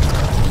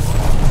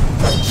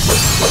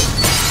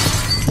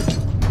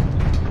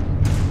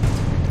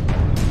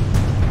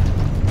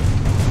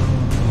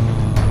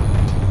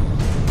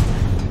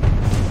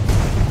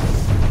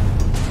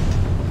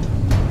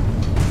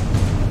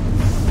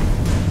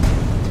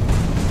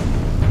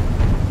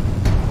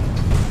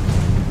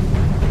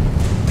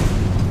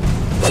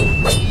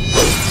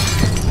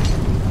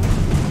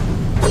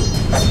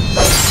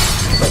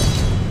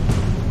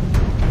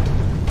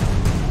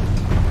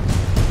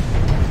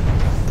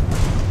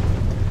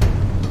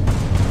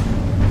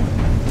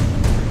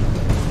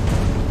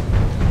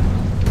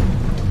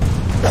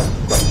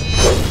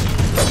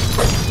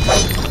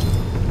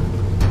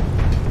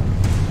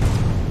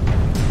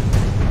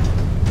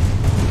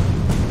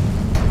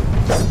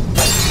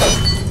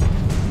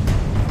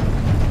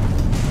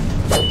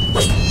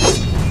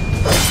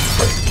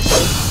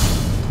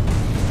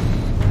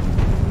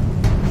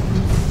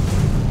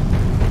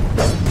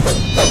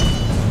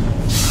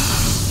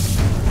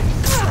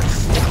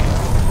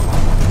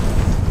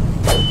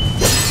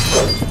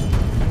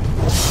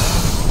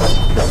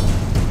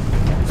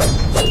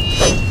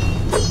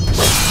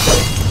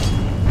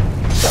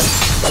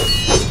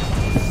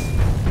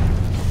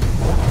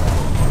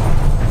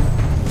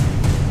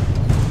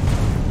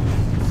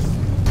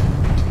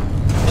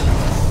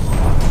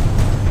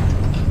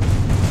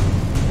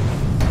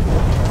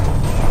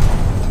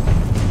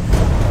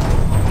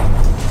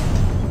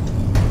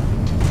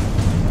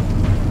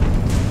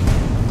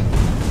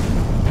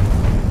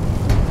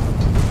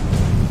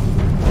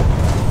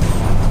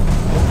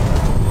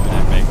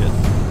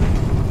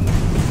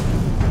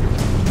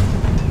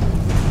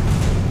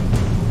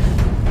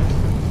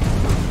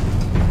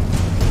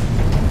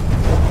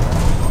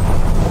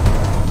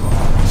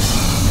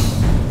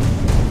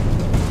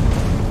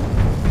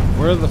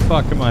 Where the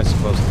fuck am I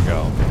supposed to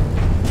go?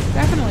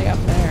 Definitely up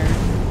there.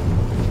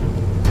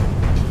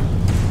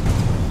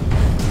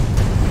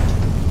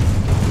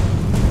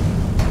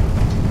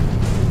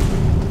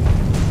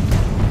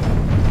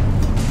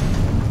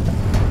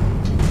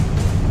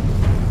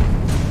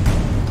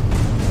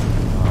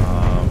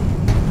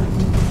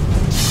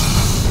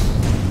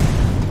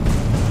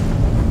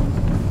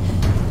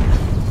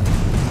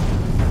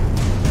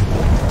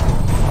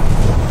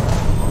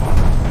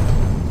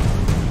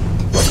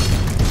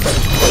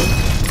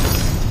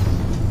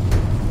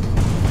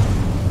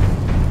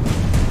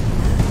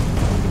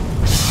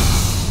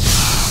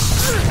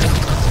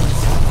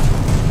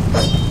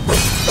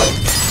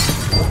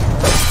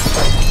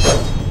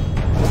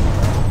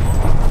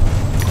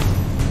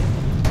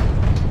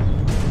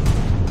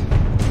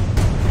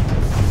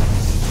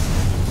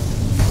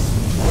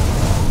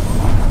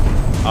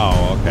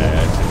 Oh, okay.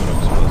 I see what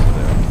I'm supposed to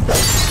do.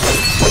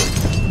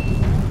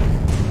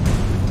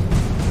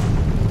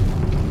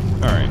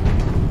 Alright.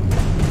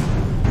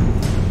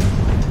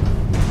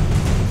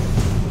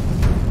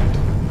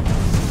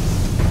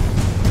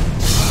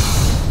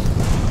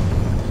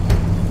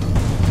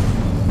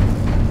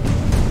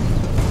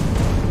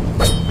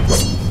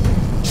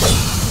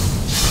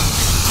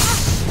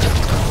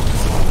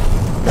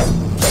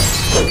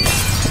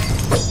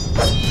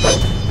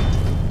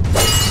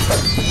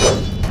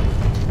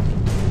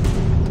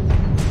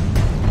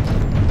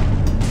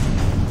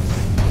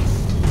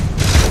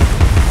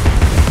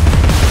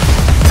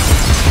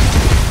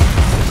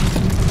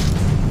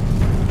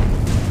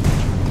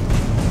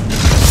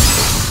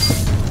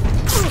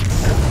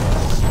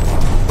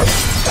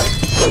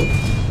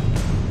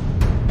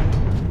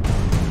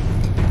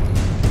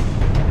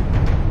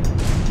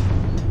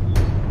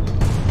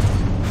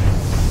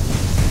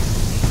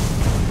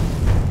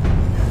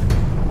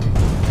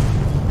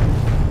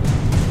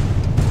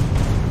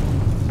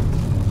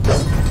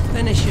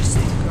 Finish your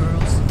suit,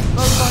 girls.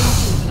 Both on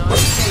you and I'll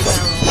stay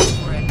there all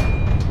for it.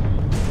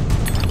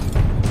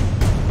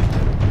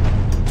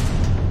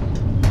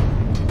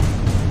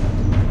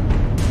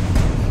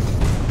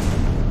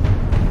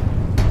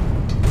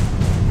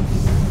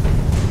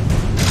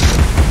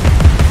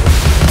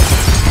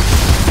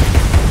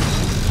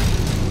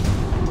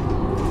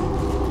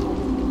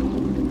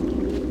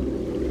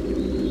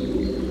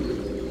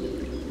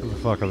 Who the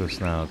fuck are the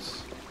snouts?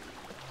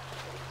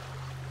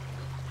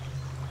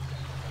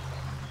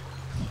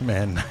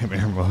 Man,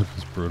 Nightmare mode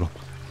is brutal.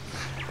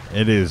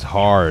 It is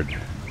hard.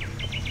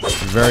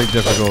 It's a very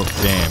difficult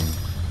game.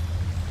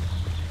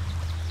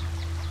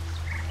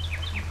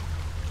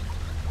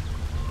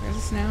 There's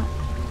a snout.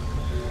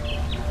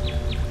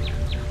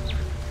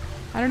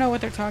 I don't know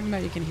what they're talking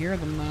about. You can hear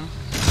them though.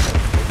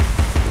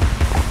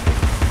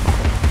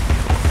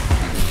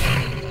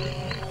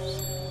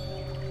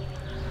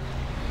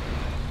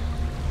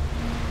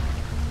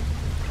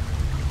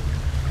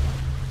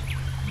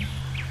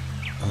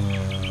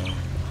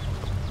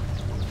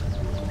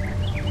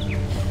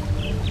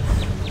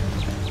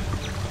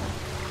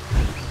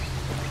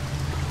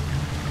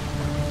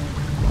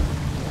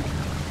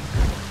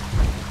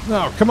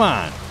 No, come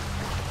on.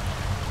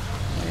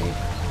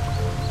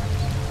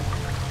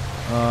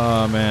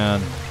 Oh,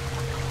 man.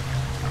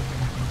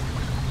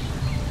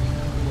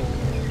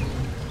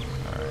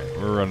 Alright,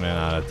 we're running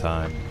out of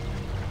time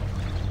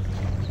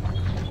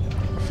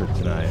for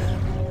tonight.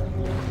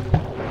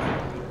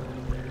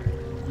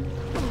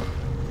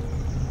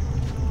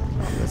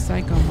 The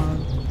psycho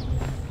mode.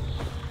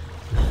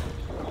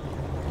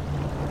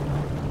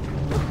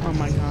 Oh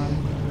my god.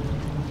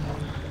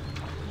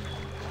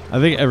 I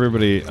think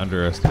everybody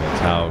underestimates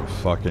how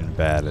fucking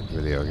bad at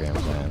video games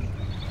I am.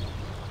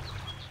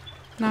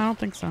 No, I don't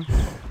think so.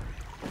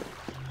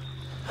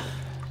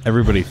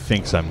 Everybody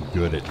thinks I'm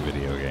good at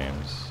video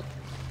games.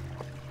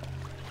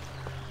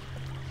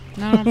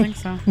 No, I don't think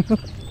so.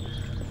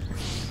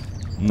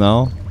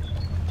 No?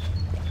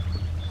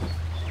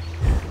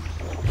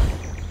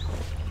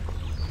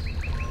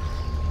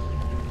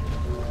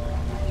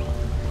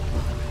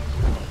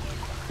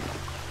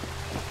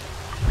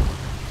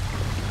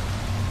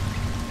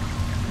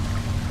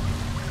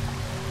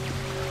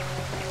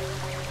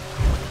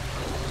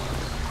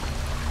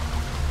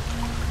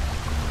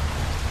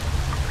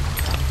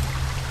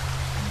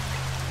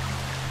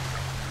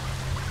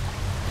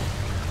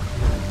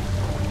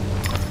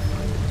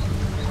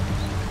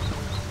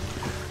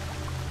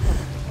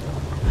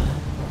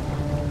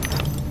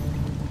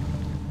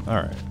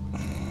 Alright.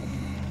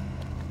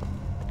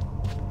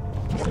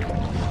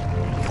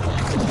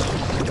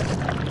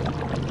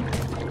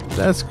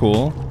 That's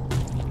cool.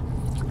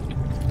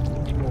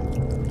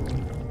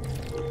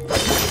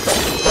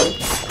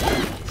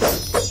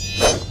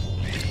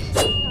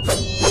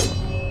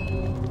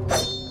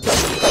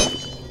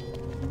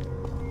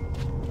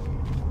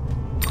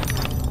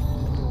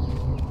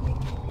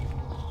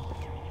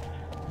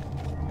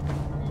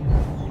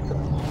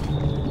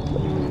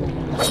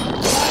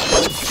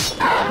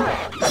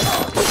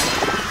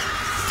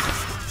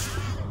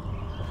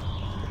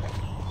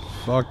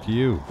 Fuck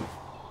you.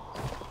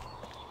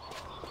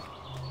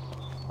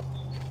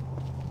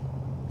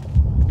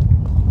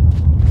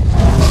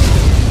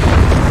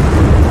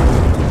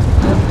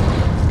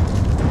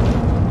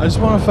 I just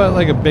want to fight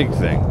like a big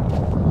thing.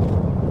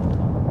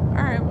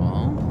 Alright,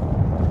 well.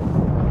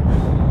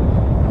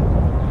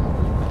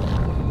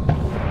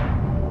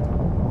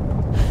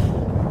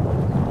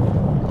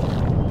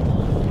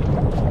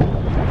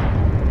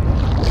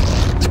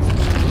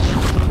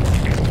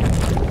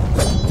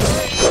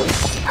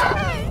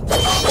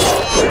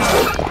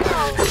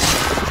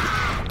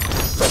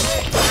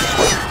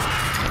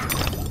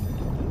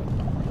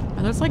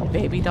 Are those like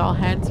baby doll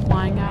heads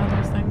flying out of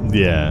those things?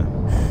 Yeah.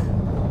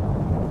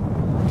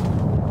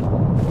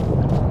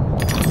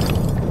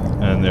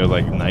 And they're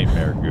like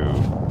nightmare goo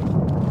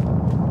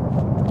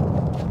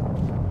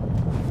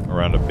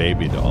around a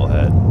baby doll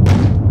head.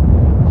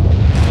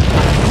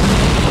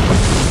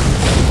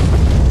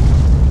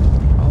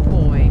 Oh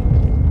boy.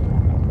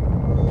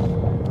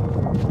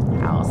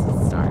 House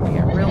is starting to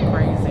get real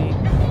crazy.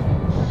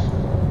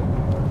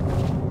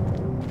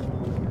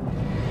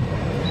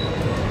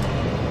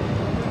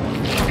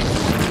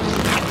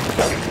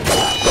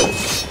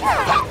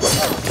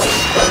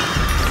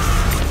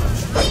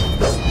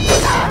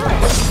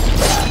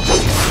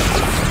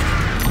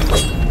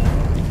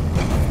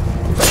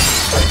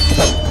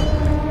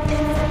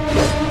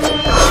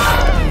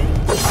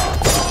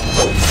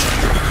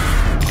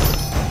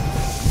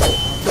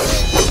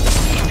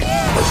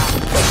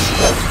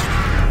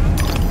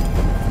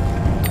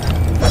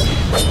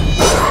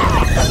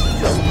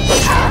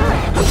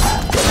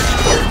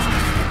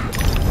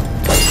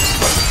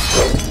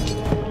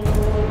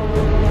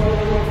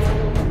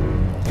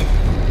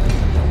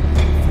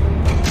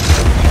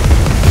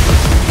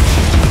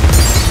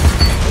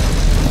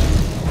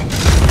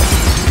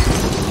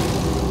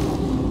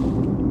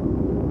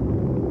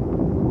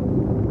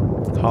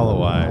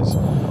 Hollow Eyes.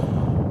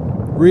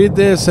 Read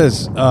this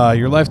as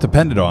your life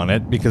depended on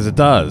it, because it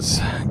does.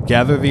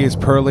 Gather these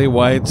pearly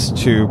whites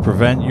to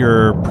prevent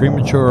your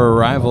premature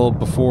arrival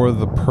before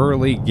the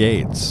pearly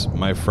gates.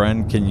 My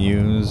friend can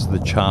use the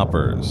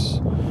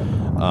choppers,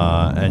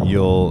 and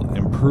you'll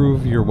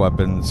improve your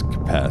weapon's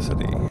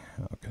capacity.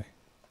 Okay,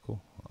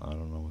 cool. I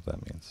don't know what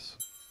that means.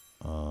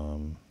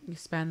 You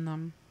spend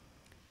them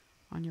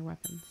on your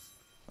weapons.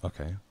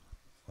 Okay.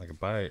 I could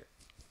buy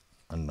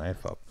a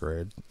knife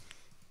upgrade,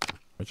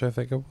 which I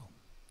think I will.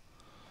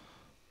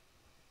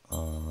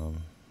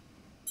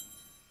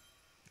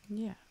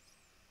 Yeah.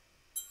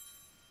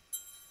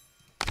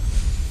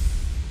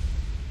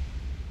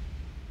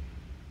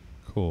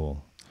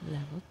 Cool.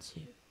 Level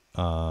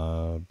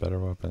 2. Better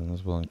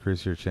weapons will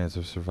increase your chance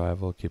of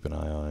survival. Keep an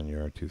eye on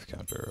your tooth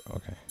counter.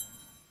 Okay.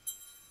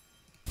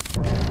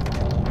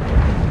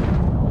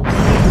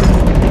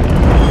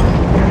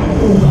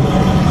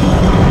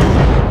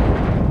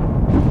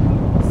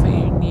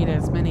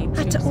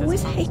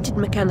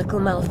 mechanical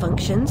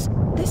malfunctions,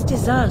 this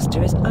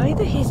disaster is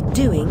either his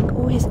doing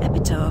or his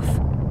epitaph.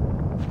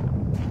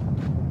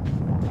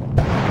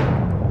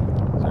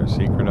 Is there a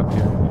secret up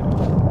here?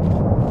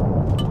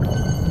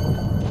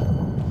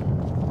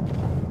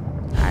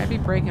 I'd be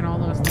breaking all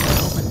those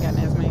things open, getting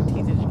as many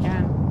teeth as you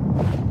can.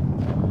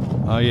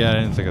 Oh yeah, I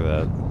didn't think of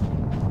that.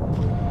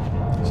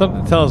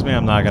 Something tells me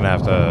I'm not gonna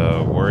have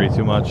to worry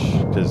too much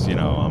because you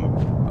know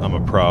I'm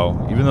a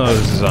pro. Even though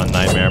this is on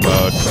nightmare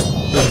mode,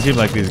 it doesn't seem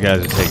like these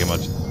guys are taking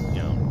much,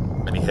 you know,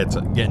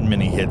 getting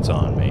many hits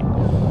on me.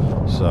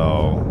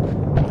 So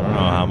I don't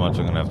know how much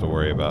I'm gonna have to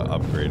worry about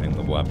upgrading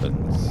the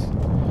weapons,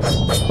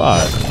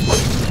 but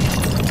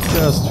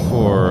just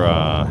for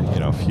you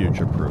know,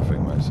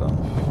 future-proofing myself,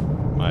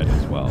 might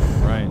as well,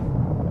 right?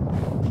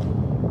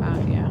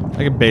 Yeah.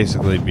 I could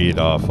basically beat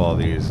off all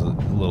these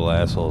little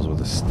assholes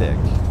with a stick.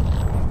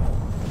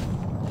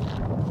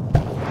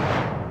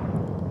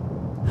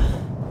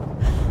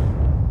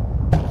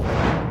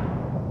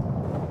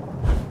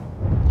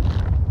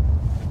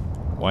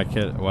 Why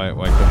couldn't I?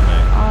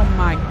 Oh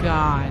my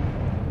god.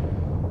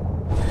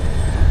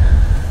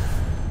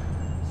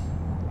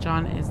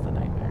 John is the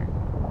nightmare.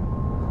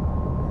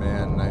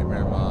 Man,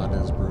 nightmare mod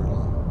is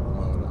brutal.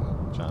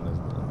 John is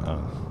the...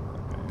 Oh.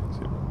 Okay, let's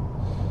see.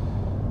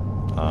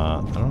 I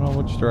don't know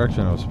which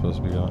direction I was supposed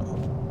to be going.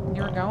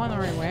 You were going the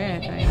right way, I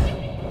think.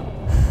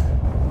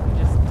 You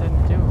just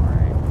didn't do it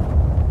right.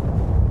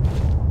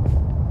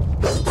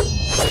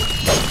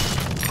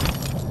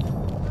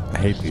 I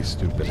hate these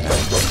stupid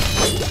hats.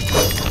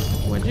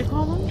 What'd you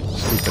call them?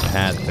 Stupid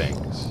hat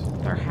things.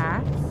 They're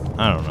hats?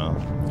 I don't know.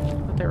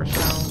 But they were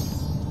shells.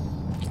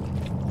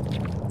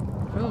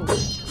 Ooh.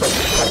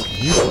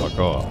 You fuck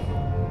off.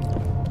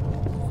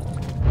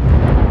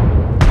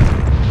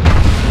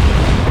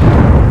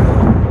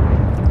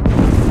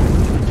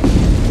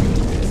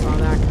 Saw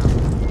that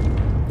coming.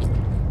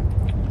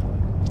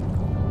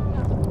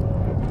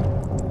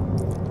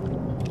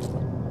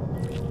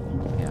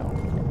 Yo.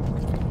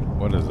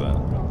 What is that?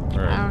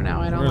 Where, I don't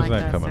know. I don't where's like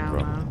that that coming sound,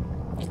 from?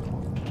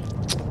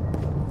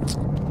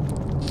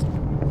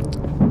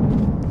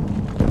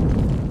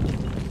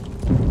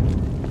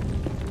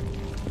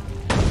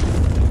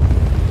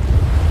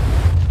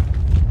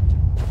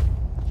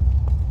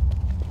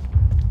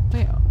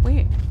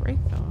 Wait, break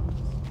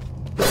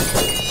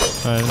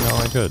those. I didn't know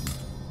I could.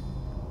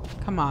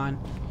 Come on.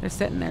 They're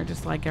sitting there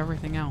just like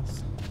everything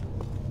else.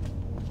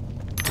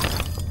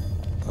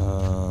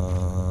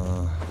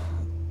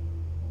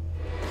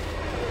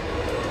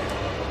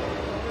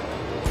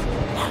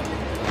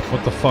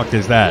 What the fuck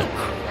is that?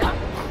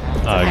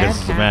 Oh, I guess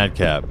it's a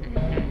madcap.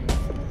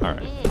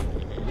 Alright.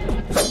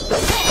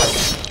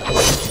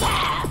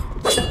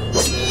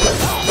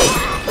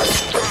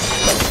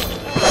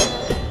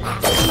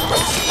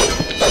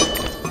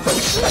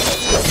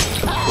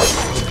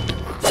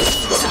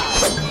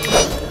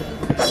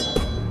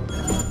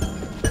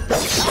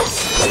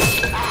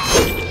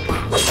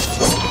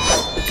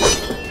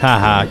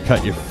 Haha,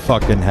 cut your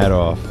fucking head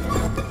off.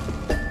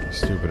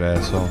 Stupid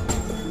asshole.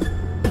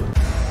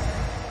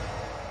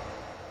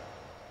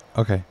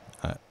 Okay.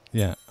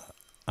 Yeah,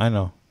 I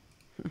know.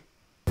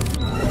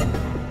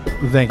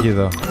 Thank you,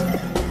 though.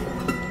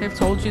 They've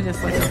told you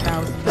this like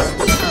 1,000 times.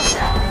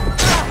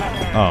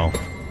 Oh.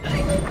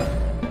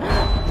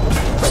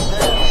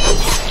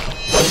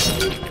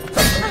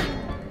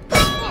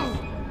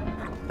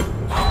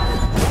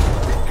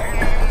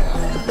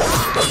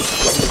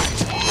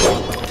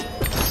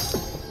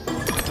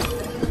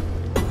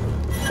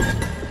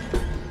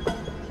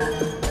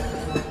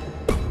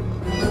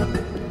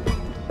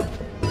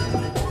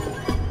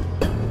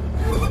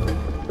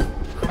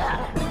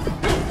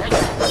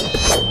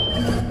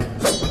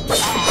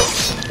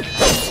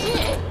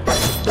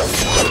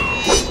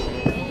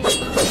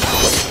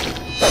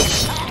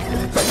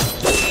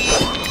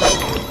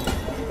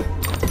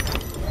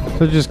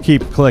 So just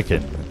keep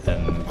clicking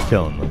and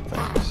killing the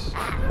things.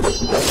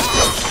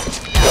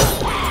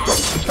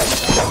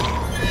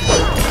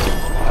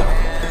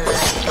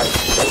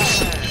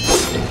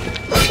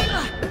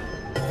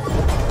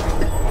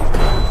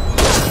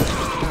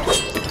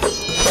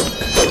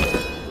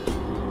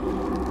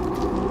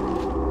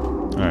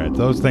 Alright,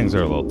 those things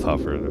are a little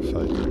tougher to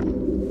fight.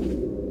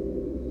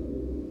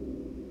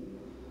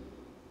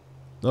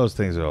 Those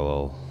things are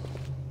a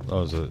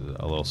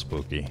little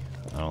spooky.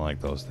 I don't like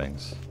those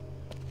things.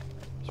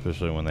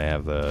 Especially when they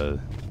have the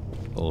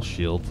little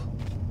shield.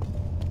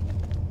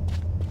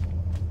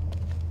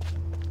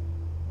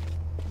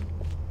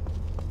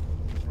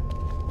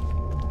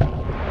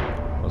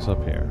 What's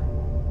up here?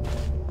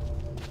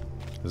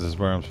 Is this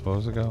where I'm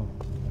supposed to go?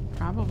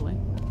 Probably.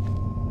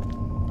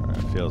 Alright,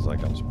 it feels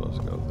like I'm supposed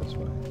to go this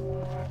way.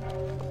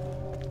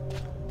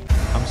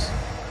 Oh.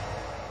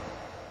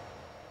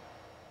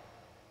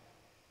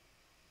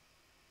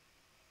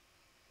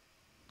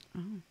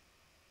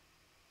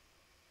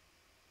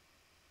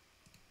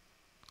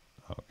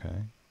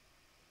 Okay.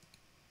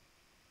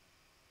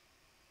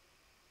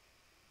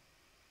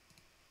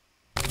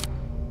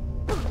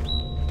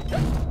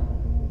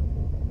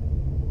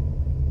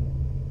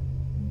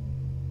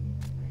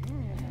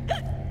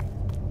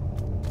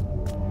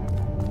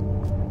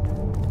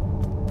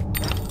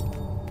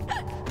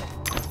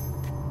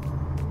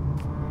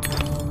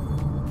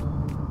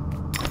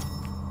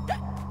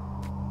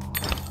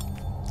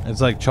 It's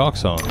like chalk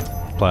zone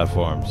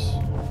platforms.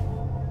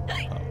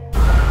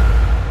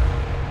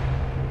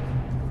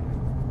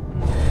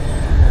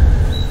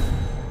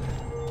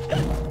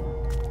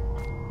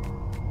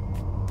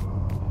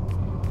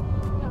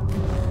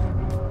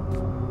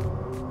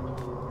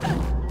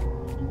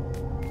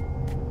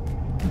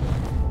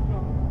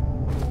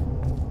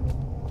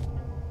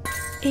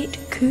 It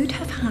could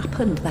have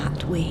happened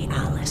that way,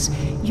 Alice.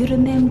 You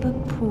remember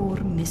poor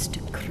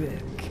Mr.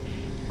 Crook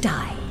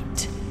died,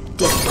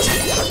 didn't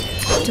he?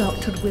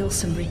 Dr.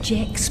 Wilson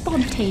rejects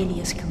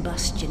spontaneous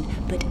combustion,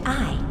 but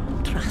I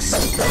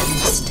trust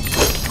Mr.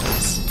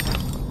 Nicholas.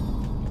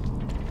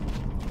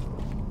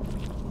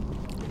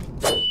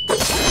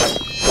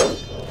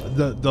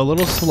 The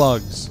little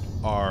slugs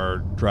are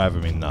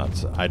driving me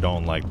nuts. I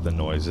don't like the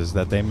noises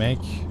that they make.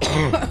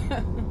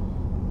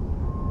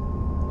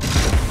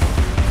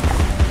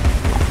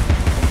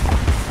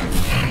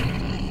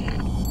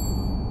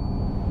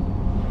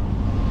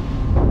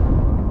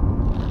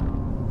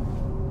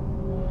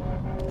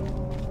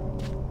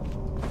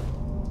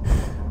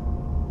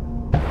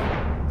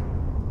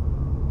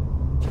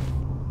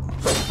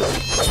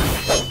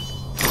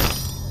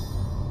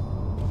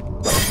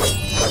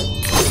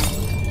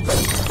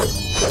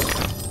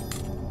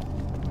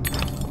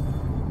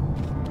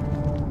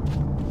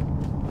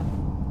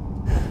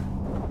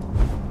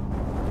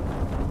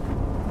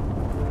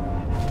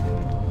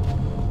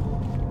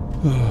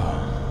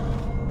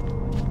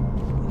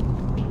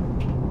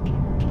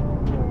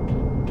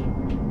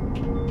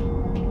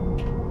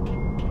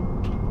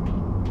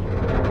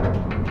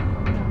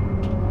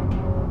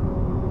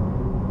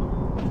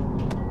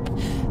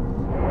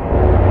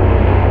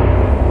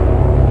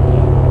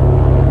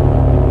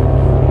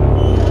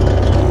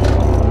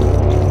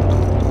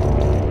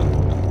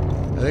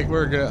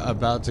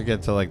 About to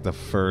get to like the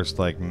first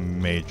like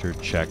major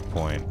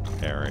checkpoint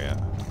area.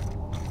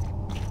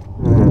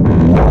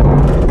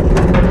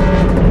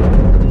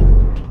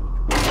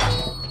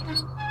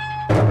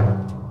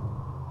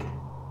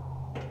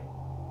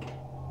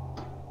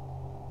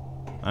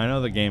 I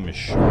know the game is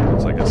short.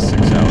 It's like a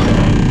 6-hour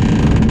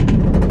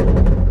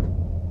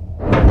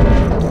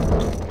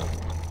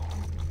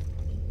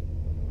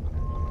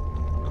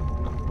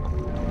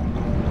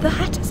The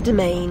Hatter's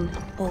Domain,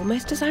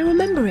 almost as I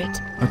remember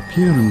it.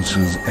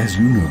 Appearances, as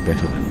you know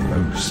better than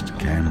most,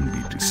 can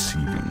be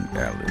deceiving,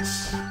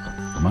 Alice.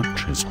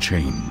 Much has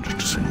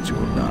changed since your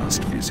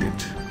last visit.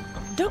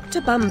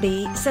 Dr.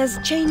 Bumby says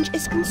change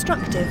is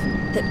constructive,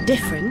 that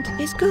different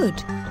is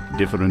good.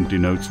 Different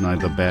denotes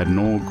neither bad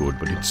nor good,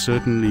 but it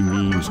certainly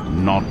means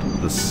not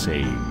the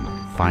same.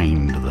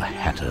 Find the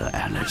Hatter,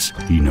 Alice.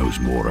 He knows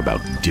more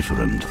about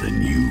different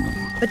than you.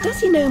 But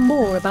does he know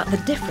more about the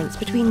difference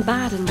between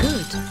bad and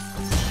good?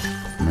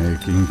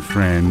 Making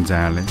friends,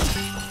 Alice.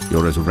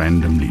 You're as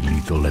randomly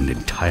lethal and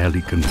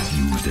entirely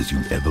confused as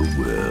you ever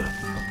were.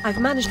 I've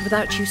managed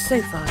without you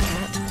so far,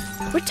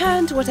 Cat.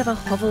 Return to whatever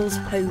hovels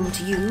home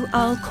to you.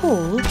 I'll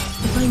call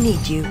if I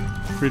need you.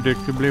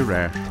 Predictably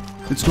rash.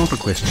 It's not a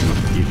question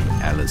of if,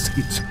 Alice.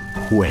 It's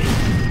when.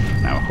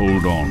 Now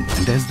hold on,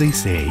 and as they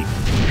say,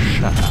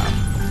 shut up.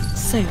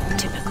 So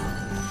typical.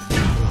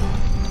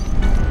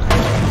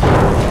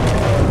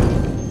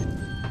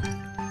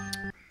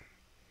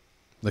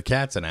 The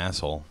cat's an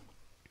asshole.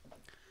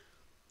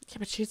 Yeah,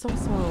 but she's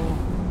also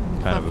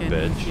kind of a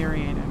bitch.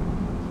 Infuriating.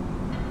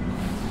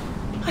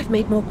 I've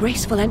made more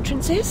graceful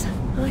entrances.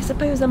 I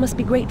suppose I must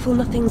be grateful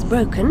nothing's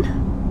broken.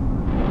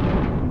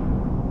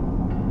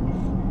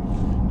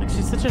 Like,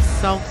 she's such a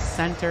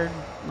self-centered,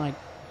 like,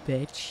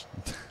 bitch.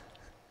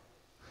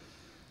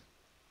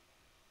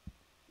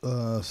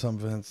 Some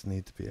vents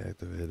need to be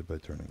activated by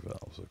turning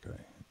valves. Okay.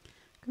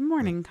 Good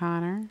morning,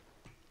 Connor.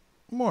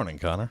 Morning,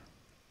 Connor.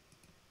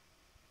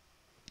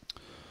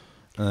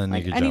 And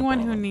like, anyone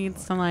who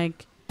needs to,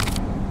 like,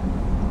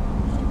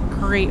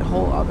 create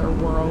whole other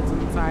worlds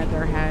inside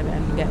their head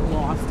and get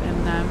lost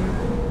in them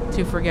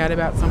to forget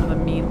about some of the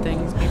mean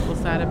things people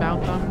said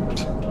about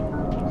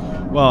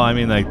them. Well, I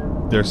mean, like,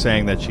 they're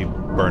saying that she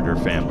burned her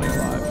family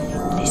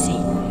alive.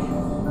 Lizzie,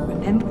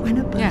 remember when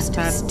a burst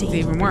of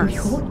steam blew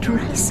your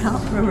dress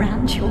up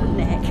around your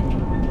neck?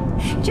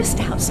 Just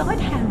outside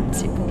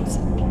Harrods it was.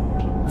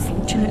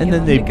 Fortunately, And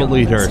then they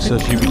bullied her, so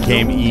she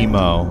became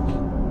emo.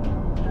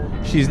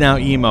 She's now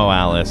emo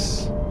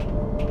Alice.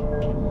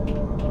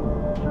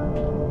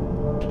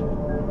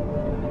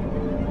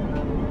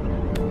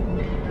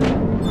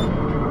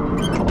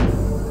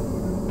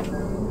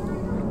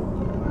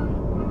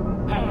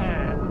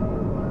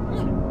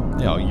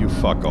 Yo, you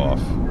fuck off.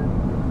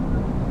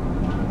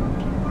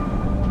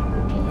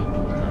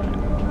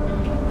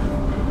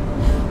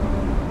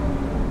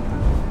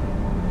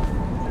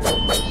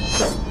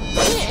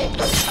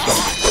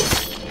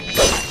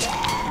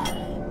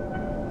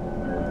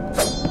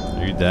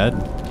 Are you dead?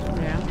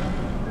 Yeah.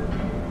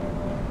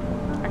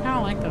 I kind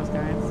of like those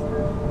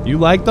guys. You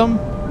like them?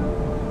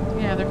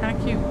 Yeah, they're kind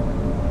of cute.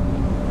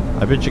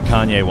 I bet you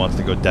Kanye wants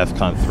to go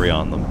DEFCON 3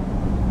 on them.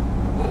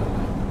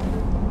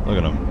 Look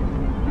at him.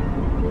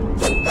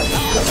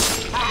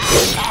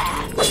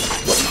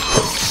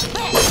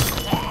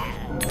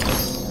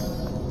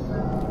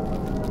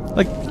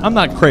 Like, I'm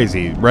not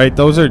crazy, right?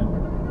 Those are...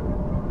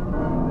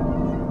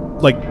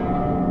 Like,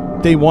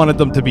 they wanted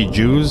them to be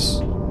Jews?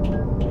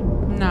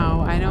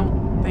 No, I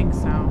don't think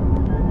so.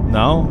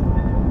 No?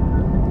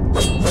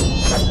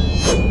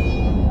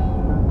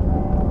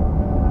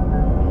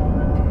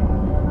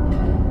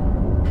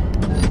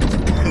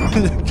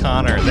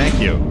 Connor, thank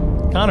you.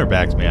 Connor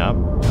backs me up.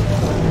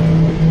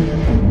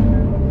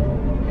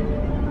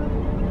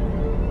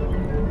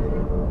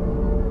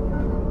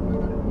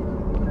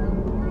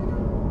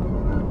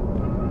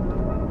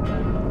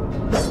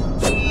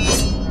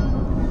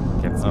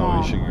 Get small.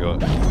 Oh, we should go.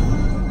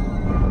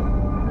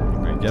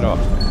 Alright, get off.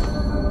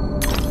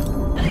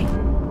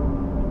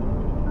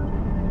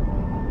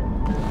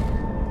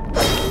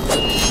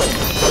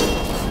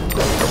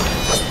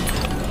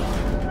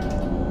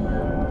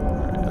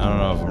 I don't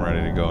know if I'm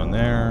ready to go in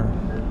there.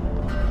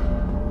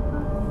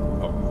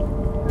 Oh.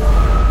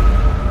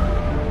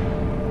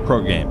 Pro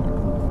gaming.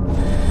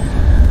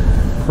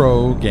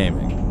 Pro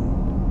gaming.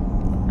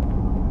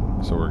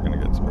 So we're gonna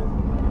get some.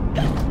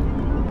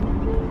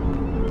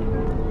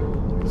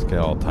 Let's get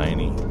all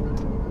tiny.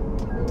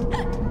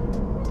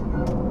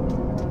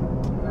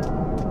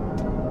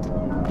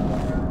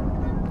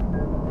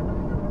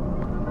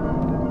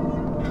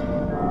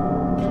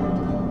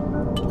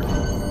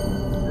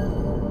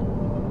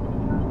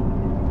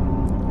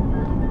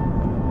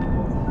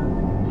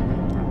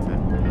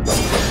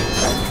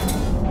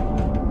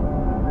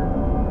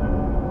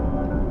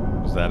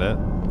 Is that it?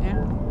 Yeah.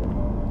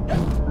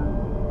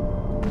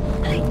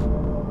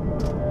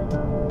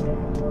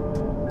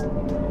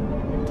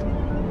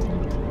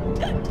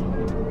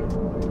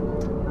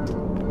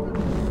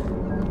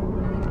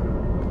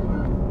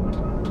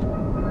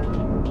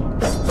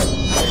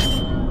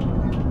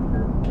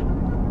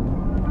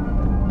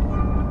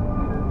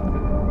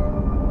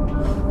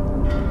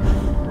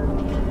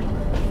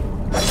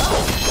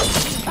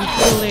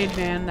 Kool-Aid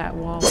man, that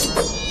wall, bro.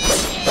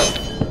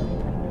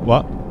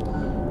 What?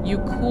 You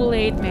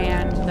Kool-Aid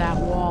manned that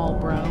wall,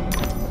 bro.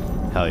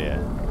 Hell yeah.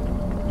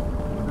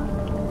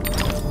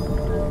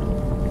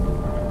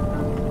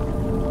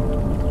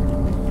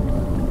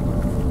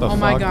 The Oh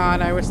my fuck?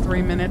 god, I was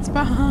 3 minutes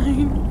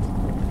behind.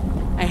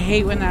 I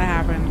hate when that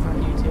happens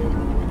on YouTube.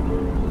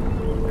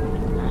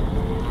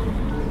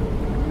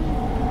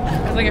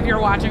 It's like if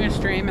you're watching a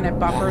stream and it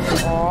buffers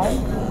at all,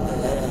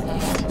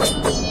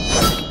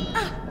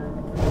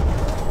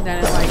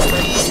 then it like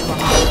brings you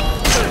behind.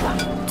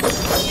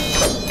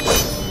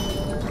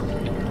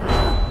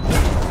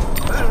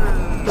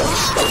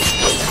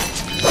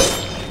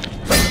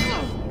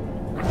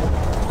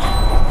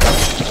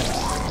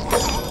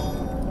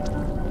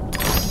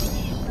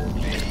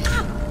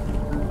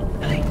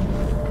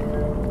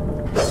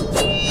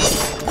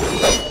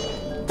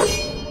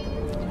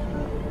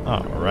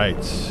 All right.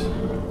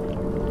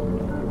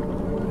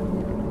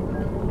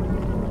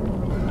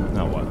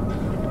 Now what?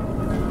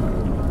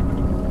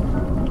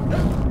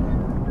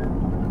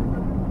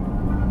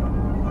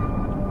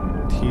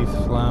 Teeth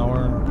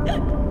flower.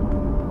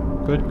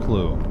 Good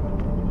clue.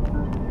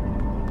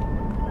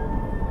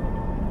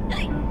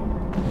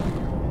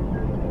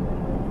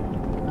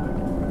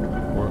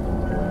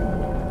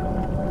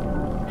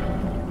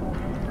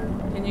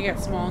 Can you get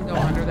small and go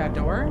under that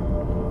door?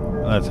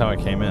 That's how I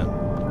came in.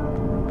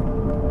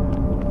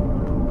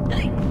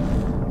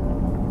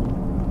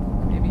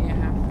 Maybe you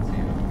have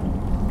to.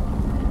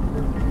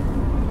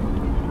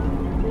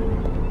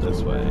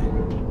 This way.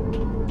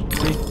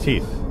 See?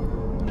 Teeth.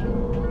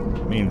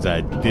 Means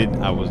I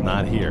was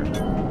not here. Is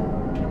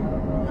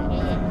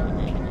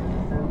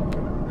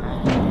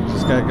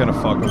this guy gonna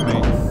fuck with me?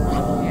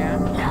 Yeah.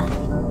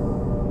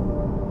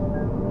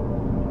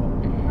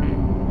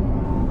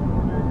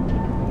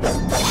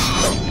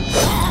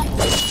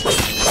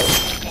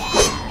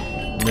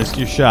 Missed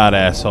your shot,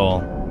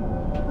 asshole.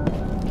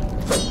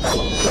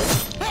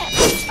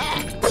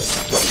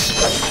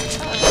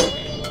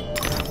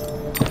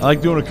 I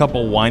like doing a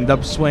couple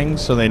wind-up swings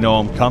so they know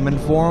I'm coming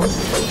for them.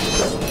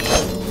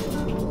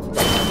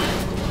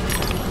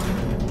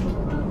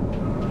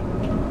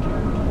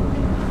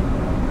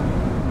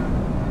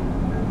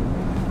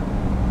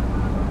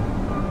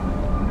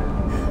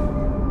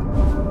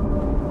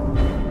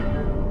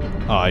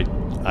 Oh,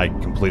 I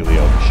completely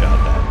overshot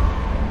that.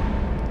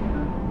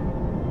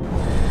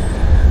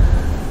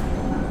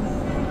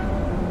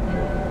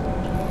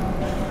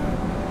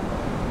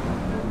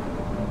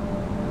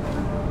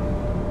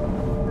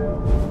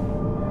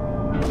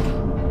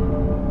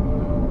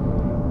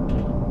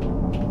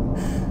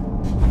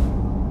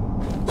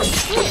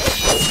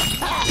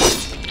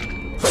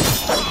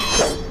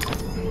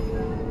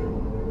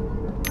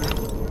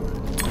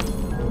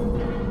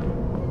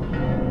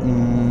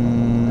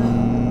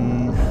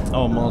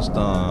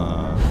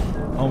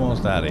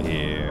 Almost out of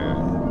here,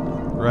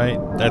 right?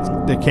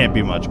 There can't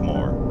be much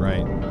more,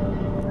 right?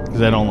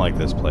 Because I don't like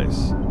this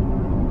place.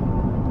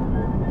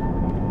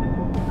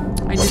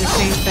 I do the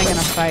same thing in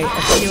a fight.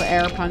 A few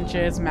air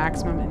punches,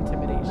 maximum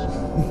intimidation.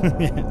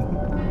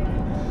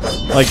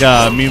 Like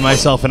me,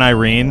 myself, and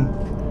Irene,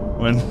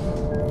 when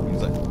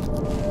he's like,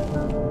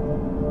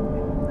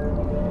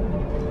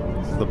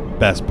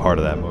 best part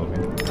of that movie.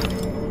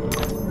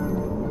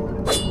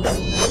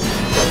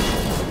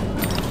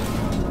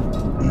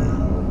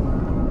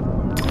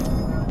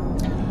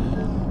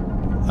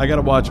 I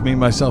gotta watch Me,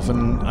 Myself,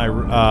 and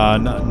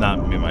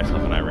not Me,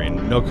 Myself, and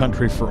Irene. No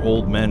Country for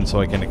Old Men, so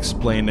I can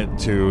explain it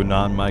to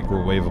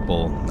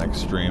non-microwavable next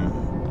stream.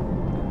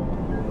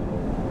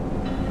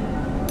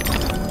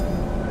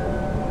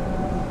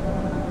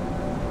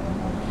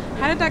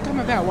 How did that come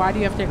about? Why do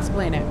you have to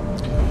explain it?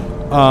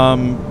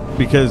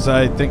 Because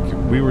I think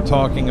we were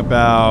talking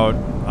about.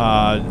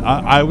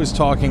 I was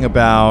talking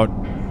about.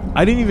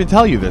 I didn't even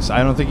tell you this.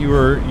 I don't think you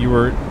were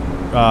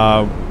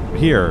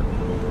here.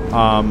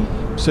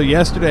 So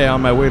yesterday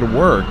on my way to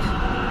work,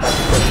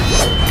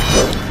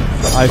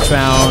 I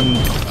found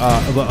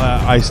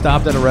I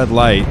stopped at a red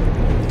light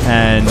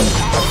and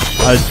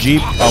a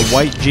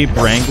white Jeep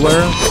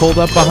Wrangler pulled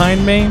up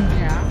behind me.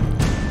 Yeah.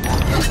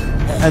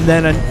 And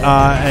then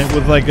and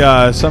with like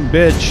some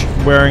bitch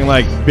wearing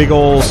like big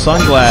old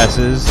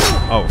sunglasses.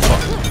 Oh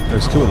fuck!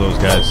 There's two of those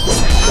guys.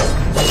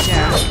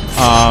 Yeah.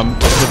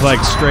 With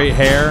like straight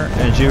hair,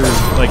 and she was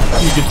like,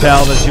 you could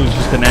tell that she was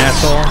just an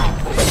asshole.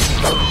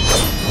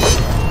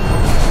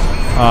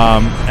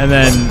 And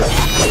then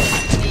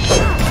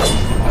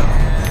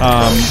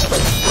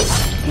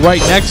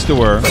right next to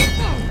her,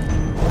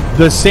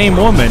 the same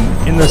woman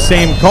in the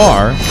same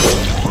car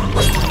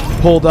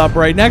pulled up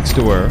right next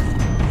to her,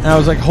 and I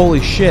was like,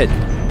 holy shit,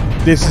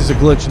 this is a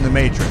glitch in the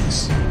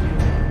Matrix.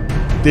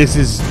 This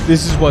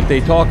is what they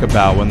talk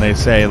about when they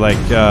say like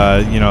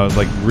you know,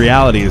 like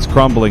reality is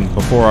crumbling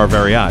before our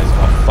very eyes.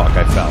 Oh fuck,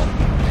 I fell.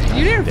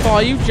 You didn't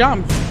fall, you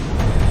jumped.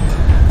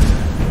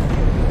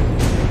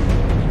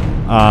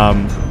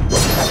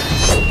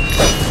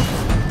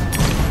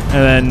 And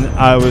then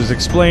I was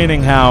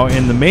explaining how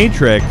in the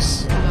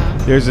Matrix,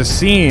 there's a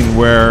scene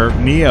where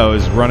Neo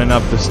is running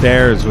up the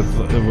stairs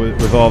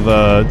with all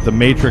the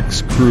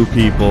Matrix crew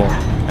people,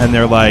 and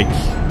they're like,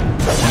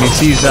 and he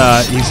sees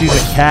a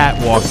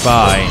cat walk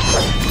by,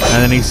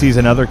 and then he sees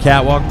another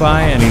cat walk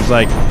by, and he's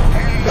like,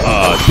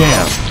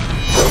 damn,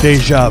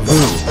 deja vu.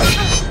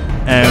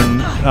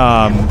 And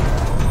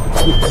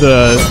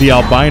the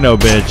albino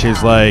bitch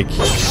is like,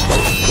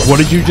 what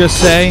did you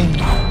just say?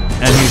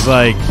 And he's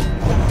like,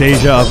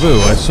 deja vu.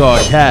 I saw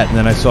a cat, and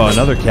then I saw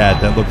another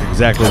cat that looked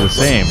exactly the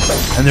same.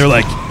 And they're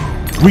like,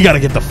 we gotta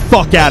get the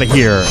fuck out of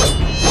here.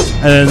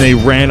 And then they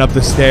ran up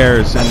the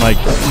stairs and like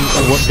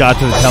got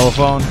to the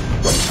telephone.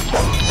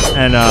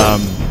 And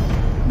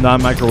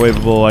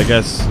non-microwavable, I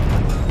guess,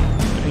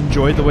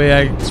 enjoyed the way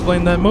I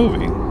explained that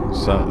movie.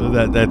 So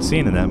that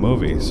scene in that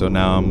movie. So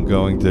now I'm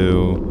going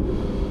to.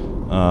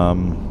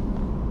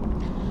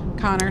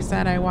 Connor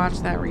said I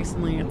watched that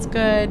recently. It's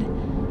good.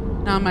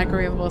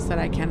 Non-microwavable said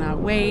I cannot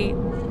wait.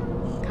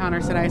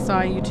 Connor said I saw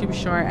a YouTube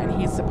short and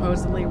he's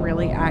supposedly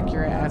really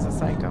accurate as a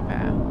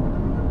psychopath.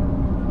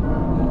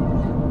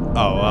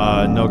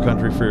 Oh, No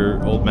Country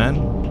for Old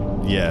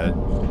Men? Yeah.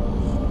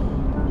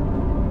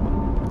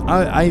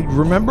 I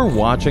remember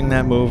watching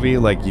that movie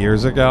like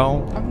years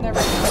ago. I've never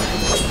seen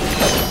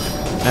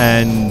it.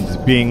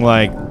 And being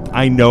like,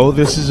 I know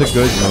this is a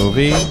good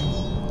movie,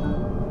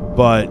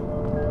 but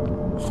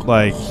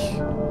like...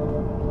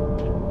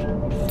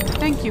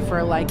 Thank you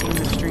for liking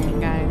the stream,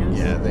 guys.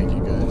 Yeah, thank you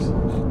guys.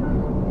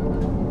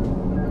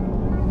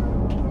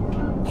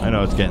 I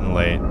know it's getting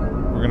late.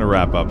 We're going to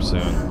wrap up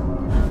soon.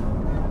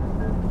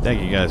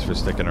 Thank you guys for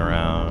sticking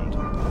around.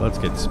 Let's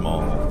get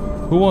small.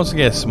 Who wants to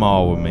get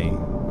small with me?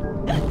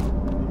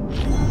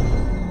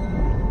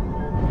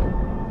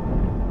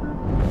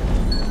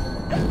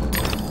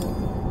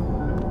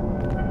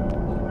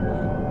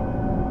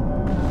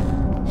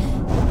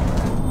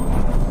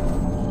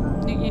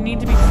 You need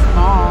to be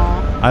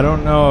small. I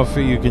don't know if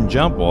you can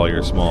jump while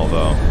you're small,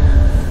 though.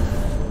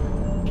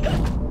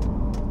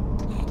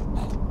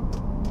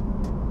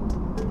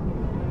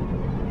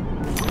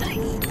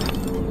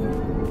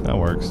 That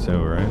works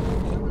too, right?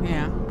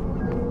 Yeah.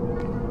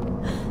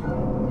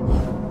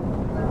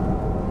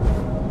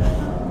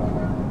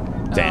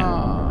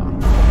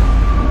 Damn.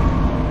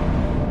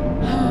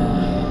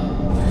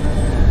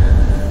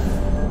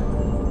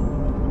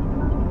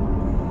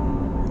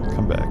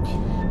 Come back.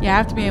 You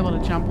have to be able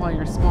to jump while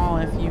you're small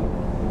if you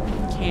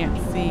can't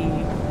see.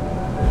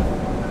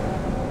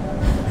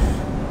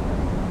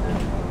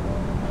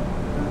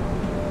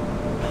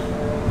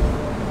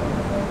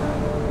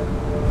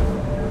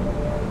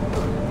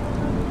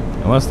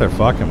 Unless they're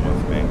fucking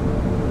with me.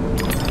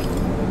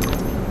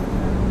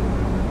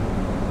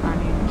 I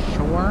mean,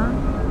 sure.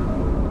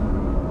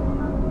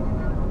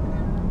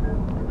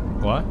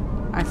 What?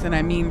 I said,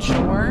 I mean,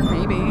 sure,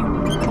 maybe.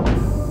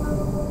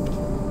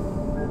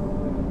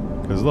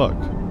 Because look,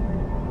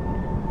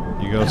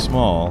 you go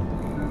small,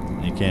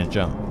 you can't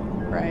jump.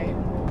 Right.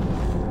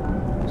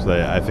 So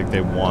I think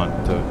they want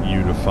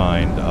you to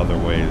find other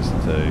ways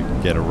to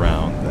get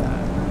around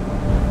that.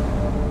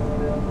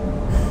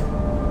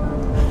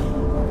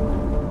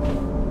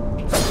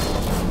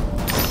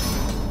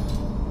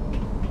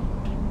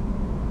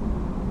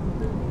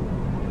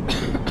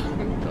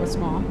 Go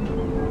small.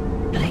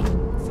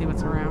 See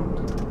what's around.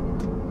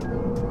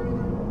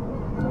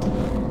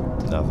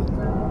 Nothing.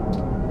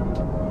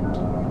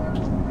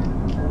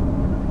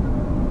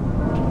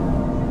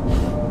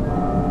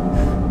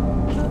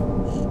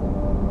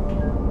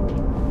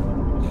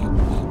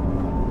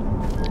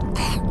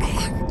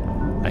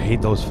 I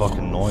hate those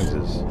fucking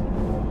noises.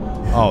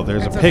 Oh,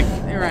 there's a pig.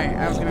 You're right.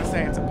 I was gonna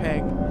say it's a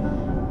pig.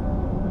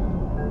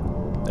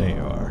 There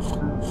you are.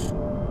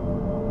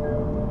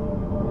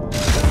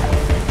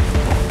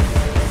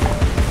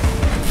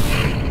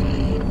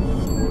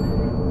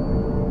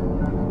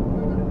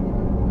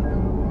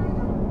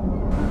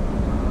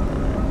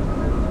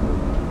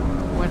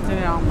 What did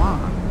it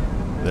unlock?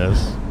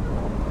 This.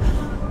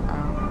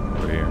 Oh.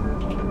 Over here.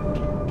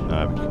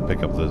 I can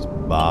pick up this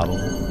bottle.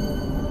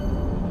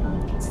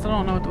 Still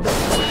don't know what those are.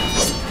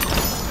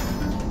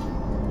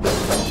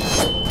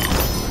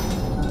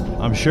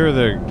 I'm sure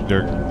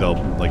they'll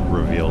like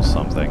reveal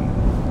something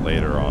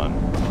later on.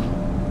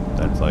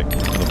 That's like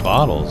the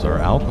bottles are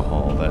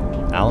alcohol that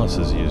Alice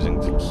is using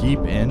to keep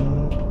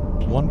in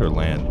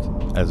Wonderland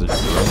as a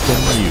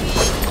drunken youth.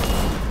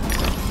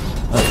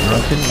 A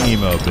drunken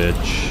emo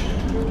bitch.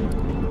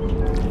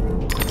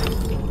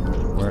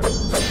 Where the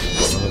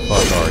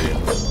fuck are you?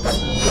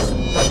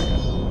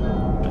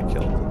 I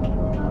killed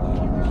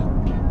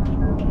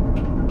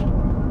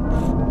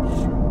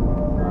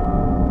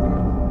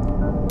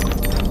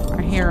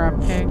I hear a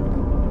pig.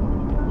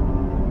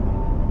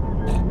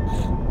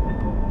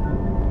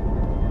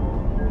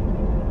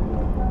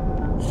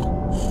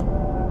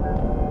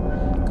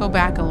 Go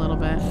back a little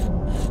bit.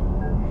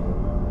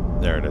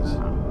 There it is.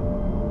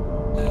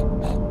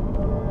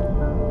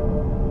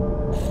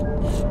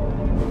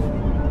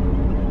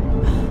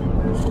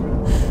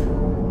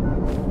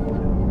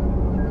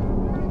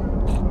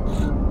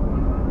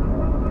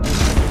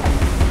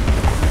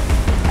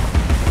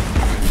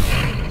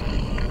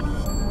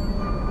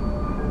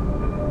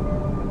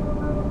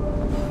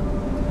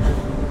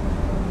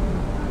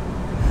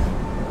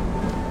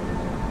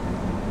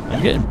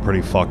 I'm getting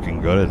pretty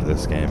fucking good at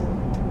this game.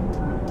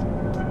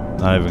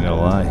 Not even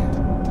gonna lie.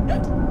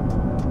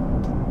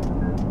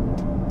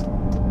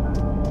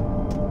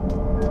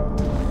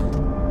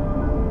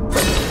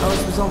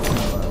 Alice was often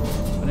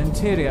alone. An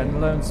interior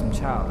and lonesome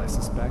child, I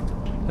suspect.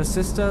 Her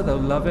sister, though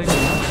loving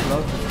and much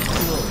loved, was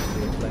cruel to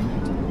be a playmate.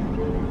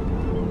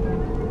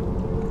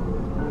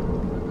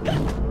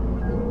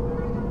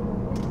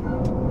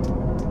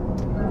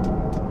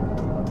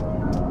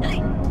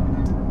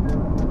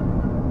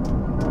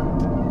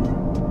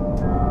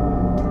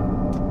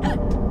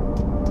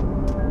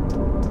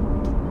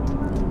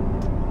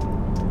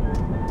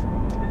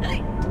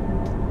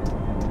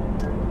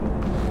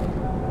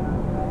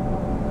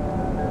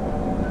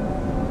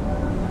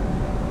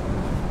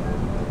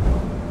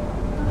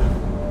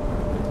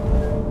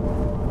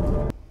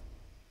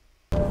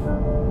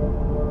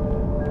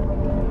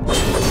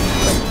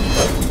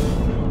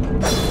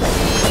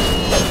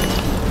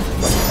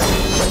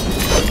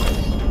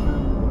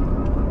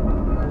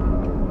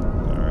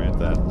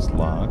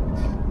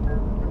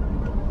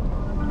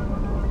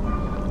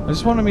 I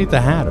just want to meet the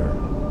Hatter.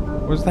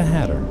 Where's the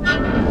Hatter?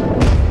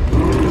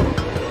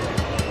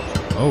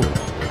 Oh.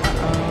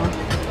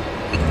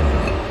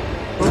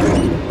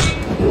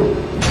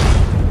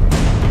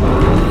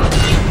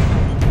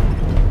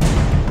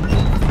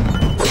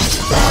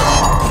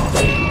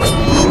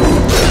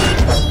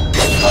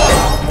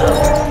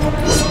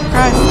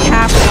 Press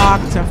cap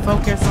lock to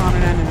focus on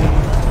an enemy.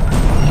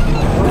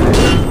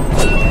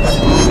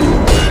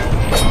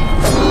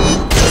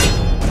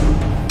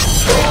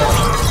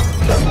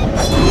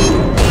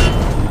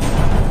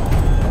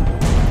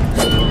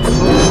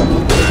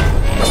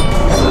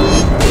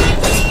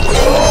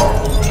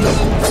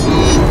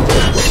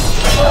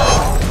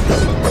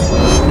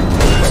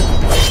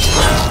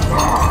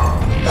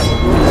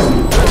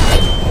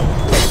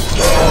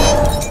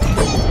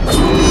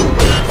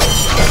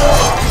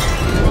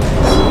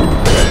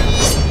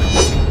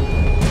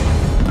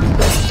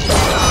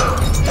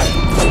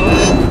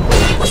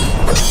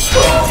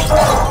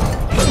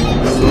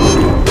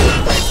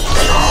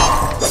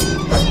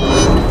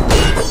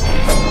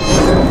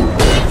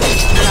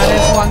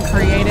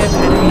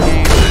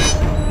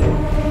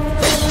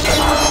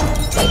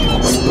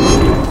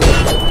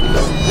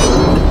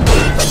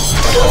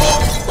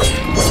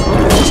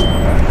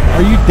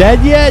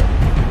 Dead yet?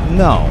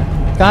 No.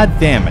 God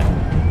damn it.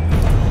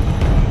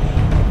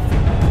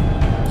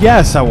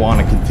 Yes, I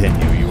want to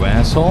continue, you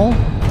asshole.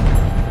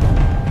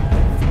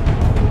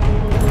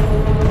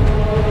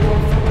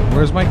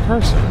 Where's my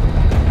cursor?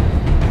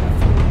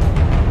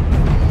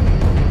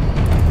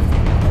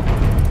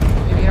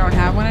 Maybe you don't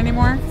have one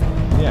anymore?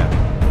 Yeah.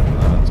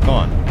 It's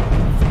gone.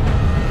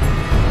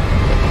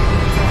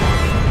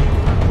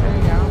 There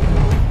you go.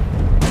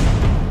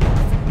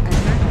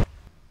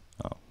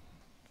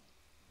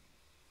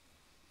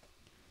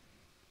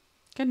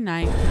 Good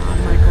night,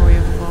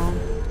 non-microwavable.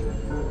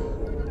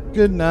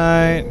 Good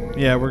night.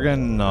 Yeah, we're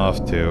getting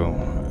off too.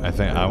 I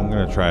think I'm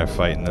gonna try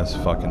fighting this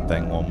fucking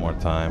thing one more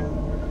time.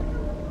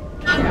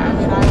 Yeah, I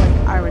mean,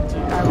 I would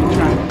try to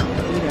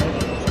beat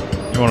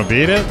it. You want to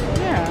beat it?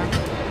 Yeah.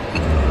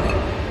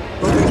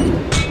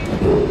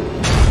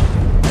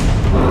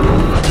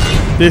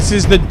 This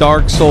is the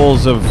Dark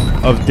Souls of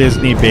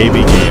Disney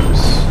baby games.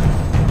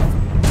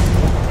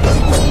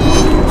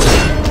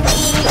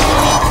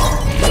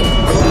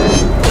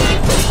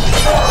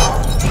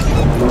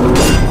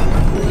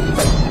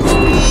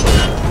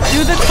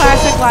 Do the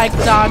classic like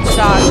dodge,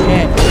 dodge,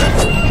 hit.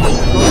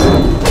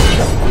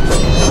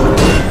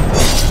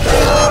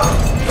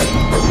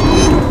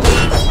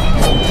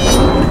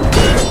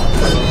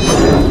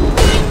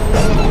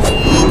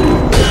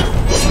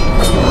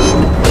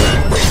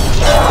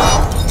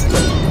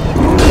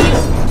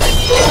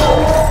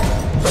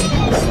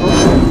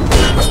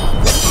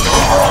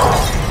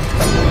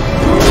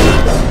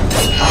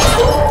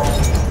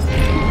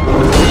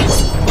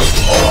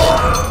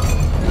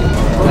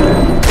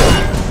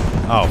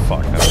 Oh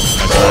fuck! That's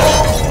not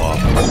go off.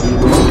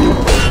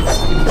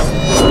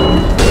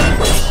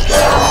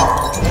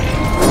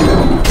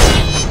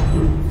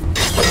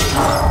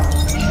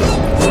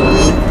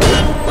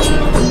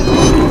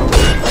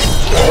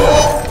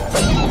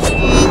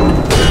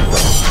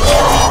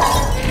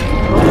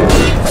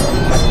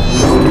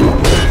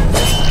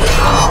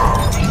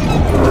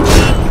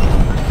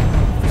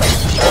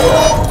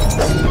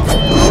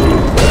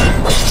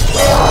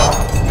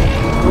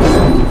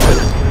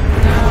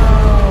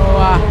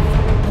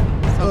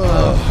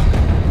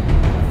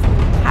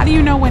 How do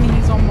you know when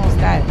he's almost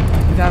dead?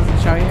 It doesn't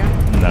show you?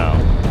 No.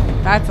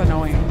 That's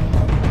annoying.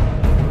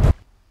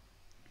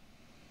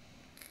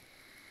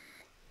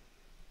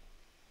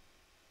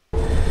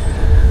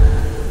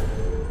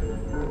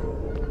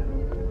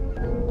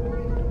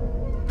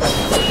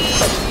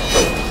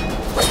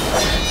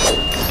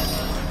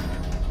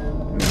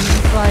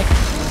 He's like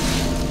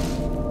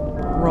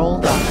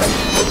rolled up.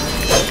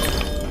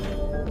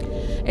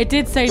 It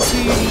did say too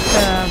you need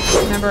to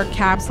remember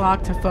caps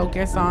lock to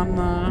focus on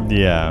the...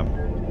 Yeah.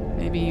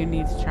 Maybe you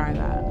need to try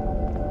that.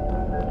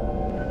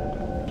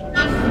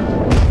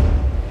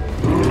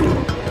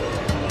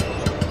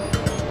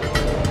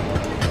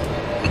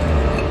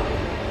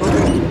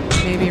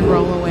 Maybe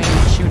roll away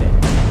and shoot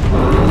it.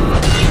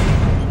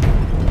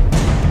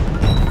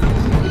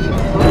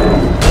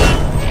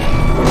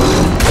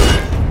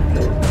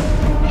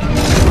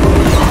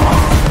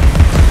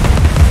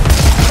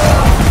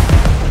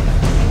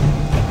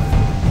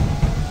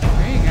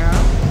 There you go.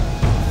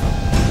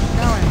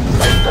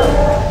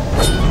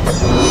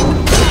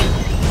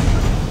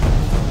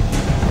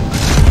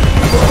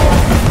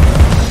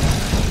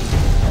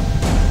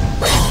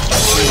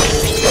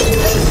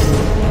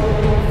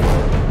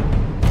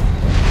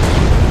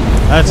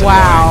 That's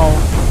wow.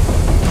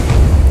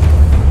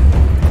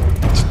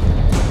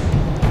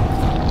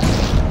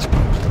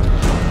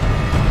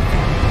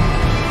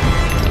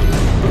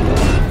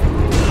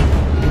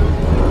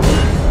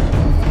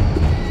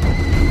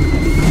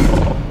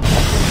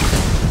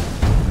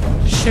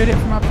 Shoot it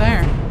from up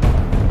there.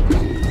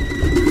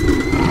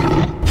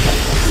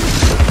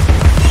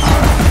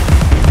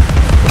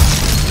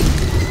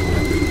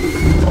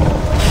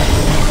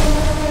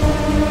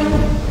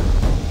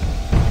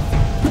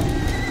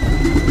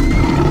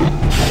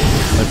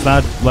 It's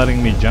not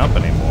letting me jump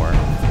anymore.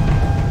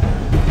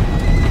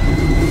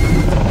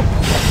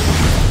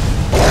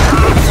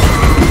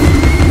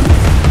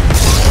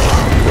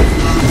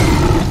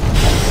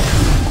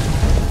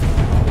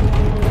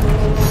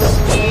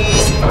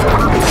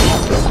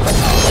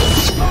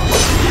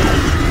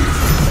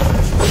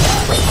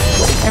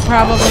 It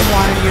probably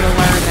wanted you to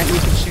learn that you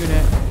could shoot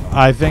it.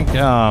 I think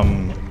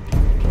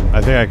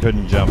I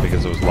couldn't jump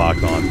because it was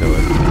locked onto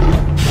it.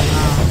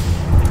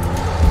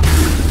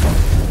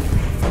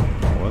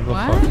 What the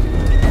fuck?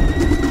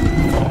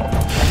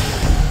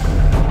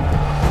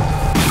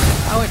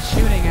 Oh, it's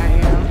shooting at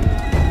you.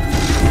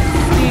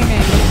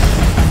 Steaming.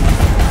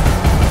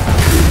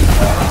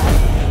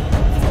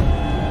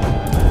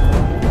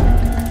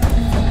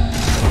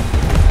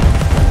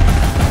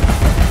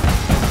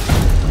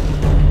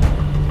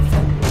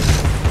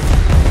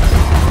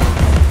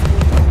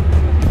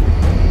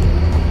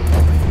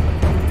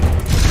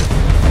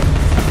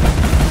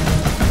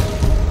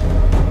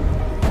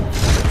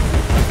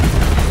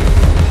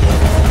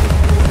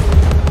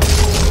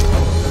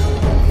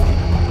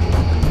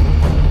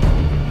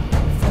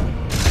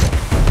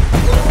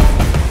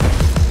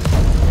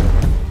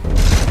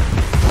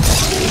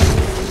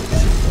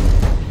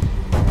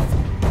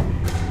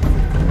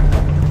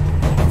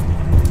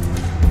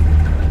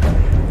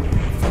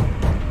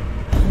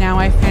 Now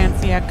I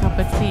fancy a cup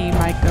of tea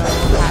might go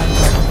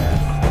past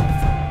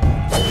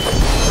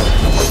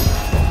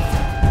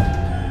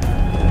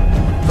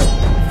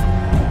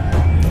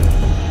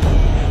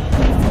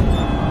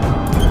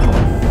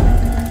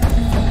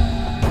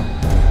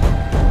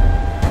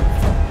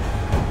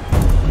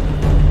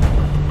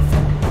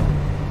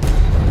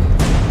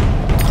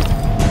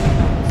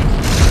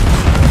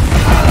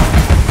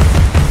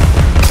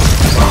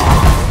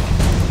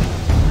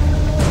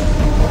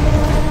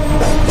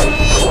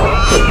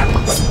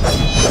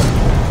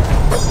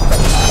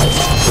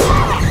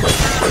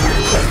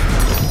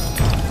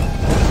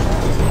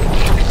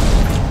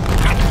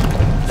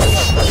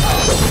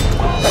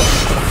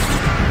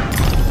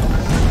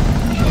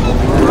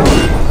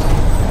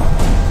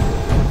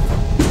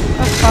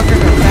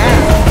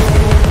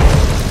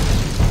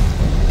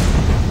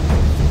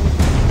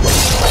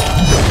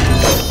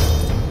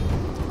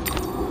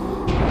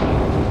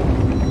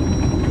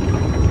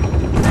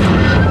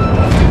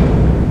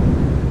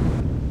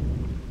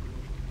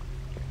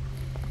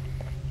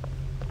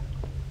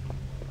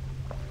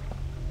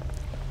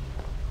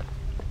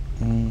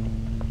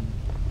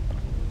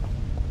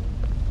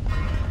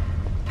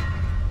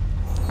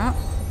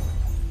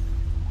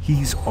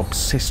He's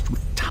obsessed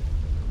with time.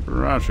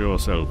 Brush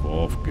yourself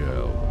off,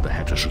 girl. The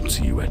Hatter should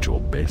see you at your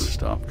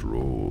best, after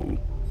all.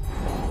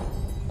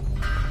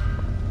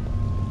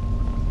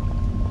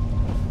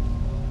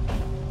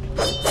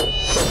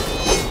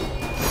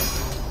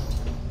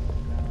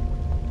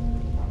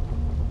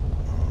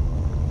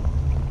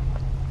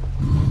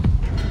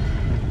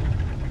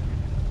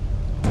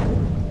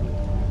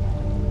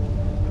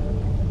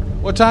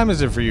 What time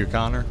is it for you,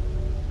 Connor?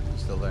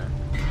 Still there.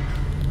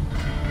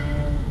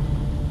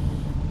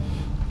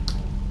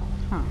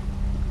 Huh.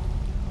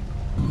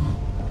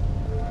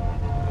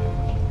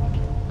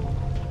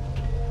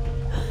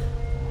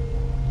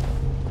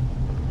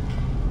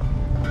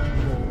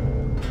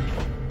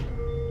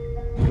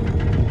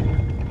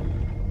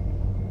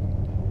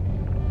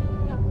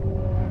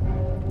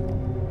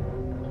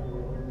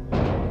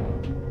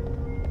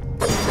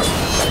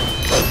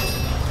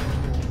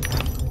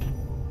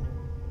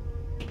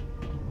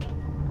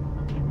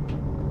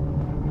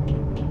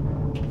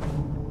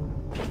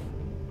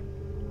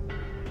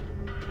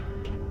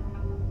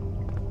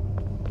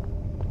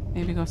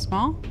 Maybe go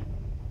small?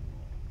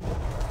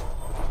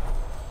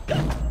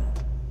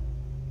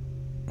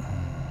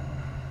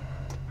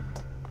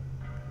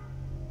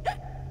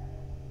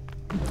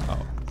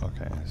 Oh,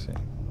 okay, I see.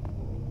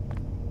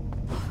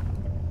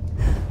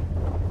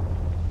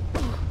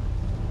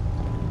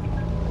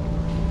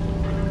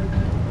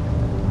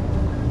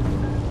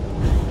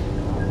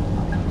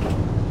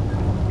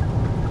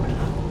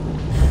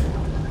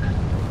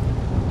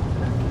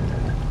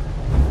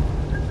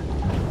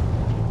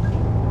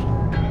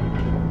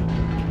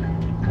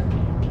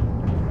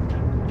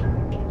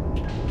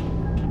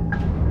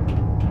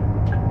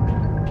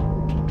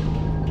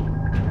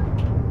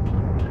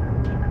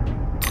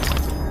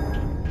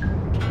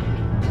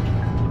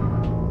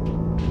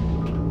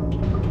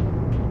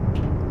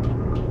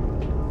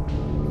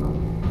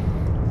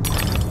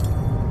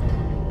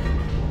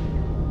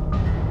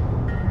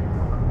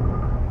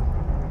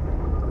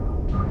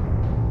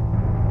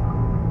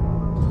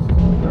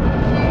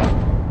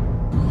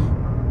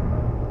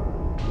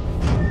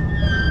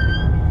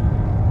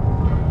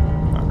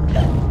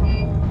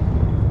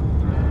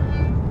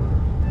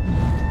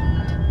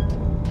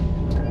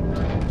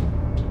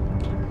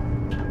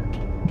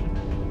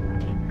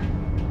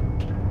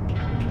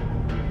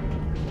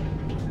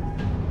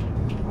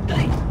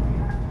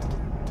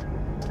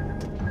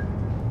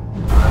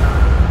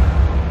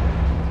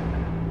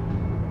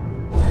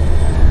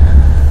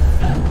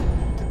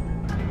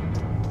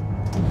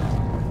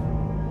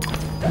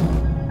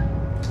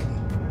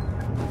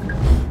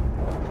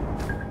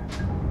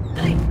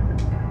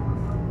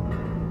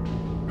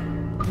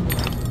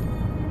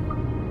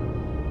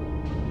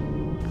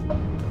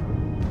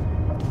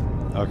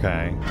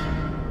 Okay.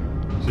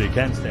 So you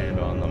can stand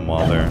on them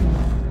while they're...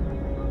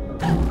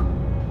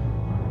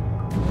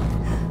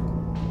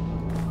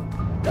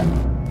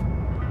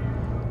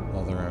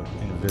 while they're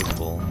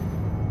invisible.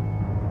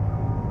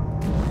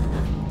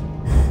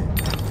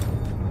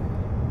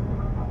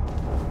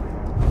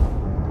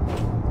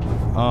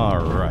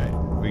 Alright.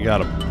 We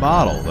got a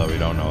bottle that we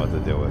don't know what to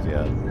do with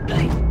yet.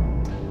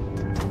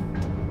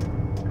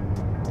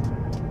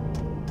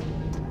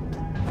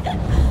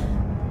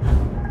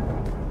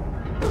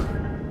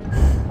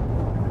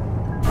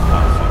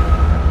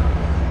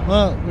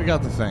 Well, we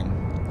got the thing.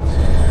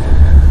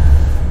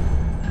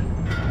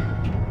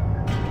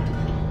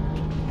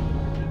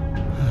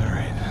 All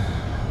right.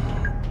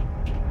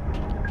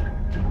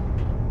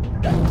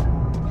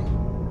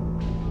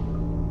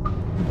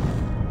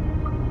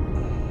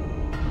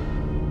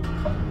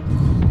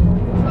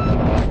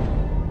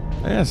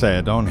 I gotta say,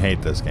 I don't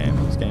hate this game.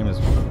 This game is...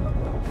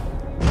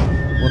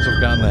 once I've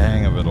gotten the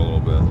hang of it a little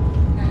bit.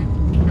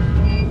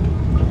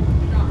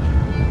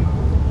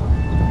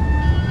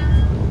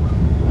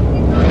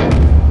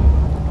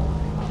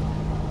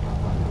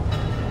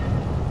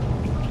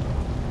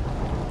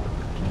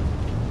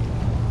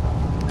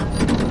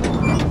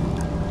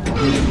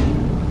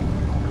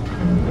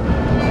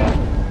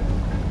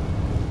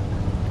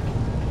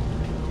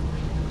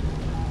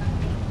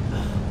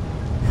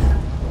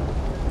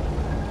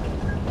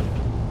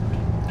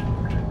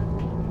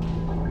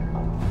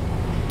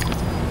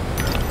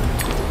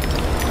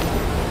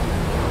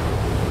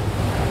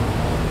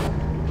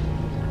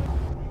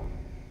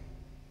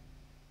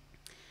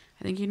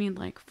 I think you need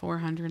like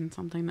 400 and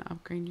something to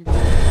upgrade your...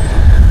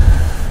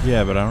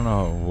 Yeah, but I don't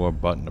know what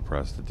button to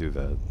press to do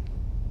that.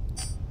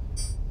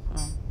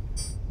 Oh.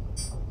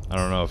 I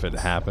don't know if it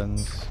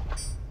happens.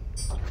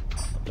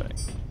 Okay.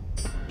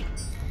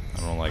 I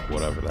don't like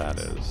whatever that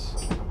is.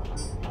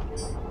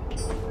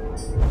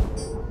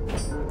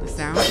 The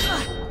sound?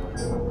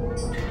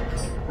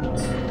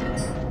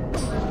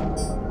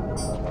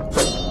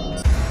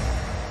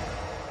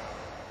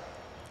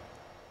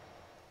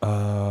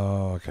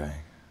 Oh, okay.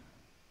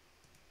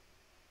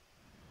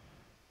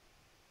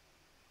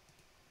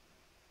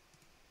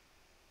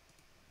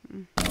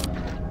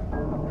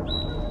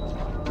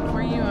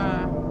 Were you,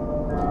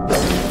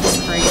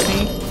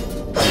 crazy?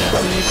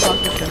 Can you plug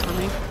this in for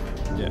me?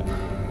 Yeah.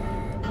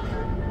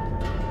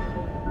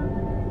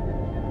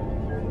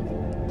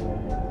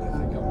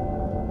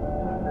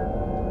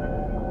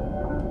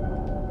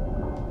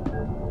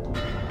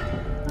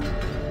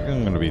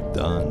 I'm gonna be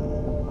done.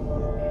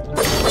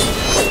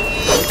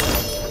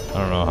 I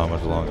don't know how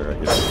much longer I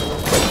get.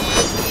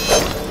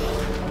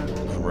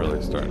 I'm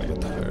really starting to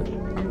get tired.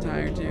 I'm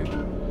tired too.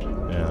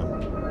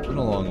 Yeah, it's been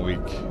a long week.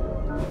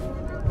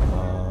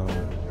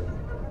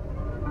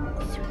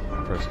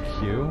 Press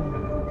Q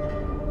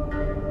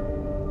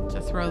to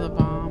throw the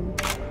bomb.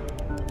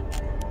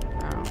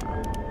 I don't know.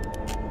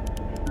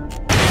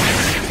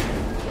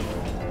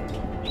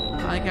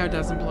 I like how it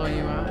doesn't blow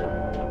you up.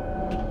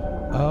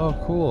 Oh,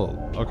 cool.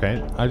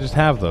 Okay, I just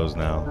have those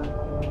now.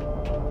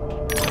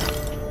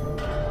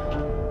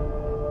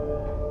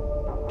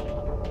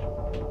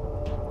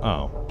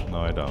 Oh, no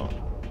I don't.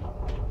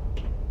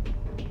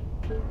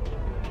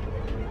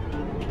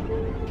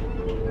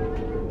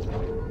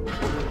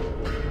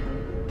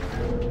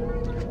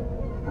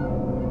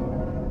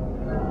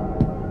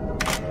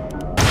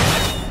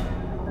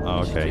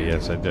 Okay,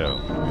 yes I do.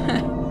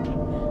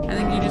 I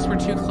think you just were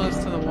too close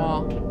to the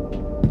wall.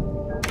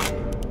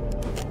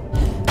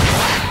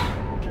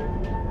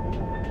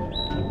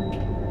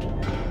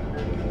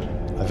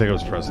 I think I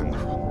was pressing the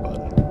wrong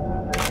button.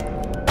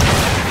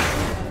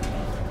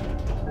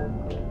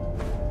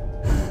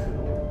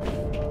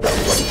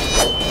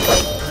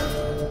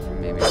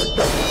 Maybe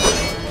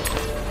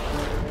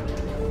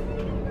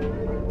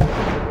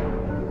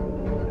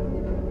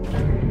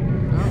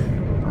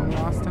I'm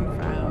lost and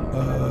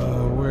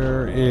found.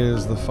 Where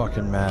is the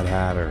fucking Mad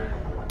Hatter?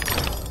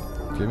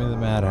 Give me the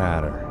Mad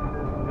Hatter.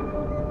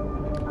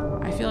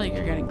 I feel like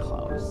you're getting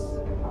close.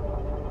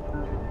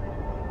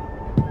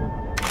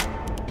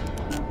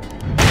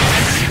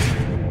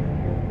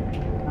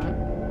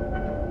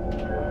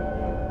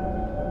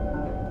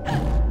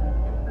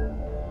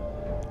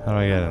 How do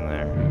I get in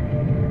there?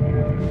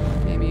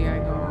 Maybe you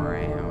gotta go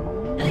around.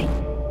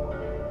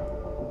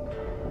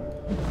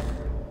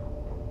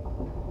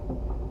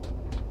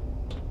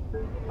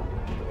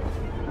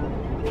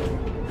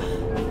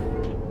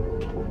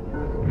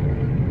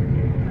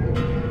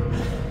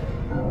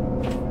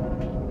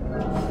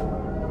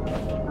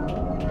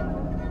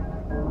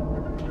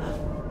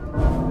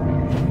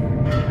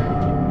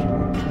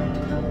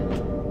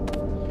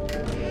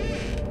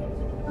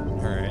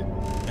 Alright,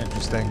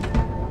 interesting.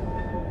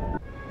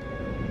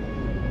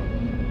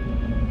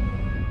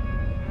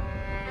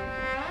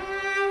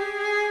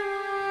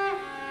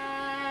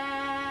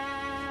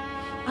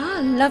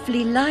 Our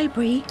lovely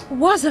library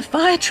was a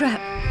fire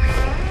trap.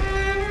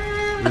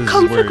 This A is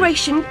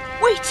conflagration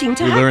waiting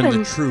to we happen. learn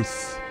the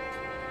truth.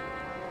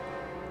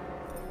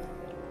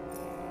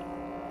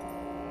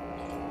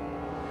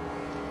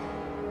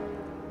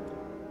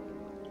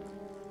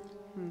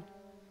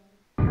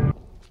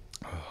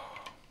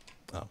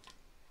 Oh.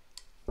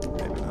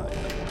 Maybe not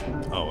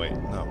yet. Oh, wait,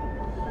 no.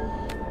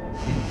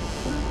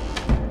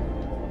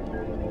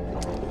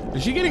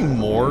 Is she getting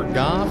more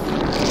goth?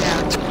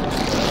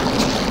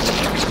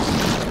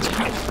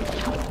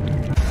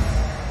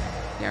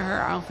 Yeah,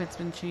 her outfit's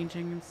been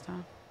changing and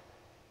stuff.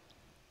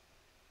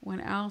 When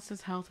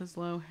Alice's health is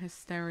low,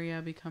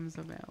 hysteria becomes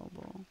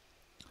available.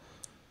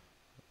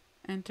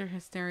 Enter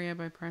hysteria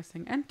by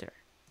pressing enter.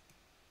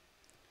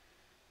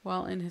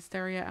 While in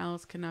hysteria,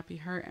 Alice cannot be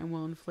hurt and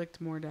will inflict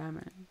more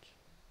damage.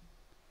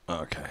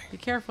 Okay. Be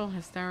careful,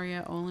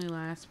 hysteria only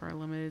lasts for a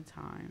limited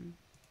time.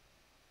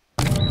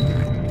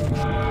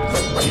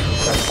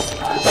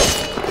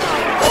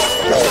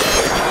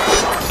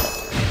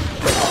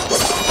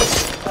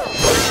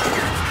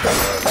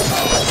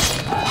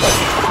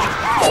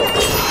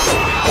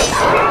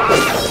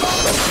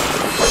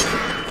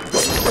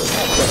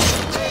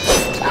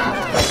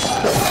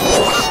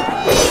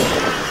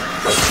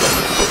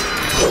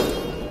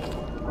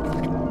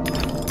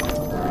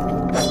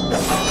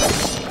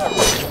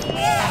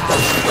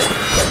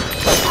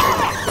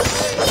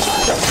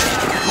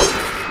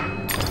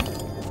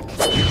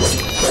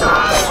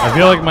 I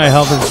feel like my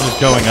health is just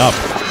going up.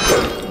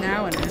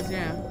 Now it is,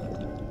 yeah.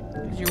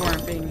 Because you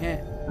weren't being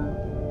hit.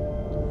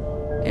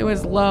 It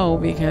was low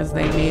because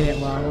they made it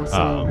low,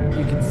 so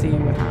you can see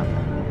what happened.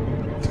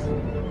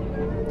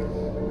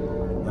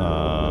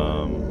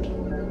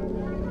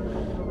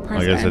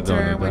 Press I guess enter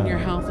I don't when need your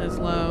that. health is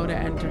low to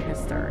enter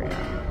hysteria.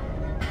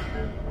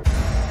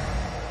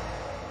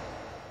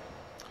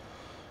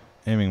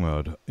 Aiming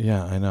mode.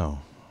 Yeah, I know.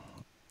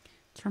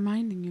 It's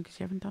reminding you because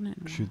you haven't done it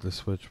in a while. Shoot the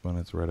switch when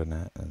it's red and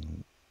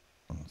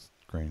on the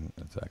screen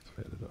it's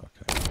activated.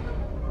 Okay.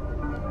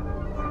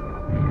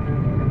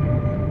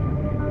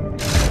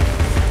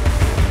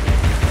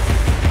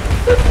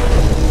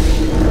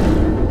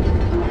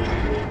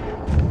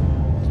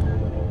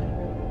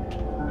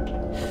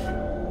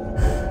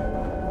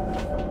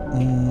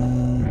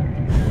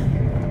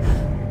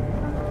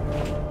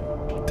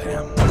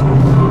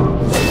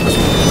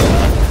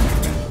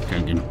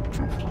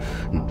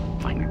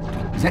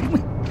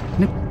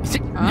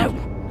 No.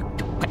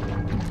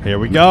 Here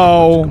we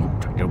go.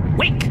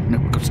 Wake.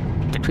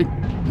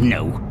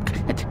 No.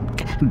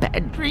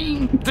 Bad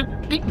dreams.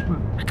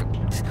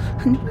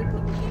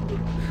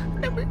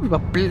 A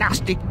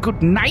blasted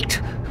good night.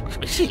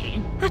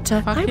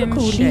 Hatter, I Fucking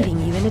recall shit.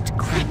 leaving you in a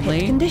decrepit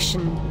Lee?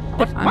 condition.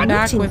 I'm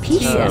back in with tea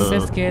pieces. and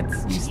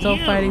biscuits. You still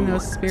fighting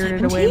those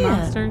spirited What's away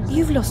happened here? monsters?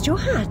 You've lost your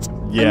hat.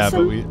 Yeah, and but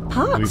some we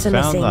parts are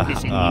found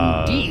missing.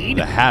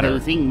 the Hatter, Though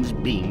things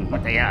being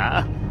what they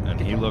are, and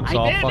he looks I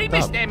all barely fucked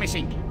missed up. their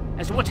missing.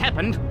 As to what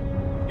happened,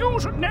 you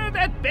should know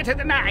that better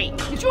than I.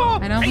 It's your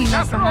I don't think place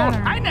that's after the all.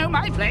 matter. I know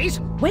my place.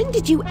 When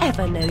did you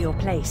ever know your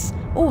place?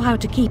 Or how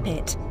to keep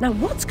it? Now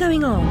what's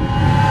going on?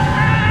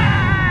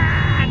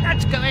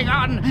 That's going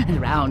on.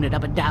 And round and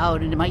up and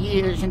down into my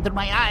ears, and through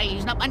my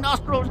eyes, and up my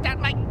nostrils, down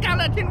my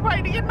gullet, and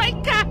winding in my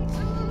guts.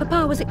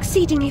 Papa was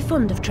exceedingly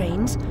fond of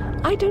trains.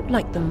 I don't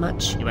like them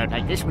much. You won't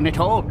like this one at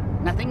all.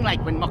 Nothing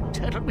like when Mock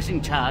Turtle was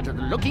in charge of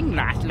the Looking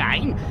Glass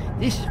line.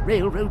 This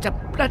railroad's a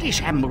bloody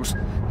shambles.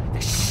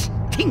 The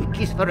stink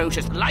is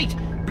ferocious, the light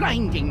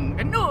blinding,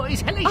 the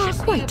noise hellacious.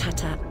 Ah, quite,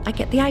 Hatter. I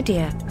get the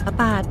idea. A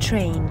bad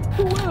train.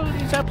 The world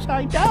is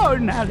upside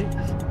down, Alice.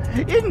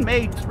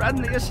 Inmates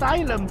run the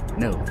asylum.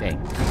 No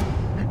thanks.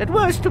 And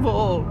worst of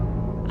all,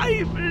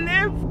 I'm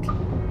left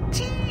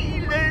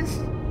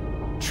tealess.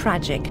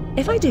 Tragic.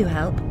 If I do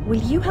help,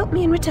 will you help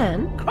me in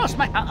return? Cross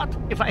my heart,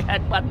 if I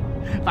had one.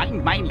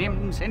 Find my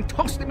limbs and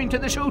toss them into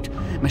the chute.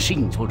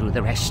 Machines will do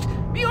the rest.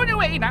 Be on your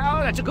way now,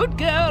 that's a good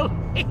girl.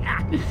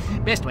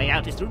 Best way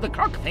out is through the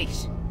croc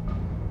face.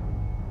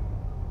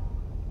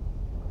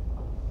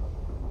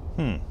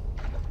 Do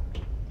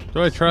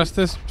I trust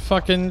this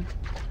fucking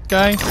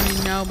guy? I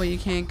mean, no, but you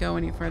can't go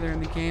any further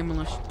in the game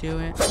unless you do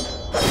it.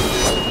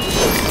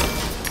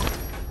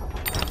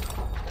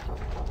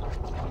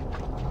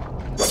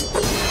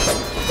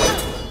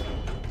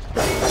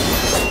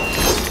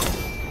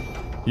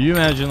 You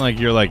imagine like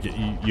you're like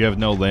you have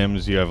no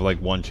limbs, you have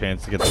like one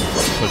chance to get them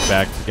put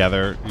back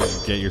together, you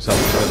get yourself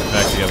put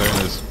back together, and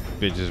this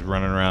bitch is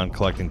running around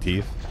collecting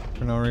teeth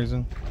for no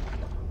reason.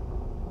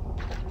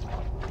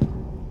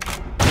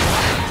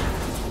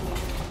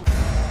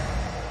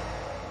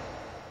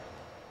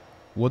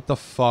 What the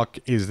fuck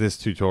is this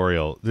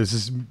tutorial? This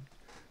is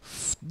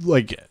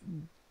like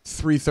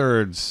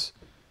 3/3.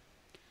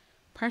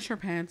 Pressure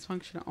pads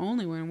function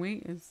only when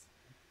weight is...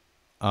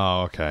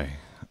 Oh, okay.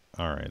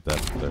 All right,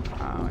 that's the.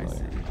 Oh, I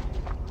see.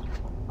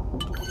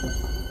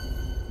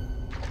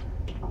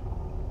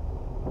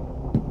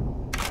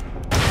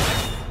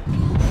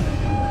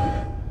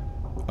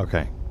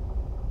 Okay.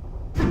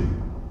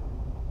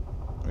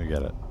 We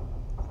get it.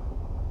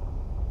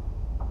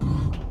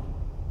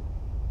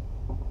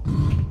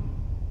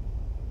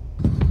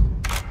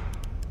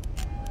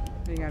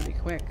 You gotta be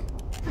quick.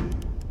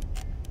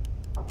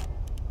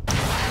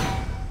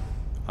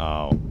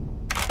 Oh.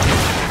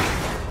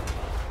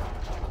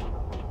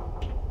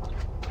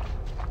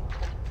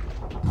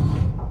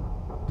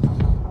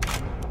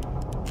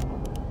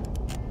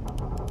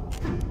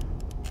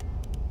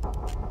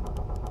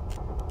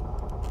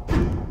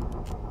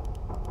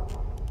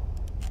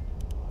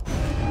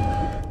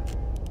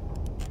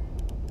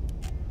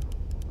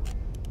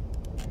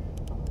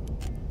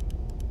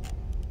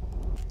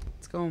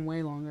 It's going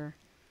way longer.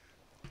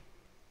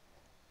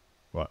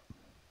 What?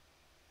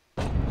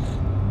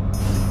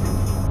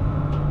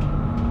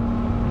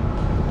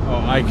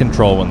 Oh, I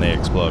control when they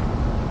explode.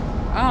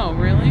 Oh,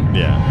 really?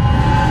 Yeah.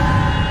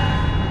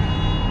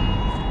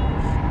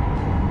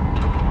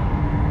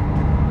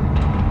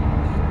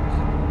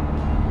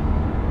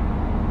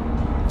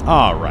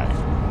 All right.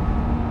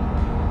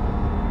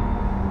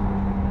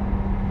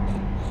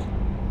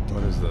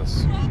 What is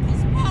this?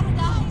 Workers'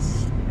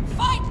 paradise.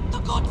 Fight the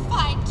good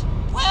fight.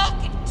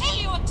 Work until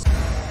you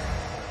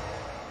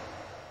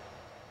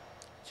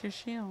It's your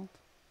shield.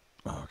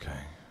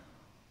 Okay.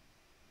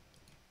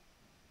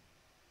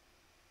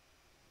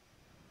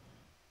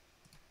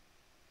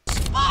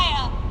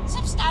 expire.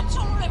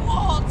 Substantial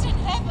rewards in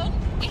heaven.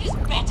 It is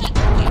better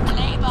to give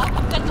labor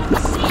than to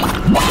receive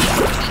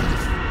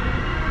wages.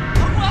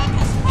 The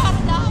workers'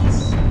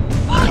 paradise.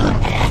 Fight the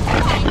good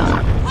fight.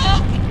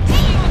 Work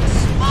until you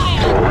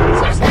expire.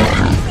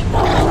 Substantial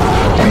rewards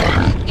in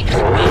heaven. It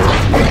is better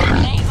to give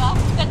labor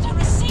than to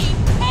receive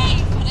pay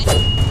for it.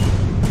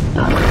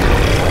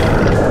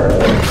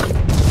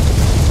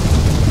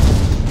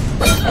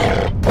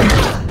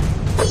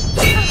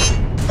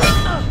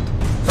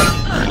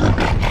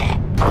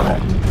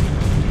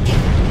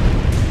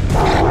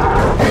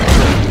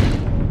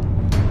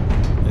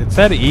 It's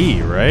at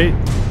E, right?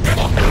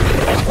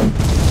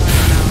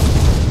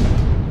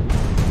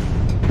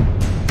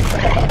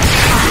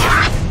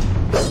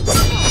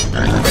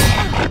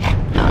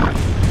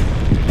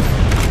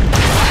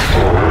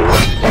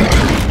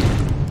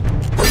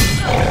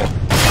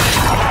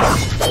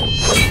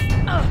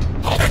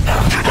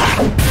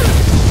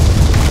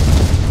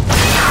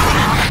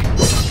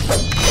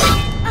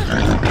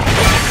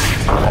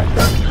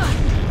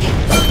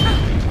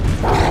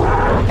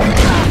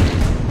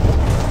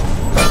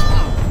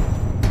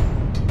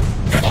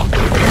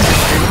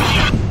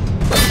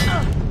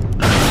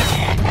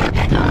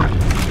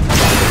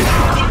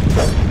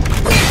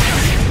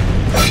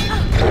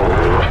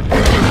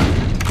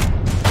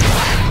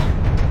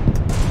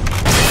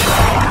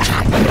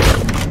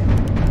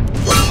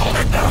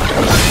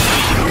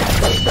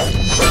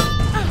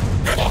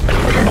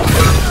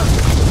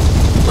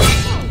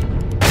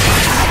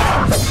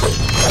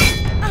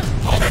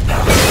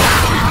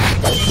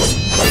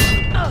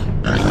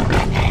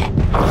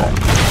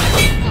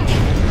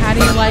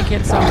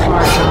 like it so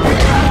far, John?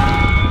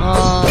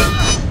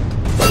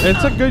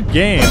 It's a good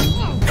game.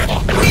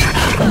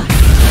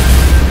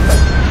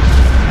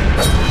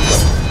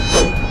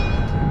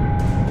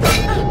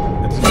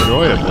 It's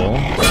enjoyable.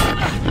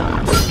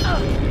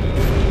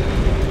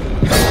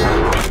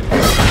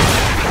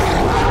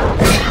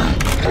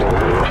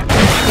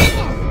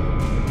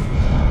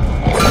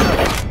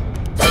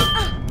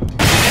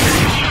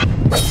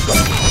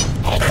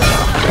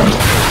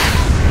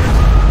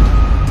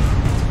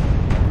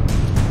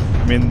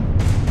 I mean,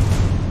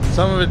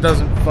 some of it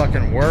doesn't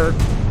fucking work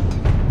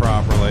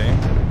properly.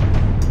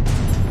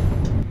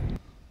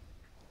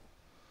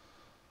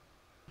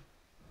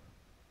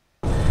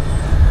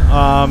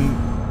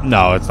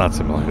 No, it's not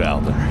similar to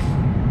Elden Ring.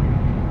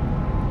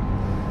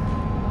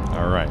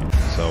 Alright,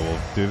 so we'll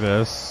do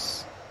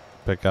this.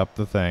 Pick up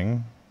the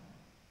thing.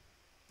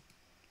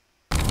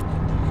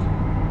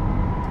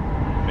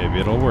 Maybe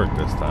it'll work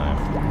this time.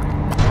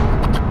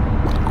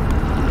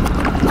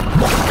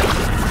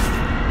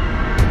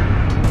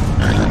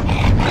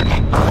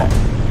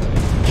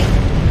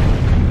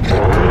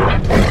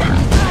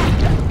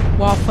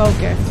 While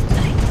focused.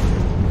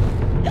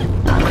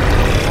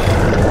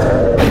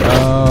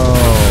 Oh.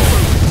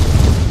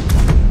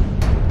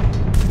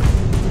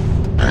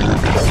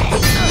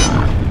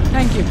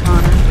 Thank you,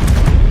 Connor.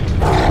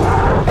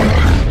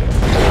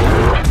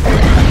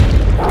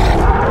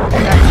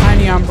 That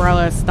tiny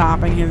umbrella is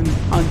stopping him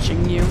and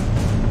punching you.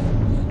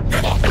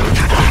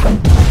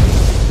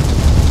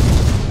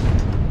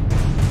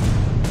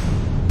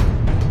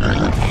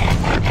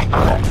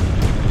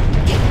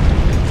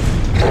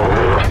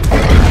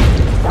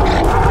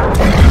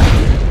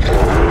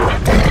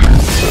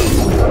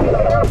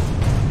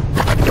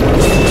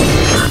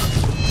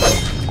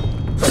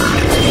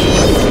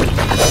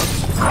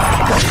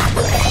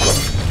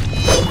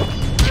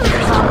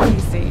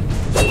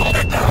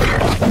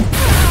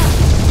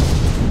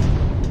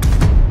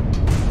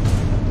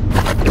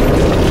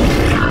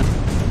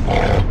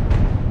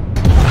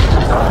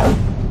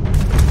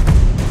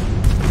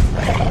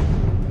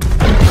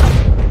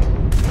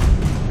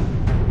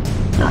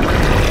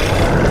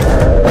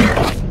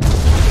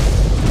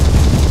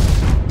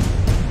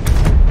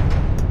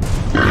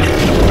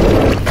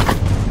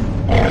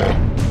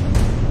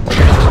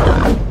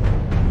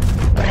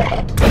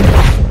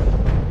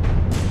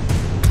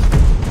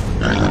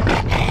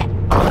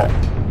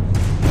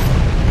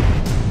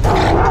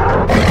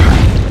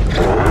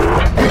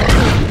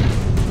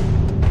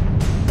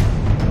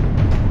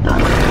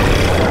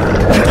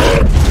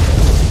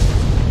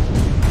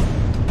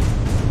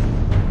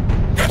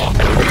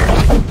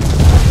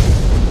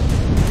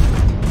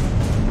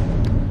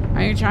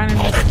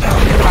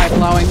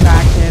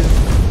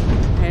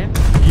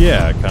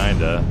 Yeah,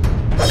 kinda.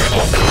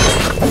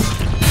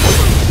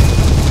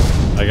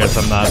 I guess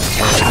I'm not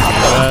supposed to do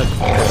that.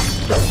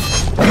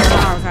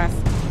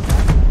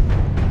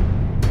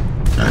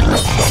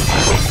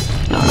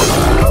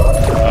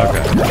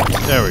 Okay,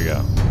 there we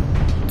go.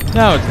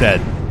 Now it's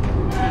dead.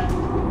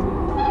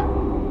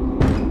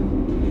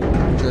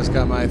 Just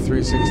got my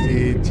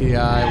 360 Ti.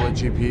 What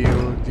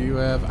GPU do you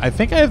have? I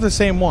think I have the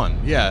same one.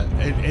 Yeah,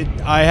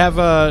 I have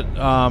a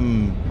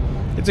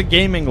it's a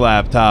gaming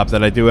laptop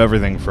that I do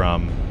everything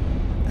from,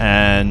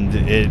 and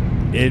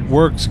it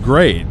works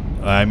great.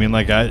 I mean,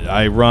 like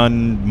I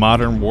run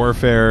Modern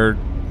Warfare,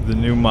 the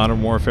new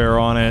Modern Warfare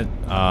on it.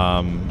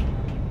 I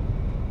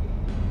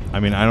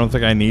mean, I don't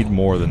think I need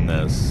more than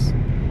this.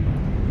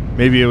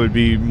 Maybe it would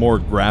be more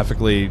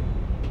graphically,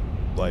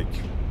 like,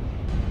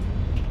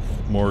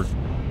 more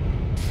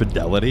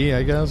fidelity,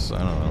 I guess. I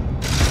don't know.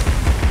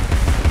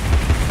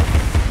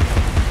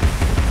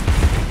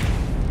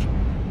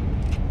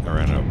 I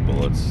ran out of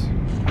bullets.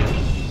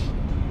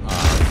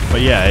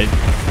 But yeah,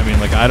 I mean,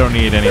 like, I don't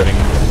need anything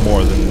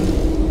more than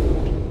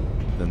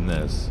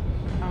this.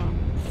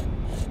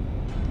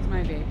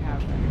 My vape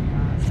has a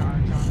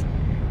charge on it.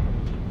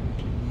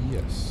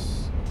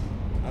 Yes.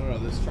 I don't know,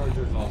 this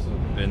charger's also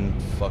been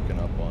fucking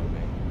up on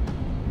me.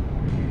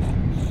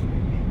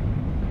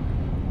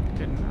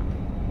 Good enough.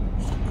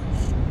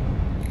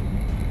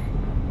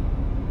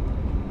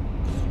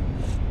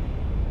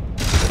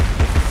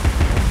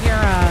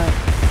 You're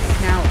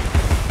now.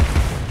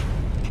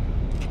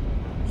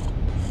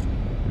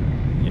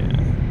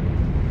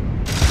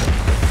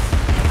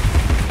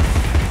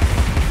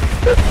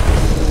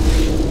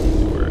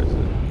 Where is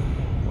it?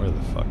 Where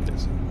the fuck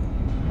is it?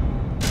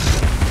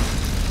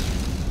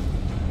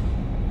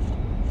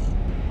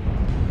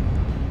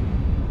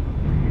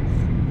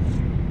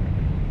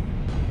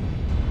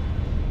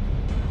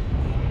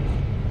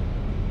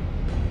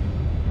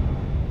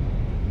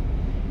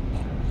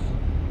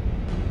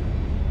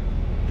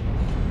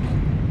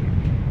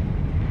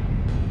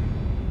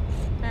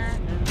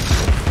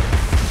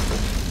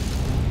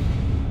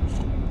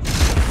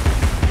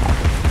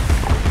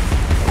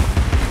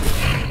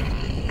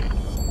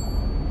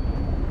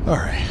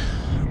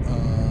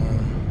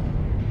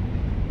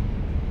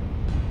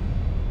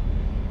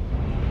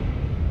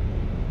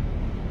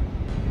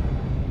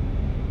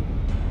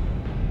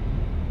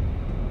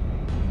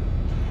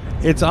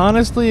 It's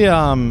honestly,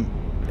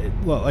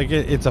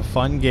 it's a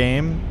fun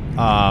game.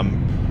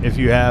 If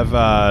you have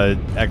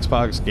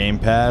Xbox Game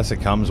Pass,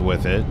 it comes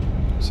with it.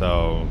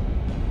 So,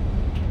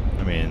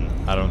 I mean,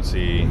 I don't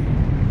see.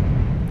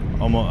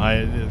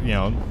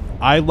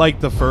 I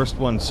liked the first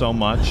one so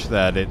much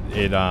that it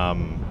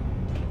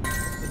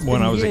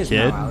when I was a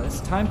kid. Now,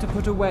 Alice. Time to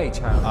put away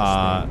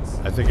childish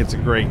things. I think it's a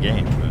great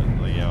game. But,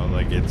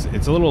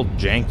 it's a little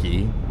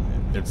janky.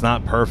 It's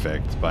not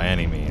perfect by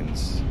any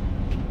means.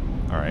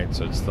 All right,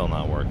 so it's still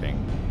not working.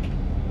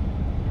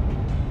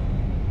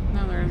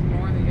 No, there's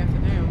more that you have to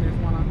do. There's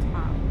one on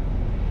top.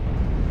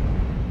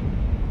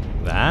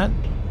 That?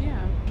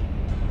 Yeah.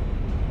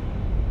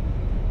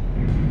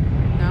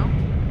 No?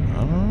 I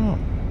don't know.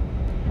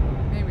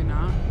 Maybe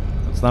not.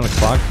 It's not a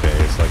clock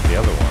face like the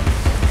other ones.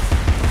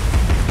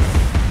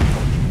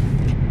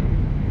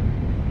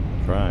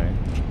 Try.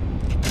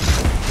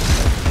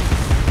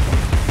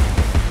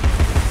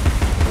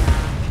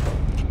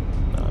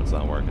 No, it's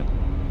not working.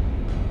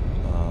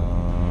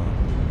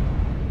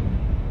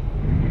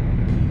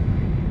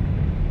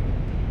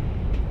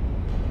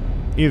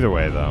 Either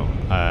way, though,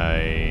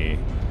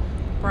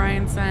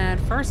 Brian said,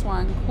 first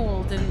one,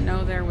 cool, didn't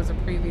know there was a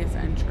previous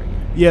entry.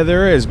 Yeah,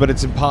 there is, but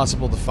it's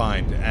impossible to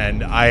find,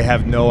 and I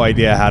have no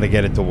idea how to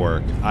get it to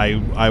work.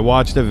 I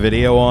watched a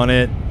video on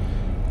it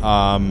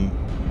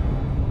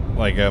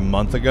like a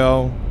month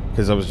ago,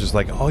 because I was just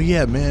like, oh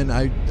yeah, man,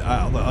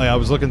 I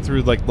was looking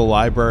through like the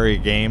library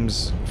of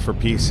games for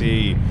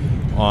PC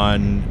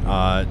on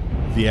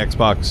the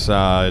Xbox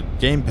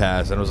Game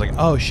Pass, and I was like,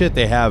 oh shit,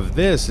 they have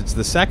this. It's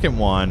the second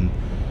one.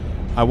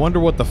 I wonder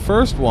what the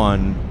first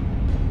one,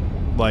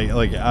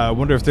 I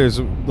wonder if there's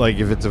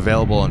if it's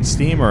available on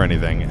Steam or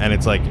anything, and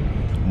it's like,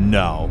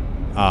 no,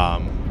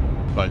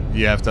 but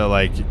you have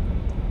to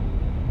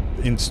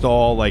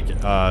install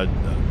a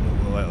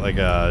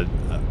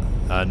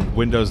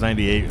Windows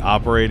 98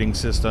 operating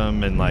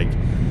system, and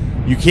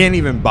you can't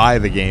even buy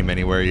the game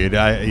anywhere. You'd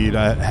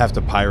have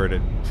to pirate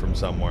it from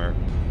somewhere.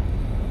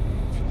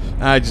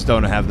 I just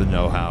don't have the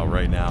know-how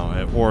right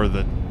now, or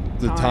the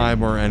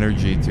time or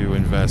energy to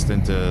invest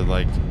into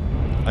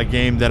a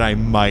game that I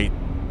might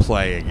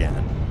play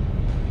again.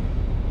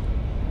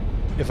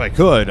 If I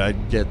could,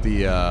 I'd get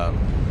the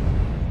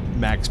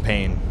Max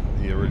Payne,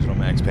 the original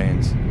Max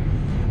Paynes.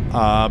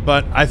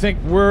 But I think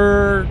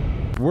we're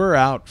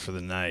out for the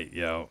night,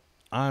 yo.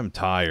 I'm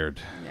tired.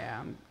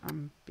 Yeah,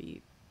 I'm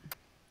beat.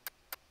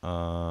 If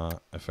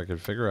I could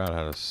figure out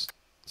how to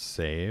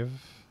save.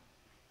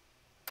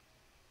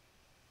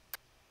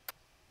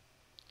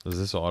 Does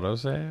this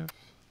autosave?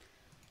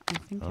 I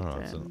think I don't know.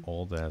 It's an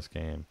old ass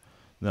game.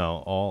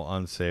 No, all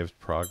unsaved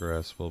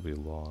progress will be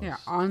lost. Yeah,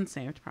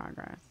 unsaved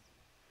progress.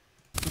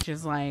 Which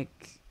is I'm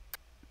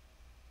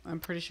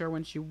pretty sure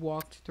once you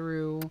walked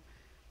through.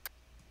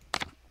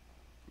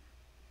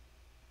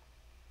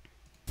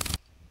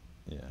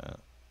 Yeah.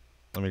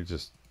 Let me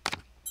just.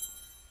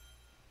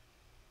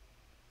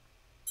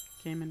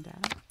 Game and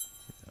data?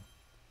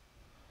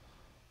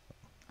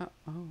 Yeah.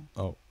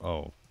 Oh.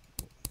 Oh.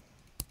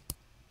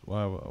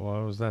 Why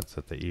was that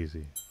set to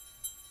easy?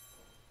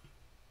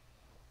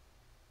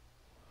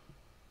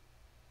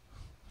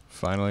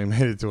 Finally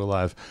made it to a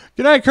live.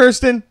 Good night,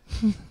 Kirsten.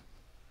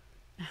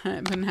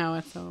 But now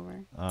it's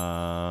over.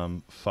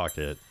 Fuck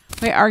it.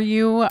 Wait, are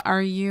you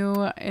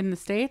in the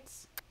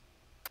States?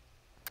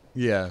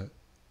 Yeah.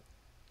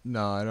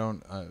 No, I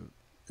don't.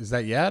 Is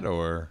that yet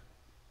or?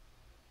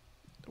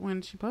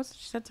 When she posted,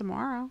 she said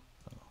tomorrow.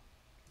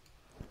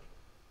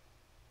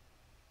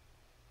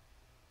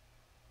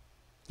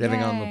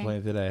 Getting on the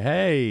plane today.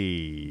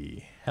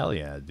 Hey, hell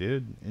yeah,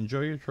 dude! Enjoy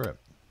your trip.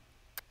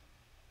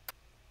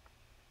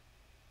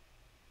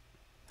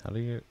 How do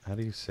you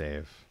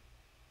save?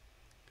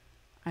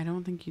 I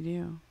don't think you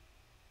do.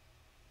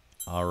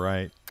 All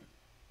right.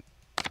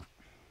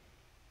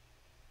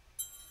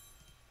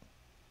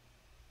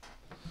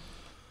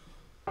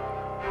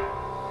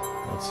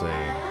 Let's see.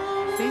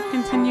 See,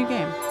 continue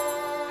game.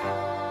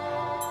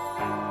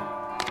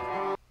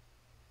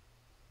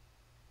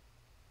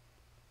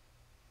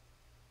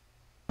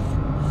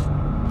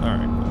 All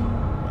right.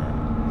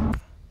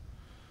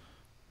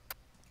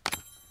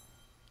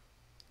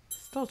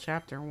 Still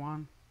chapter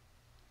 1.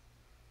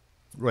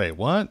 Wait,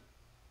 what?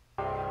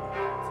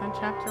 It's in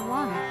chapter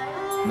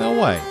 1. No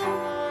way.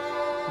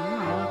 I don't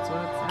know, that's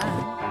what it said.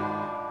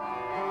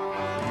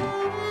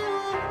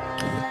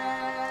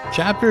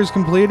 Chapter is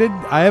completed?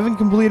 I haven't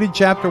completed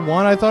chapter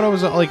 1. I thought it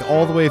was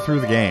all the way through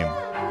the game.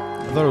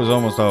 I thought it was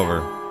almost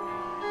over.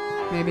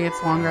 Maybe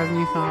it's longer than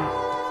you thought.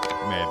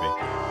 Maybe.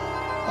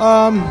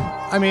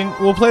 I mean,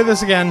 we'll play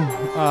this again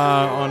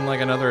on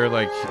another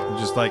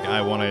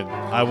I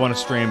want to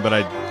stream, but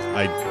I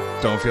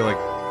don't feel like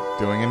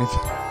doing anything.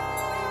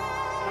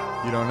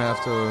 You don't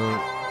have to.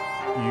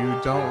 You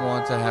don't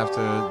want to have to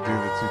do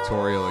the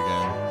tutorial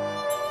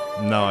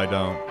again. No, I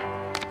don't.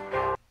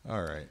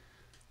 All right.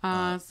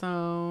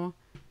 So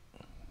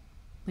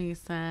Lee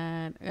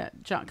said,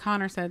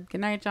 Connor said,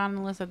 good night, John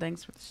and Alyssa.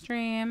 Thanks for the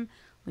stream.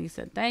 Lee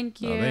said,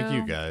 thank you. Oh, thank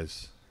you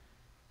guys.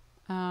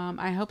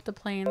 I hope the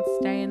planes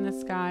stay in the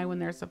sky when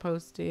they're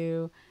supposed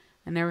to,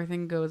 and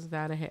everything goes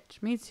without a hitch.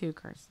 Me too,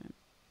 Carson.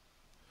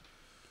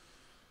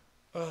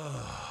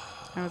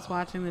 I was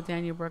watching the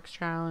Daniel Brooks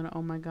trial, and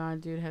oh my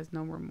god, dude has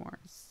no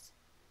remorse.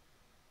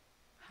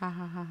 Ha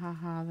ha ha ha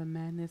ha. The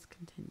madness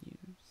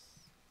continues.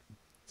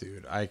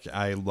 Dude,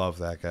 I love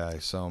that guy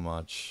so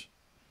much.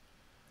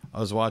 I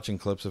was watching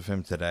clips of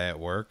him today at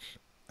work,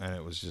 and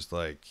it was just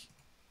like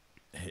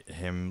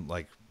him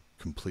like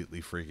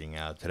completely freaking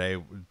out. Today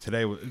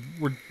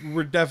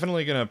we're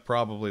definitely gonna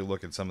probably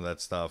look at some of that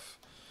stuff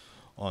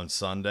on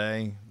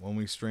Sunday when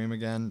we stream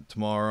again.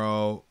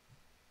 Tomorrow,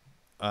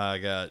 I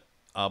got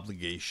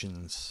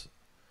obligations,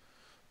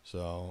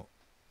 so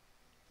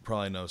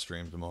probably no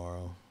stream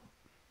tomorrow.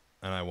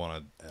 And I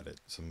want to edit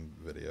some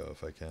video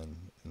if I can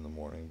in the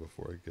morning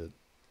before I get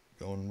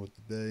going with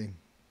the day.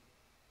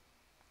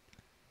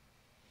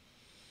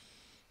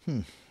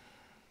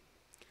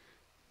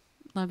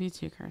 Love you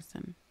too,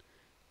 Carson.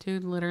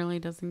 Dude literally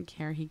doesn't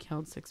care. He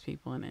killed 6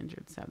 people and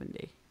injured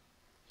 70.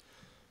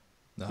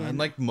 No, Yeah. and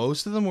like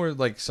most of them were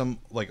like some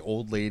like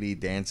old lady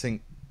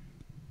dancing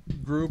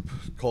group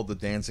called the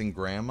Dancing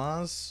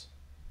Grandmas.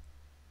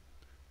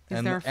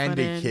 Is there and a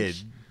footage? kid.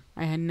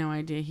 I had no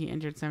idea he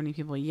injured 70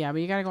 people. Yeah, but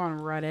you gotta go on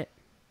Reddit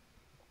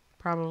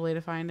probably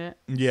to find it.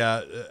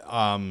 Yeah,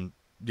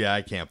 yeah,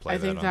 I can't play I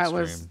that think on that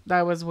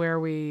stream. was where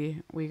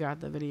we got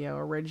the video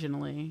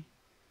originally.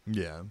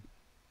 Yeah.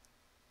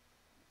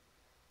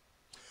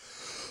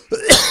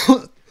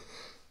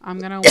 I'm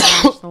gonna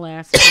watch the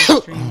last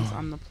 2 streams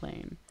on the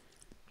plane.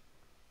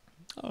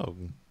 Oh,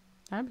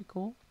 that'd be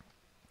cool.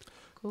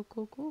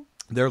 Cool.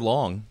 They're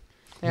long.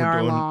 They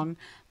are long.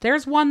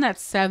 There's one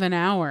that's 7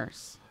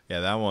 hours.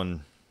 Yeah, that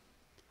one.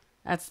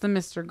 That's the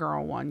Mr.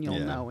 Girl one. You'll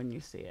Yeah. know when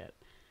you see it.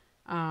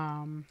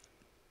 The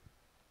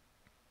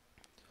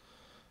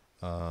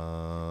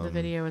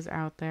video is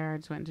out there. I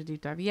just went into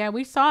deep dive. Yeah,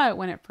 we saw it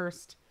when it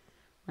first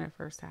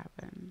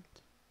happened.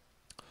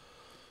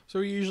 So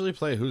we usually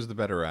play Who's the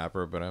Better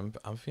Rapper, but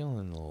I'm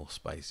feeling a little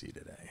spicy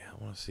today. I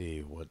want to see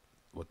what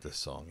this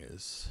song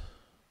is.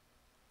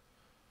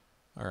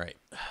 All right.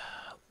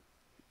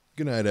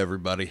 Good night,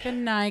 everybody. Good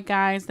night,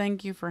 guys.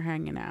 Thank you for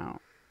hanging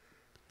out.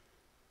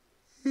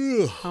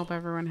 Hope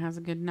everyone has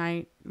a good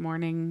night,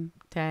 morning,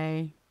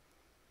 day,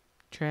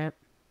 trip.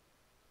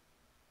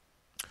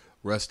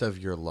 Rest of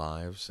your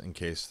lives, in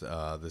case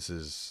this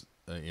is,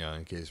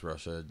 in case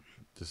Russia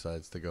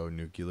decides to go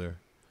nuclear.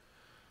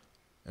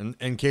 And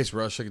in case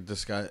Russia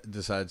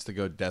decides to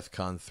go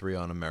DEFCON 3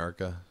 on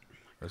America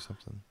or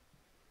something.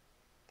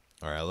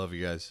 All right, I love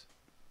you guys.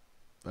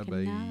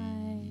 Bye-bye.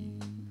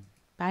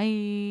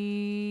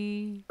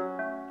 Bye.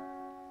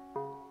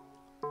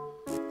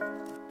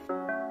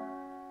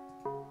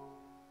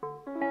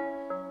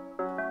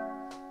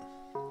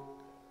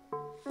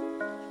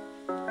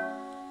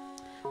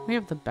 We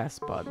have the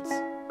best buds.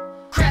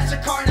 Crash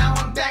a car, now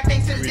I'm back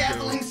thanks to the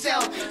devil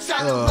himself.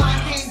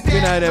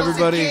 Good night,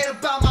 everybody.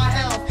 About my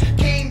health.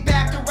 Came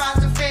back to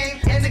rise to fame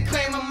and the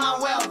claim of my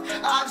wealth.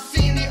 I've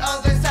seen the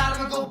other side,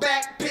 I'ma go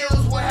back,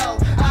 pills will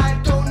help. I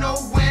don't know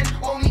when,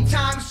 only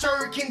time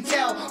sure can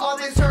tell. All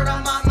this hurt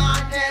on my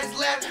mind has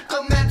left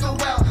a mental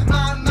well.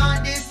 My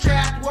mind is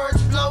trapped,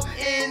 words flow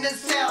in the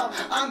cell.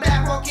 I'm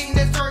back walking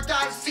this earth,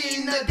 I've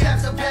seen the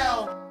depths of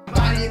hell.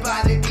 Blinded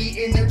by the beat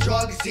and the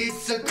drugs,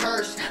 it's a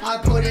curse. I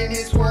put in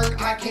this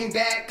work, I came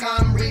back,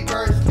 I'm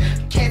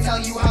rebirthed. Can't tell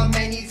you how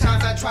many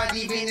times I tried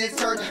leaving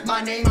this earth.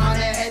 My name on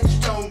a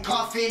headstone,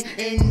 coffin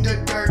in the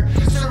dirt.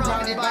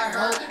 Surrounded by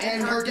her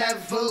and her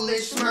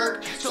devilish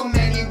smirk. So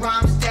many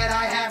rhymes that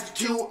I have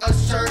to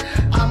assert.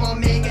 I'ma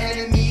make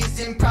enemies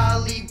and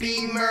probably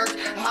be murked.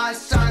 I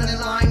signed the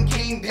line,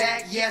 came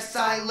back, yes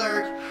I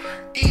lurked.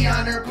 E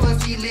on her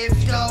pussy,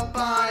 lift up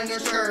on her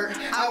skirt.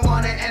 I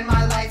wanna end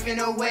my life in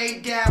a way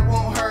that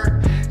won't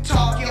hurt.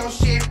 Talk your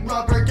shit,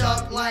 rubber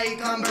duck like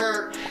I'm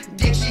hurt.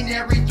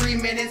 Dictionary 3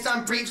 minutes,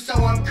 I'm brief so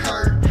I'm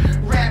curt.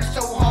 Rap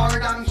so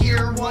hard, I'm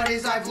here, what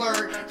is I've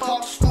learned.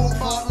 Fuck school,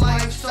 fuck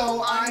life,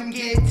 so I'm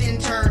getting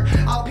turned.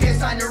 I'll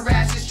piss on your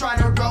ashes, try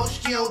to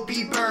roast, you'll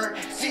be burnt.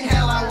 See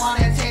hell, I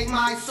wanna take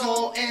my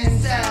soul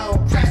and sell.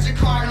 Crash the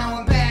car, now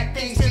I'm back,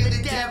 thanks to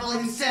the devil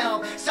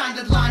himself. Signed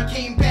the line,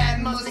 came back,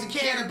 mustn't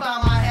care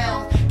about my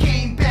health.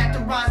 Came back to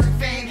rise to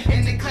fame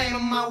and the claim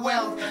of my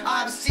wealth.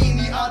 I've seen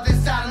the other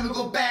side, I'ma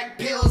go back,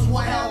 pills will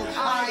help.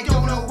 I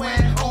don't know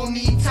when,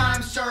 only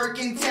time sure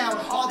can tell.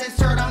 All this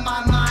hurt on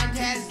my mind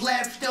has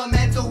left a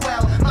mental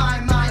well. My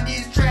mind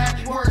is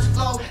trapped, words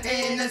flow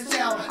in a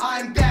cell.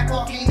 I'm back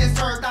walking this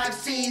earth, I've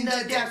seen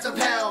the depths of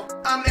hell.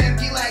 I'm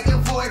empty like a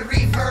void,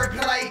 reverb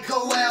like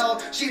a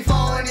well. She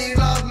falling in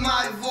love,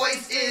 my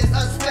voice is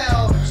a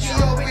spell. She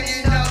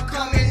opening up,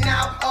 coming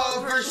out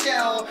of her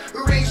shell.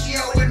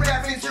 Ratio in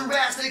reference to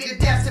raps like a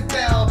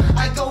decibel.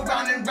 I go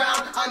round and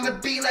round on the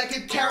beat like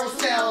a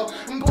carousel.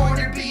 I'm born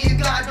to be a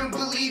god, don't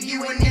believe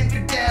you an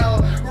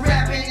infidel.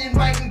 Rapping and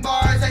writing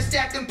bars, I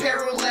stack them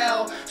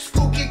parallel.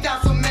 School kicked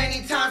out so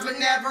many times but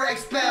never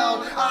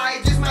expelled.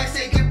 I